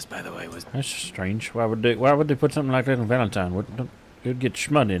told you this, by the way? Was That's strange. Why would they put something like that on Valentine? It would get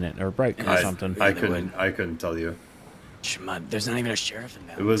schmud in it or break or something. I couldn't tell you. Schmud. There's not even a sheriff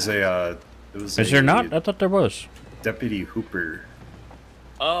in It was a. Is there not? I thought there was. Deputy Hooper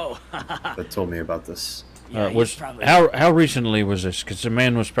Oh. that told me about this. Was how recently was this? Because the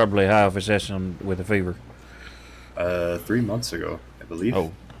man was probably high off his ass with a fever. 3 months ago, I believe.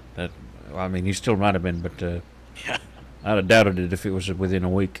 Oh, that Well, I mean, he still might have been, but Yeah. I'd have doubted it if it was within a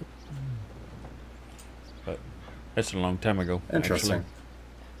week. But that's a long time ago. Interesting. Actually.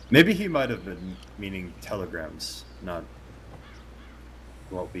 Maybe he might have been meaning telegrams, not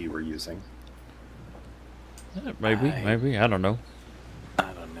what we were using. Maybe. I don't know.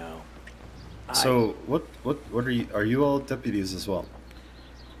 I don't know. So, what are you all deputies as well?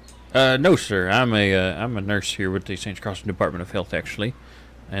 No, sir. I'm a nurse here with the St. Crossing Department of Health, actually.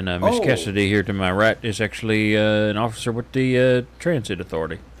 And Miss Oh. Cassidy here to my right is actually an officer with the Transit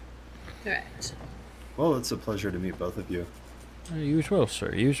Authority. Correct. Well, it's a pleasure to meet both of you. You as well,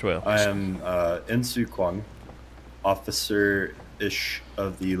 sir. You as well. I am Insu Kwang, officer-ish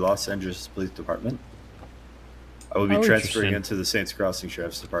of the Los Angeles Police Department. I will be transferring interesting. into the Saints Crossing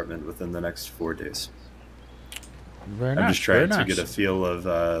Sheriff's Department within the next 4 days. Very I'm nice. just trying very to get a nice. feel of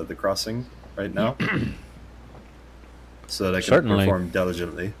the crossing right now, so that I can Certainly. perform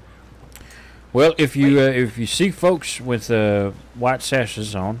diligently. Well, if you see folks with white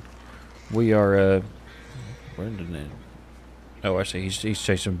sashes on, we are. Where did it? Oh, I see. He's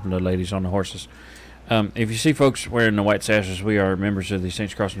chasing the ladies on the horses. If you see folks wearing the white sashes, we are members of the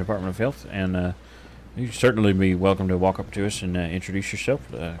St. Crossing Department of Health, and you'd certainly be welcome to walk up to us and introduce yourself.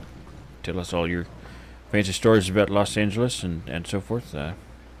 Tell us all your fancy stories about Los Angeles and so forth.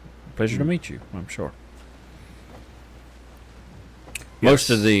 Pleasure to meet you, I'm sure. Most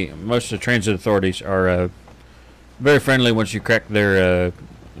of the transit authorities are very friendly once you crack their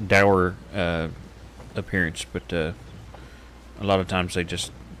dour appearance, but a lot of times they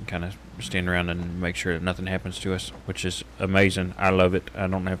just kind of stand around and make sure that nothing happens to us, which is amazing. I love it. I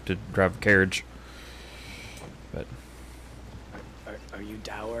don't have to drive a carriage. But Are you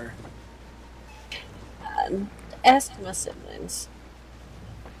dour? Ask my siblings.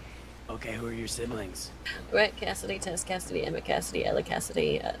 Okay, who are your siblings? Rhett Cassidy, Tess Cassidy, Emma Cassidy, Ella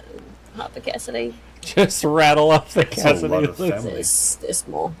Cassidy, Harper Cassidy. Just rattle off the That's a lot of Cassidy. family. There's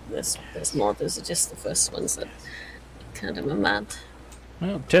more. There's more. Those are just the first ones that kind of are mad.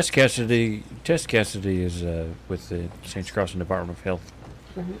 Well, Tess Cassidy is with the St. Crossing Department of Health.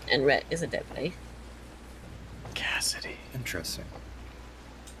 And Rhett is a deputy. Cassidy. Interesting.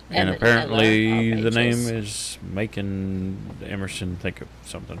 And Ella apparently are the name outrageous. is making Emerson think of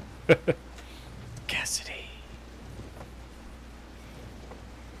something. Cassidy.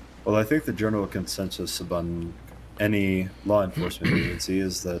 Well, I think the general consensus among any law enforcement agency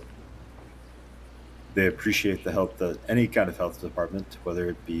is that they appreciate the help that any kind of health department, whether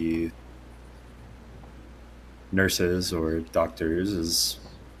it be nurses or doctors, is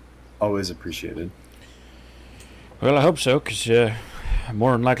always appreciated. Well, I hope so, because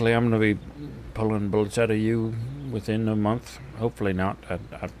more than likely I'm going to be pulling bullets out of you within a month. Hopefully not.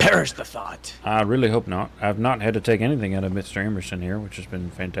 I Perish the thought. I really hope not. I've not had to take anything out of Mr. Emerson here, which has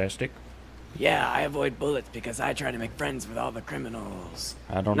been fantastic. Yeah, I avoid bullets because I try to make friends with all the criminals.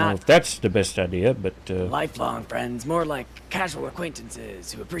 I don't know Not if that's the best idea, but lifelong friends, more like casual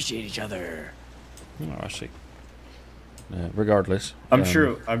acquaintances who appreciate each other. oh, I see. Regardless, I'm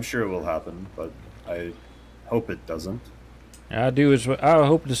sure it will happen, but I hope it doesn't. I do as well. I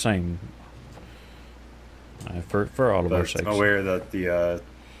hope the same. For all of our But sakes. I'm aware that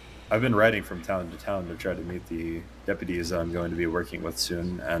I've been riding from town to town to try to meet the deputies I'm going to be working with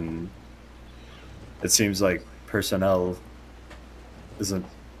soon, and it seems like personnel isn't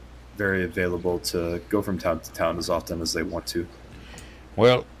very available to go from town to town as often as they want to.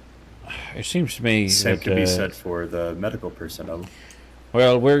 Well, it seems to me Same that can be said for the medical personnel.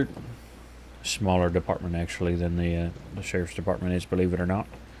 well, we're a smaller department actually than the sheriff's department is, believe it or not.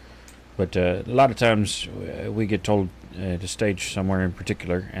 But a lot of times we get told to stage somewhere in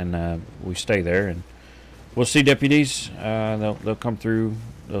particular, and we stay there, and we'll see deputies. They'll come through.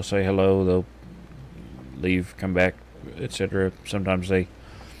 They'll say hello. They'll leave, come back, etc. Sometimes they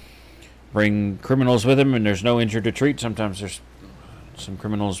bring criminals with them, and there's no injured to treat. Sometimes there's some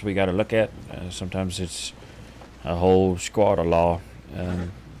criminals we got to look at. Sometimes it's a whole squad of law.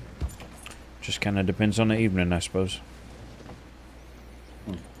 Just kind of depends on the evening, I suppose.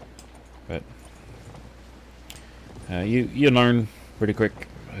 But you learn pretty quick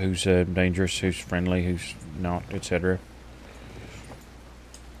who's dangerous, who's friendly, who's not, etc.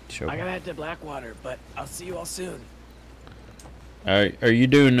 So, I gotta head to Blackwater, but I'll see you all soon. are you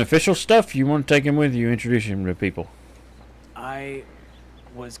doing official stuff? You want to take him with you? Introduce him to people. I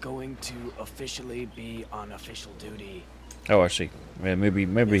was going to officially be on official duty. Oh, I see. Yeah,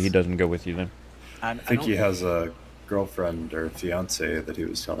 maybe he doesn't go with you then. I think he has a girlfriend or fiance that he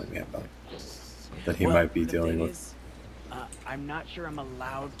was telling me about that he might be dealing with. I'm not sure I'm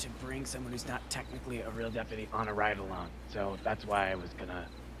allowed to bring someone who's not technically a real deputy on a ride along, so that's why I was gonna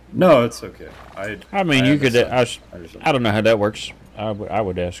No, it's okay. I mean, you could. understand. I don't know how that works. I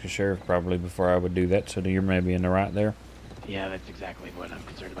would ask a sheriff probably before I would do that. So you're maybe in the right there. Yeah, that's exactly what I'm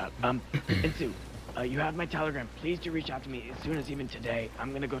concerned about. And Sue, you have my telegram. Please do reach out to me as soon as even today.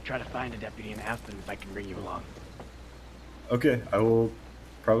 I'm gonna go try to find a deputy and ask them if I can bring you along. Okay, I will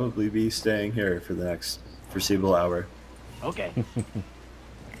probably be staying here for the next foreseeable hour. Okay.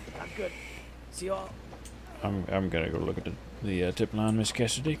 Sounds good. See you all. I'm gonna go look at the tip line, Miss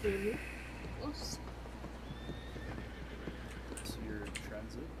Cassidy. So your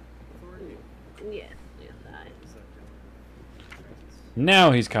transit authority? Yeah, that.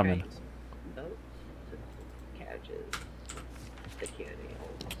 Now he's coming. Boats, carriages, security.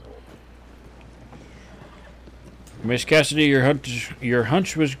 Miss Cassidy, your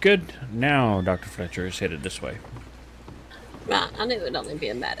hunch was good. Now Dr. Fletcher is headed this way. Right, I knew it would only be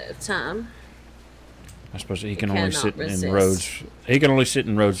a matter of time. I suppose he You can only cannot sit resist. in roads. He can only sit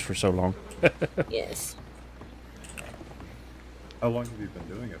in roads for so long. Yes. How long have you been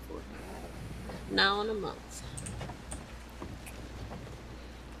doing it for? Now in a month.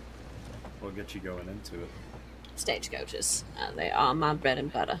 What gets you going into it? Stagecoaches. They are my bread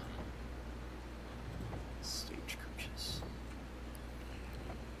and butter. Stagecoaches.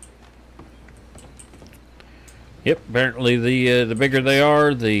 Yep. Apparently, the bigger they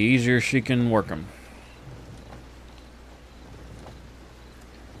are, the easier she can work them.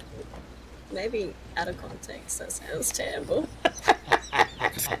 Maybe out of context, that sounds terrible.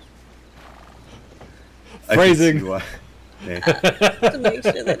 Phrasing. To make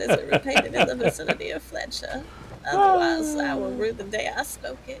sure that isn't repeated in the vicinity of Fletcher. Otherwise, I will rue the day I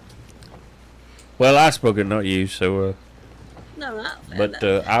spoke it. Well, I spoke it, not you. So, No, not but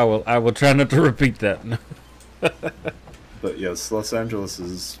I will try not to repeat that. But yes, Los Angeles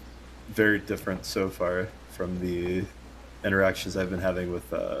is very different so far from the interactions I've been having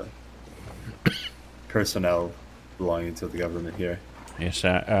with personnel belonging to the government here. Yes,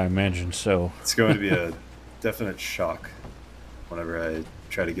 I imagine so. It's going to be a definite shock whenever I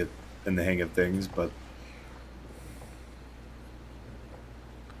try to get in the hang of things, but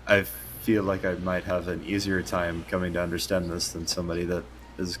I feel like I might have an easier time coming to understand this than somebody that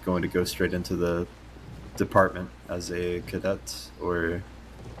is going to go straight into the department as a cadet or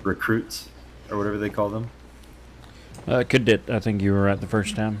recruit or whatever they call them. Cadet, I think you were right the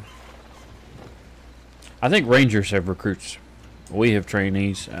first time. I think Rangers have recruits. We have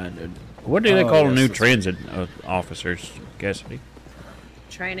trainees. What do they call yes, new that's transit officers, Cassidy?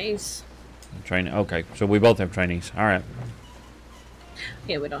 Trainees. Okay, so we both have trainees. All right.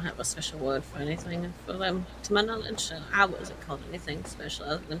 Yeah, we don't have a special word for anything for them, to my knowledge. I wasn't called anything special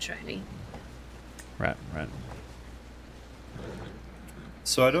other than trainee. Right.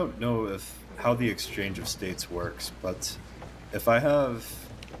 So I don't know how the exchange of states works, but if I have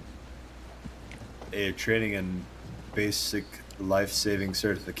a training in basic life-saving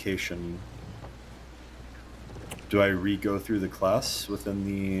certification, do I re-go through the class within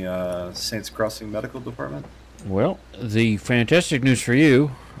the Saints Crossing Medical Department? Well, the fantastic news for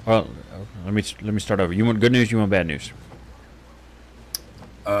you. Well, let me start over. You want good news? You want bad news?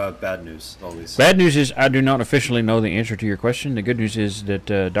 Bad news, always. Bad news is I do not officially know the answer to your question. The good news is that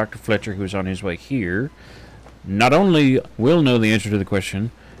Dr. Fletcher, who is on his way here, not only will know the answer to the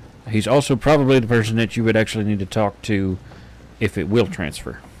question, he's also probably the person that you would actually need to talk to if it will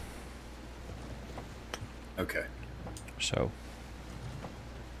transfer. Okay. So,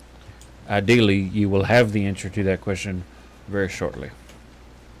 ideally, you will have the answer to that question very shortly.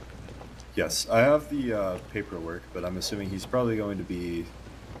 Yes, I have the paperwork, but I'm assuming he's probably going to be...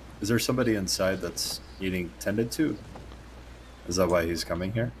 Is there somebody inside that's needing tended to? Is that why he's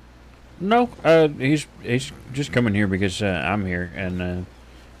coming here? No, he's just coming here because I'm here and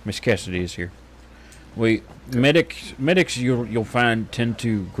Miss Cassidy is here. Medics you'll find tend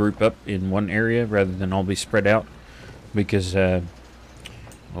to group up in one area rather than all be spread out because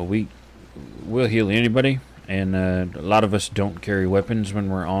we'll heal anybody, and a lot of us don't carry weapons when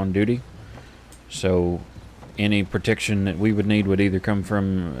we're on duty. So any protection that we would need would either come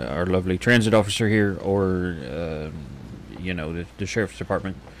from our lovely transit officer here or the sheriff's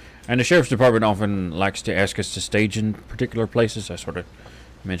department. And the sheriff's department often likes to ask us to stage in particular places. I sort of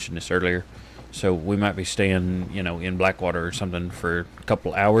mentioned this earlier. So we might be staying, in Blackwater or something for a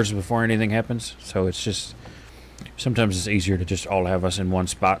couple hours before anything happens. So it's just, sometimes it's easier to just all have us in one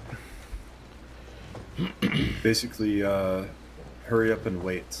spot. Basically, hurry up and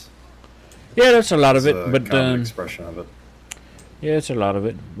wait. Yeah, that's a lot of it, But but expression of it. yeah, it's a lot of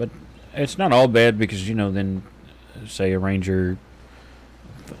it, but it's not all bad because then, say a ranger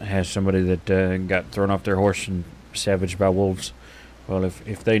has somebody that got thrown off their horse and savaged by wolves. Well,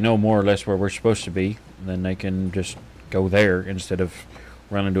 if they know more or less where we're supposed to be, then they can just go there instead of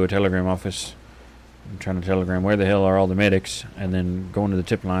running to a telegram office and trying to telegram where the hell are all the medics, and then going to the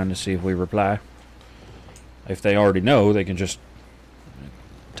tip line to see if we reply. If they already know, they can just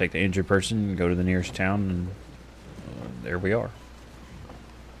take the injured person and go to the nearest town, and there we are.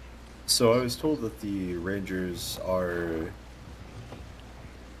 So I was told that the Rangers are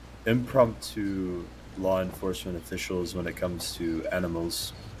impromptu law enforcement officials when it comes to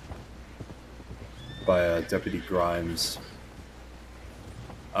animals by Deputy Grimes.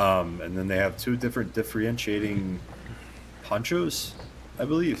 And then they have two different differentiating ponchos, I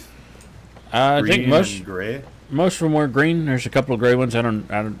believe. I think most of them were green. There's a couple of gray ones. I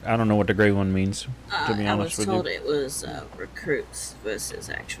don't know what the gray one means, to be honest with you. I was told it was recruits versus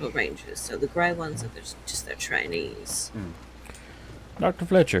actual rangers. So the gray ones are just their trainees. Dr.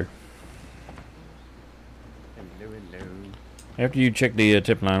 Fletcher. Hello. After you check the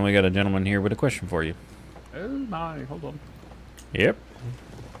tip line, we got a gentleman here with a question for you. Oh my, hold on. Yep.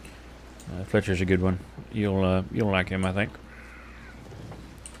 Fletcher's a good one. You'll like him, I think.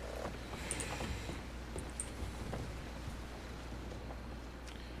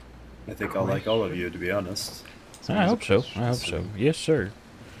 I think I'll like all of you, to be honest. I hope so. I hope so. Yes, sir.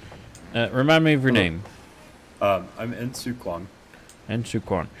 Remind me of your name. I'm Ensu Kwon. Ensu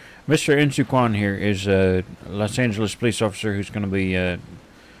Kwon. Mr. Ensu Kwon here is a Los Angeles police officer who's going to be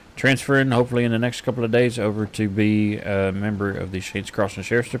transferring, hopefully in the next couple of days, over to be a member of the Saints Crossing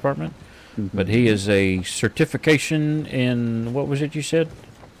Sheriff's Department. Mm-hmm. But he is a certification in, what was it you said?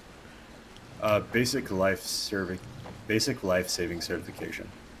 Basic life-saving certification.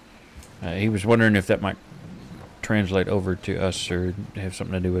 He was wondering if that might translate over to us or have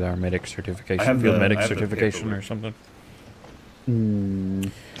something to do with our medic certification, field medic certification or something.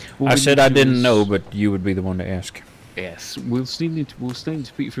 Well, I said I didn't know, but you would be the one to ask. Yes, we'll still need to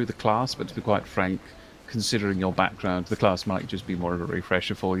put you through the class, but to be quite frank, considering your background, the class might just be more of a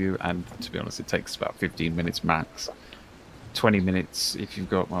refresher for you, and to be honest, it takes about 15 minutes max. 20 minutes if you've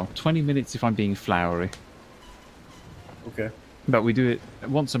got, well, 20 minutes if I'm being flowery. Okay. But we do it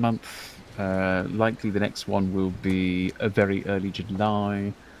once a month. Likely the next one will be a very early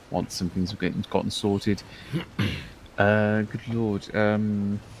July, once some things have gotten sorted. Good lord.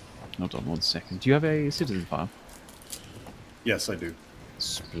 Hold on 1 second. Do you have a citizen file? Yes, I do.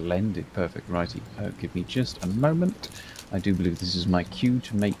 Splendid. Perfect. Righty. Give me just a moment. I do believe this is my cue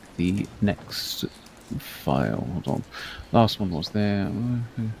to make the next file. Hold on. Last one was there.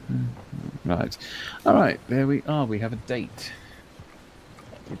 Right. Alright, there we are. We have a date.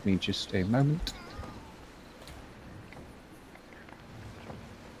 Give me just a moment.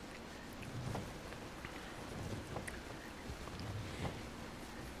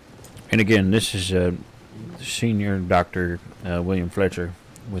 And again, this is Senior Dr. William Fletcher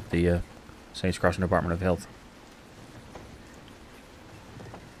with the Saints Crossing Department of Health.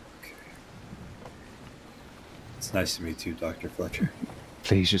 Okay. It's nice to meet you, Dr. Fletcher.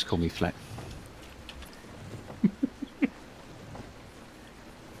 Please just call me Flet.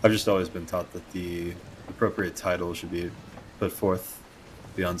 I've just always been taught that the appropriate title should be put forth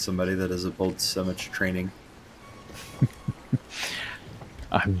beyond somebody that has pulled so much training.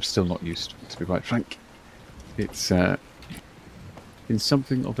 I'm still not used to it, to be quite frank. It's been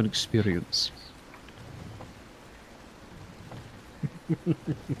something of an experience.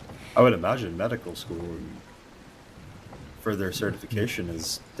 I would imagine medical school and further certification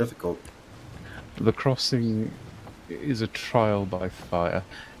is difficult. The crossing is a trial by fire.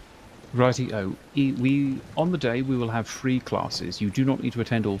 Righty-o. On the day, we will have 3 classes. You do not need to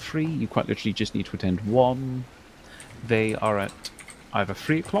attend all 3. You quite literally just need to attend 1. They are at either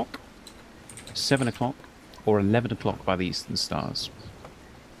 3 o'clock, 7 o'clock, or 11 o'clock by the Eastern Stars.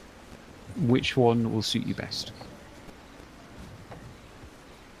 Which one will suit you best?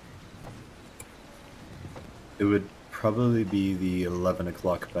 It would probably be the 11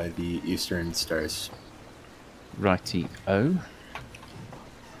 o'clock by the Eastern Stars. Righty-o.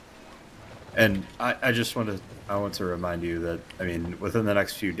 And I want to remind you that, I mean, within the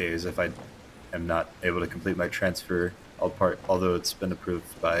next few days, if I am not able to complete my transfer, although it's been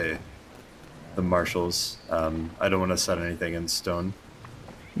approved by the marshals, I don't want to set anything in stone.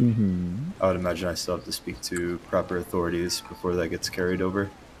 Mm-hmm. I would imagine I still have to speak to proper authorities before that gets carried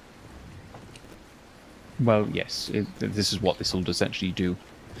over. Well, yes, this is what this will essentially do.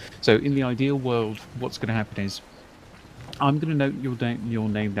 So in the ideal world, what's going to happen is I'm going to note your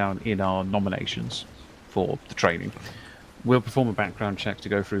name down in our nominations for the training. We'll perform a background check to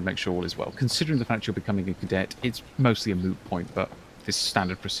go through, make sure all is well. Considering the fact you're becoming a cadet, it's mostly a moot point, but this is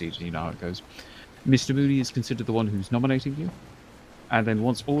standard procedure, you know how it goes. Mr. Moody is considered the one who's nominating you. And then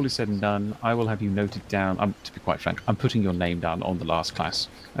once all is said and done, I will have you noted down. To be quite frank, I'm putting your name down on the last class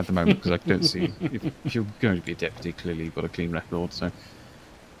at the moment because I don't see if you're going to be a deputy. Clearly, you've got a clean record, so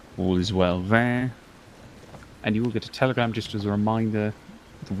all is well there. And you will get a telegram just as a reminder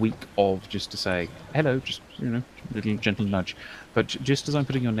the week of, just to say hello, just a little gentle nudge. But just as I'm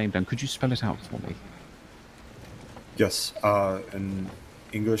putting your name down, could you spell it out for me? Yes. In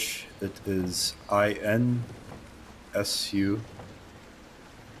English, it is INSUKWANG.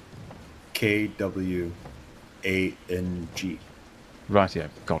 Right, yeah,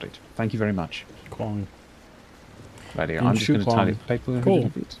 got it. Thank you very much. Kwong. Right here, I'm just going to tidy the paper cool. a little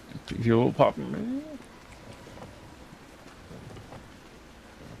bit. If you'll pardon me.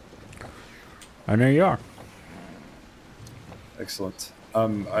 And there you are. Excellent.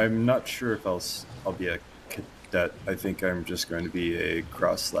 I'm not sure if I'll be a cadet. I think I'm just going to be a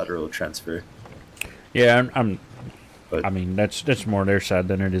cross-lateral transfer. Yeah, I mean, that's more their side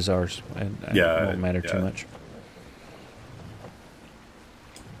than it is ours. And yeah, it won't matter too much.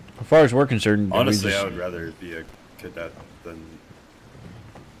 As far as we're concerned, honestly, I would rather be a cadet than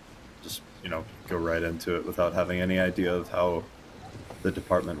just go right into it without having any idea of how the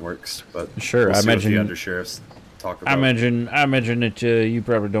department works. But sure, we'll I see what imagine the undersheriffs talk about. I imagine that you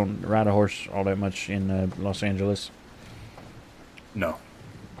probably don't ride a horse all that much in Los Angeles. No,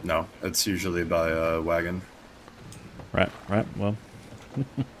 it's usually by wagon. Right. Well,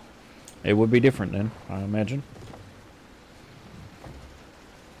 it would be different then, I imagine.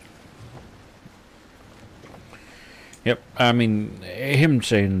 Yep. I mean, him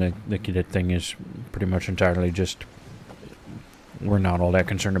saying the cadet thing is pretty much entirely just, we're not all that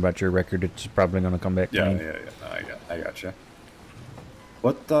concerned about your record. It's probably going to come back clean. Yeah. I gotcha.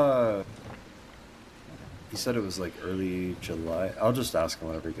 What he said it was like early July. I'll just ask him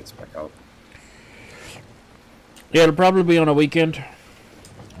whenever he gets back out. Yeah, it'll probably be on a weekend.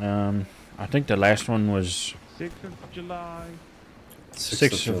 I think the last one was 6th of July.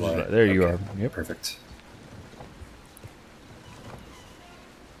 6th of July. There you are. Yep. Perfect.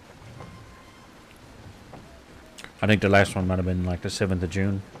 I think the last one might have been like the 7th of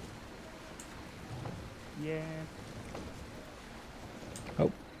June. Yeah.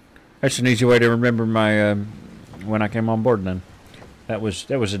 Oh, that's an easy way to remember my when I came on board. Then that was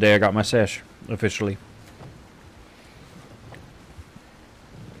the day I got my sash officially.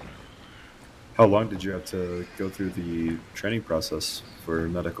 How long did you have to go through the training process for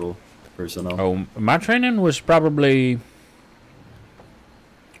medical personnel? Oh, my training was probably,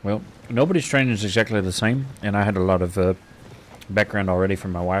 well, nobody's training is exactly the same, and I had a lot of background already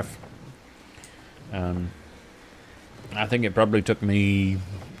from my wife. I think it probably took me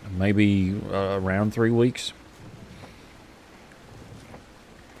maybe around 3 weeks.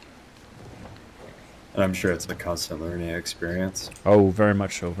 And I'm sure it's a constant learning experience. Oh, very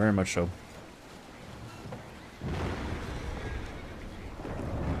much so, very much so.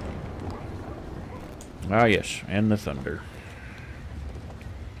 Ah, yes, and the thunder.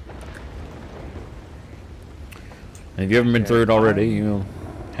 If you haven't been through it already, you'll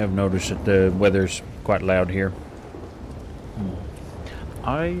have noticed that the weather's quite loud here.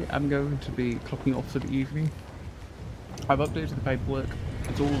 I am going to be clocking off for the evening. I've updated the paperwork.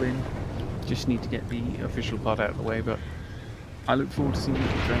 It's all in. Just need to get the official part out of the way, but I look forward to seeing you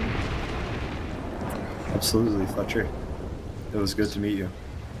at the training. Absolutely, Fletcher. It was good to meet you.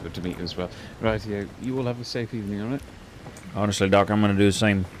 Good to meet you as well. Right, you all have a safe evening on it. Honestly, Doc, I'm going to do the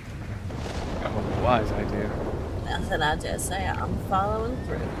same. Oh, wise idea. Nothing, I just say I'm following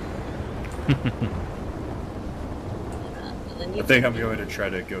through. I think I'm going to try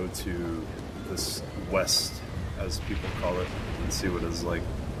to go to this west, as people call it, and see what it's like.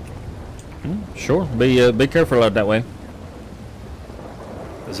 Sure. Be careful out that way.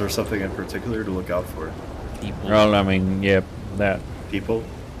 Is there something in particular to look out for? People. Well, I mean, yeah, that. People?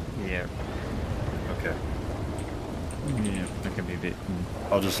 Yeah. Okay. Yeah, that can be a bit.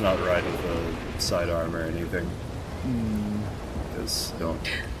 I'll just not ride with a sidearm or anything. Because don't.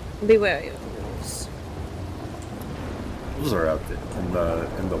 Be wary of wolves. Wolves are out there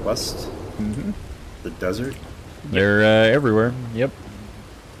in the west. Mm-hmm. The desert. They're everywhere. Yep.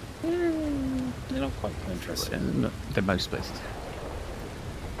 They're not quite interesting. They're most places.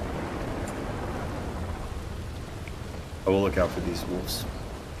 I will look out for these wolves.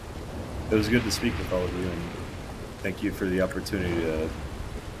 It was good to speak with all of you, and thank you for the opportunity to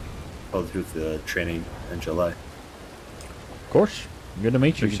go through the training in July. Of course. Good to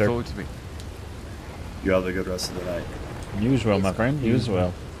meet you, Looking sir. forward to me. You have a good rest of the night. You as well, my friend. You as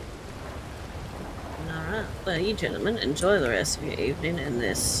well. Alright, well, you gentlemen, enjoy the rest of your evening in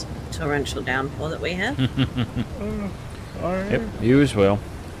this torrential downpour that we have. Yep, you as well.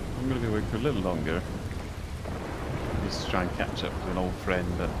 I'm going to be awake for a little longer. Just to try and catch up with an old friend,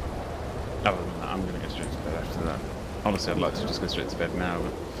 but other than that, I'm going to get straight to bed after that. Honestly, I'd like to just go straight to bed now,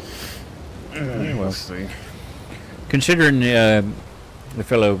 but we'll see. Considering the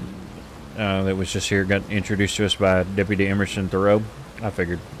fellow that was just here got introduced to us by Deputy Emerson Thoreau, I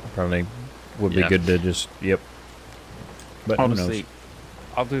figured probably would be good to just, But honestly, who knows?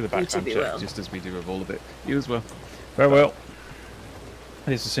 I'll do the background check well. just as we do with all of it. You as well. Farewell.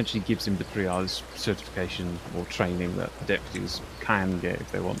 This essentially gives him the triage certification or training that deputies can get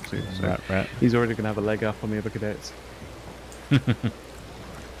if they want to. So Right. he's already going to have a leg up on the other cadets.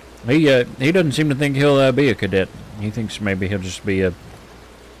 He doesn't seem to think he'll be a cadet. He thinks maybe he'll just be a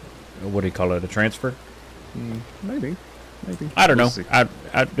what do you call it, a transfer? Maybe. I don't know. See.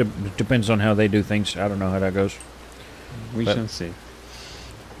 It depends on how they do things. I don't know how that goes. We shall see.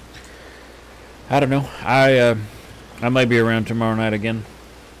 I don't know. I may be around tomorrow night again,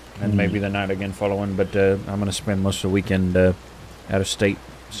 and maybe the night again following. But I'm going to spend most of the weekend out of state.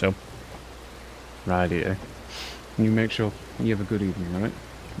 So, Righty-o. You make sure you have a good evening, alright?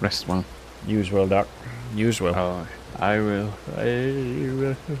 Rest well. You as well, Doc. You as well. Oh, I will.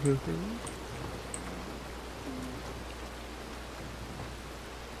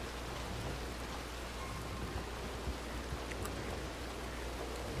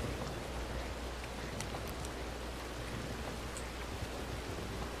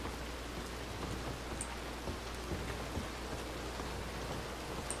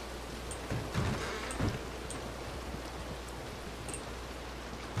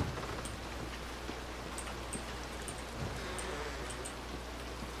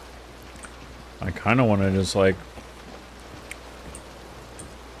 I kind of want to just like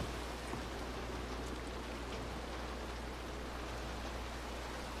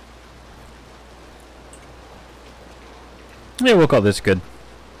yeah, we'll call this good.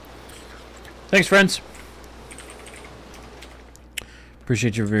 Thanks, friends.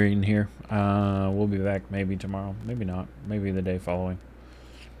 Appreciate you being here. We'll be back maybe tomorrow, maybe not, maybe the day following.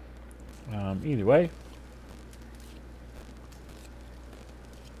 Either way.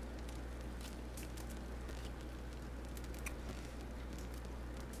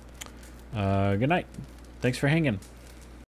 Good night. Thanks for hanging.